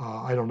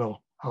 I don't know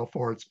how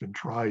far it's been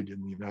tried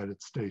in the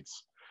United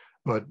States,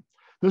 but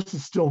this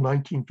is still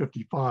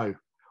 1955.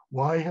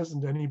 Why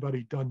hasn't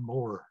anybody done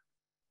more?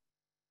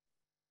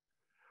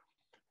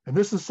 And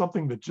this is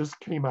something that just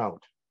came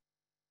out.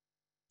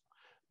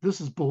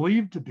 This is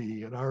believed to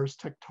be an Iris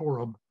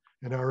tectorum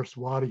and Iris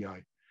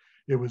waddii.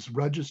 It was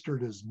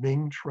registered as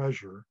Ming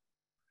treasure.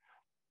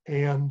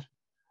 And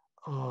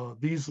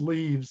these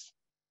leaves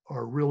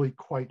are really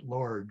quite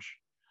large.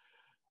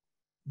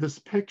 This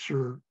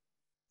picture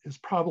is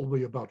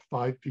probably about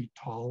 5 feet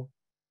tall,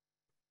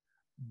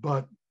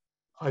 but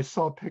I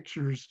saw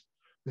pictures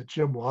that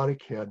Jim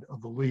Waddick had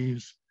of the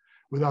leaves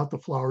without the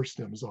flower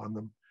stems on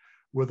them,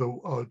 with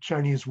a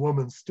Chinese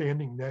woman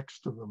standing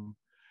next to them.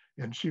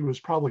 And she was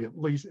probably at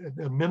least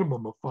a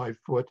minimum of 5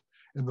 foot,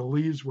 and the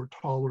leaves were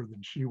taller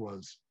than she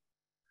was.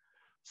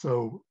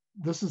 So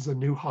this is a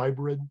new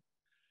hybrid.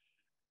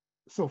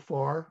 So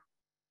far,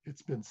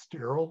 it's been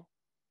sterile.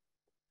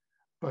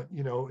 But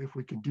you know, if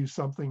we can do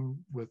something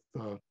with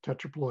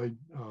tetraploid,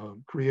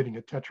 creating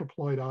a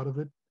tetraploid out of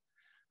it,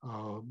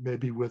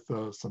 maybe with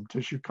some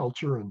tissue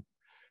culture,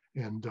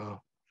 and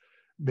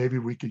maybe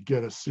we could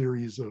get a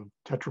series of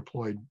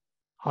tetraploid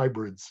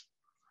hybrids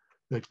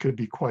that could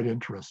be quite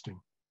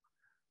interesting.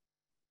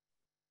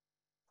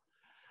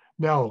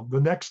 Now,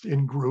 the next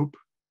in group,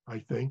 I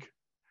think,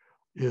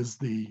 is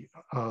the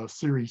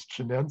series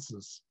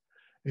Chinensis,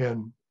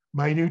 and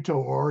Minuto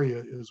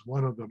aurea is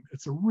one of them.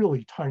 It's a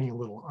really tiny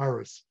little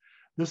iris.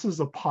 This is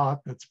a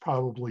pot that's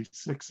probably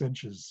 6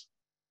 inches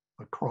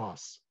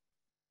across.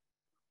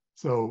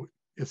 So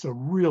it's a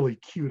really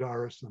cute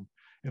iris,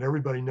 and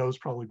everybody knows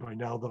probably by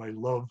now that I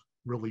love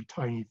really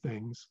tiny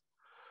things.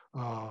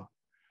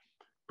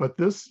 But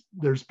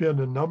there's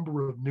been a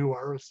number of new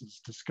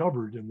irises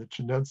discovered in the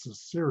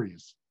Chinensis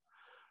series.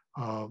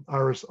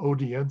 Iris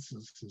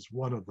odiensis is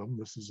one of them.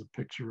 This is a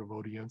picture of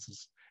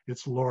odiensis.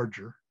 It's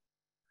larger.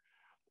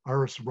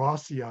 Iris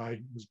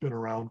rossii has been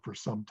around for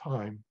some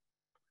time.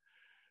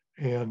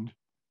 And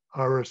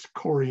Iris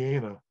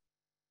coreana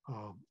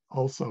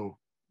also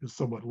is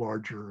somewhat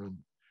larger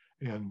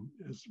and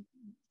is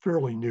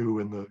fairly new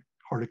in the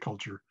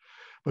horticulture.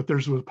 But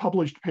there's a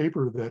published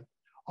paper that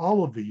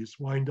all of these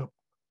wind up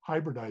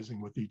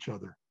hybridizing with each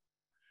other.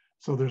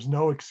 So there's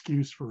no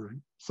excuse for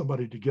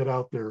somebody to get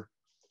out there,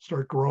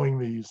 start growing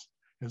these,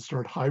 and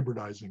start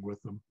hybridizing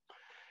with them.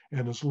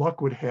 And as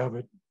luck would have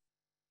it,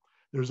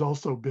 there's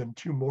also been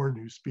 2 more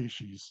new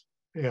species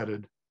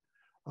added.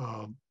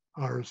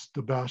 Iris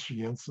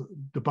debashiensis.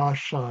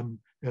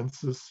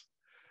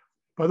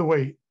 By the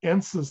way,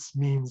 ensis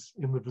means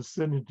in the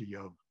vicinity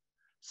of.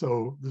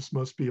 So this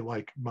must be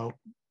like Mount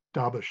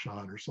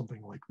Dabashan or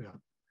something like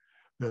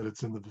that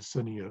it's in the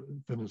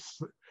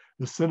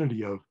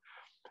vicinity of.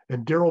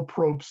 And Daryl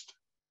Probst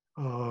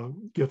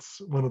gets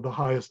one of the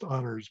highest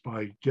honors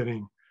by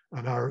getting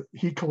an iris.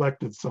 He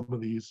collected some of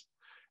these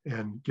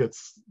and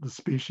gets the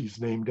species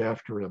named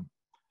after him,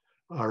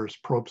 Iris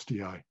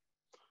probstii.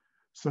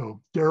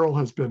 So Daryl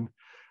has been,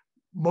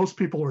 most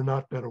people are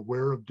not that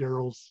aware of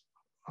Daryl's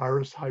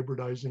iris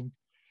hybridizing,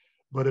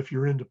 but if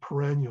you're into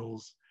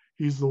perennials,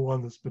 he's the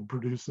one that's been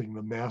producing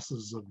the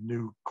masses of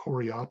new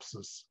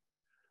coreopsis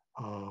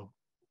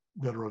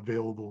that are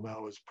available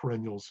now as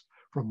perennials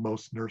from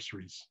most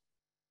nurseries.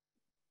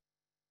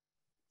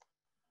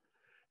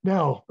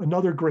 Now,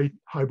 another great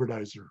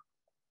hybridizer.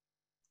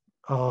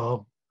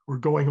 We're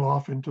going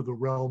off into the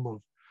realm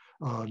of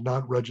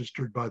not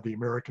registered by the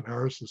American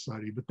Iris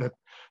Society, but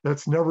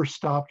that's never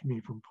stopped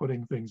me from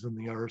putting things in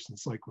the Iris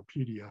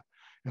Encyclopedia.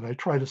 And I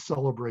try to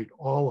celebrate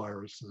all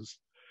irises.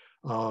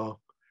 And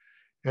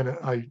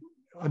I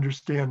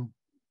understand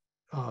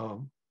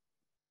Alan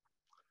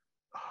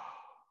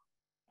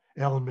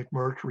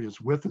McMurtry is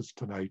with us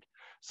tonight.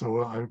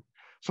 So I'm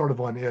sort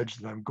of on edge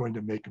that I'm going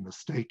to make a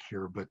mistake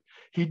here, but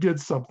he did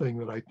something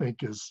that I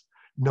think is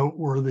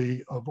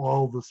noteworthy of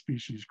all the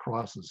species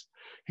crosses.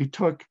 He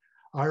took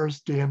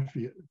Iris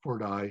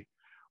danfordi,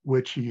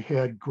 which he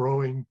had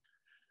growing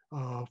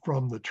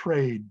from the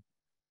trade,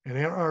 and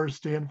Iris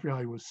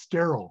danfordi was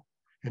sterile,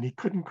 and he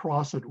couldn't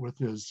cross it with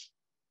his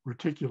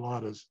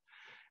reticulatas.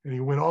 And he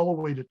went all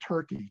the way to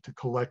Turkey to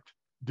collect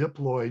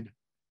diploid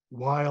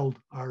wild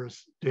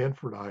Iris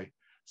danfordi,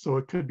 so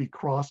it could be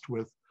crossed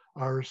with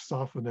Iris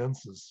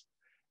sophanensis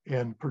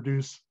and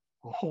produce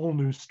a whole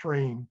new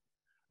strain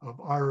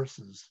of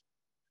irises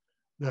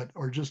that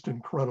are just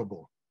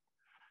incredible.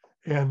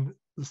 And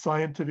the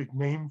scientific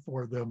name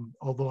for them,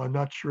 although I'm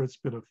not sure it's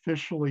been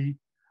officially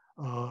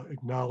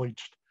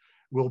acknowledged,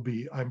 will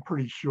be, I'm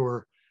pretty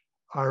sure,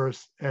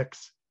 Iris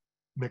X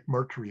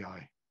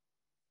McMurtrii.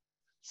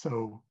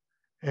 So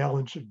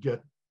Alan should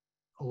get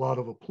a lot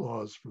of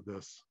applause for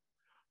this,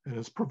 and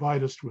has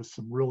provided us with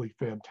some really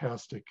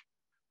fantastic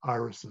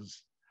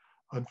irises.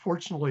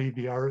 Unfortunately,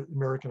 the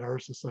American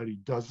Iris Society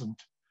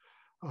doesn't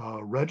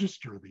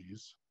register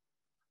these,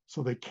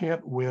 so they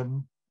can't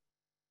win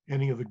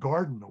any of the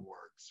garden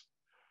awards,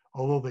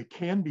 although they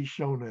can be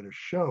shown at a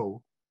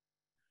show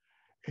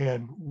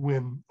and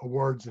win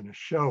awards in a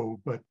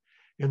show, but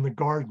in the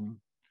garden,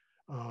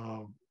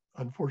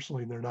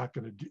 unfortunately, they're not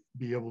going to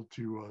be able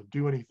to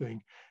do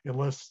anything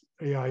unless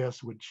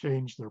AIS would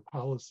change their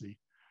policy,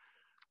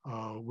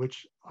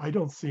 which I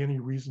don't see any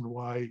reason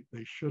why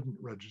they shouldn't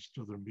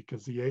register them,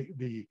 because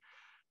the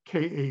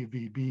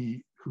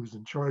KAVB, who's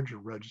in charge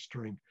of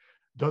registering,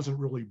 doesn't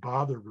really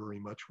bother very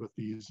much with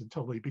these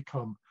until they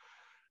become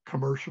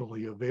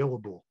commercially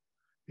available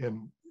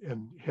and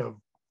have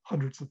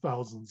hundreds of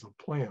thousands of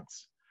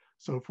plants.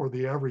 So for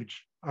the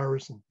average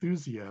iris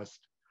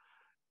enthusiast,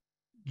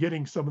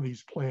 getting some of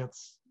these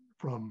plants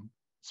from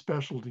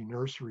specialty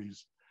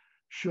nurseries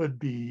should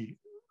be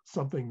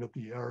something that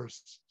the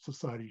Iris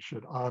Society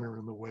should honor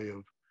in the way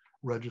of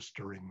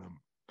registering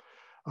them.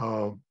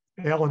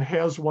 Alan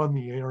has won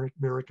the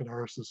American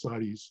Iris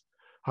Society's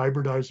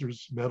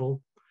Hybridizers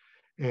Medal,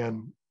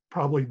 and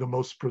probably the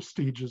most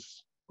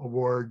prestigious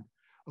award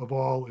of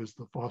all is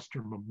the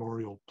Foster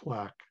Memorial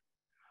Plaque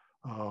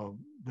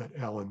that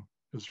Alan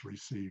has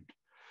received.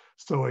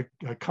 So I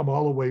come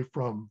all the way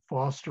from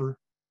Foster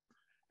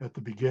at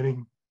the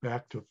beginning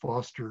back to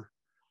Foster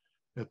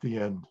at the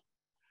end.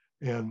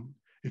 And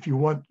if you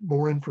want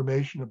more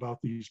information about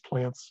these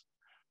plants,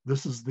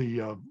 this is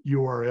the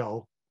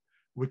URL,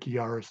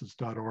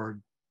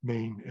 wikiirises.org,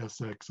 main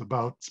SX,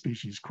 about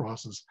species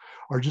crosses,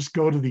 or just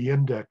go to the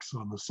index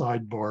on the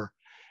sidebar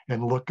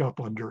and look up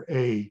under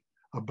A,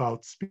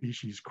 about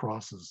species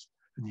crosses,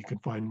 and you can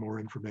find more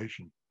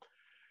information.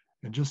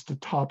 And just to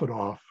top it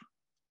off,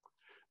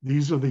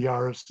 these are the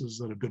irises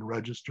that have been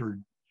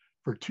registered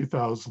for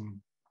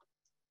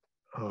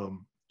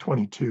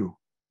 2022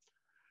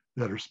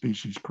 that are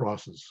species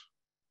crosses.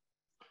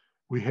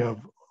 We have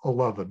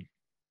 11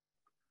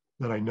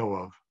 that I know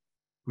of.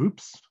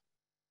 Oops.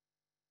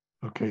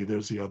 Okay,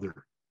 there's the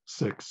other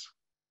 6.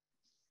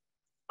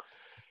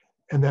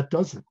 And that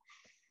does it.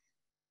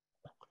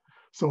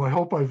 So I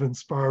hope I've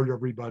inspired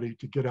everybody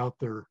to get out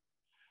there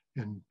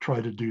and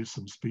try to do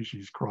some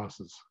species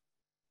crosses.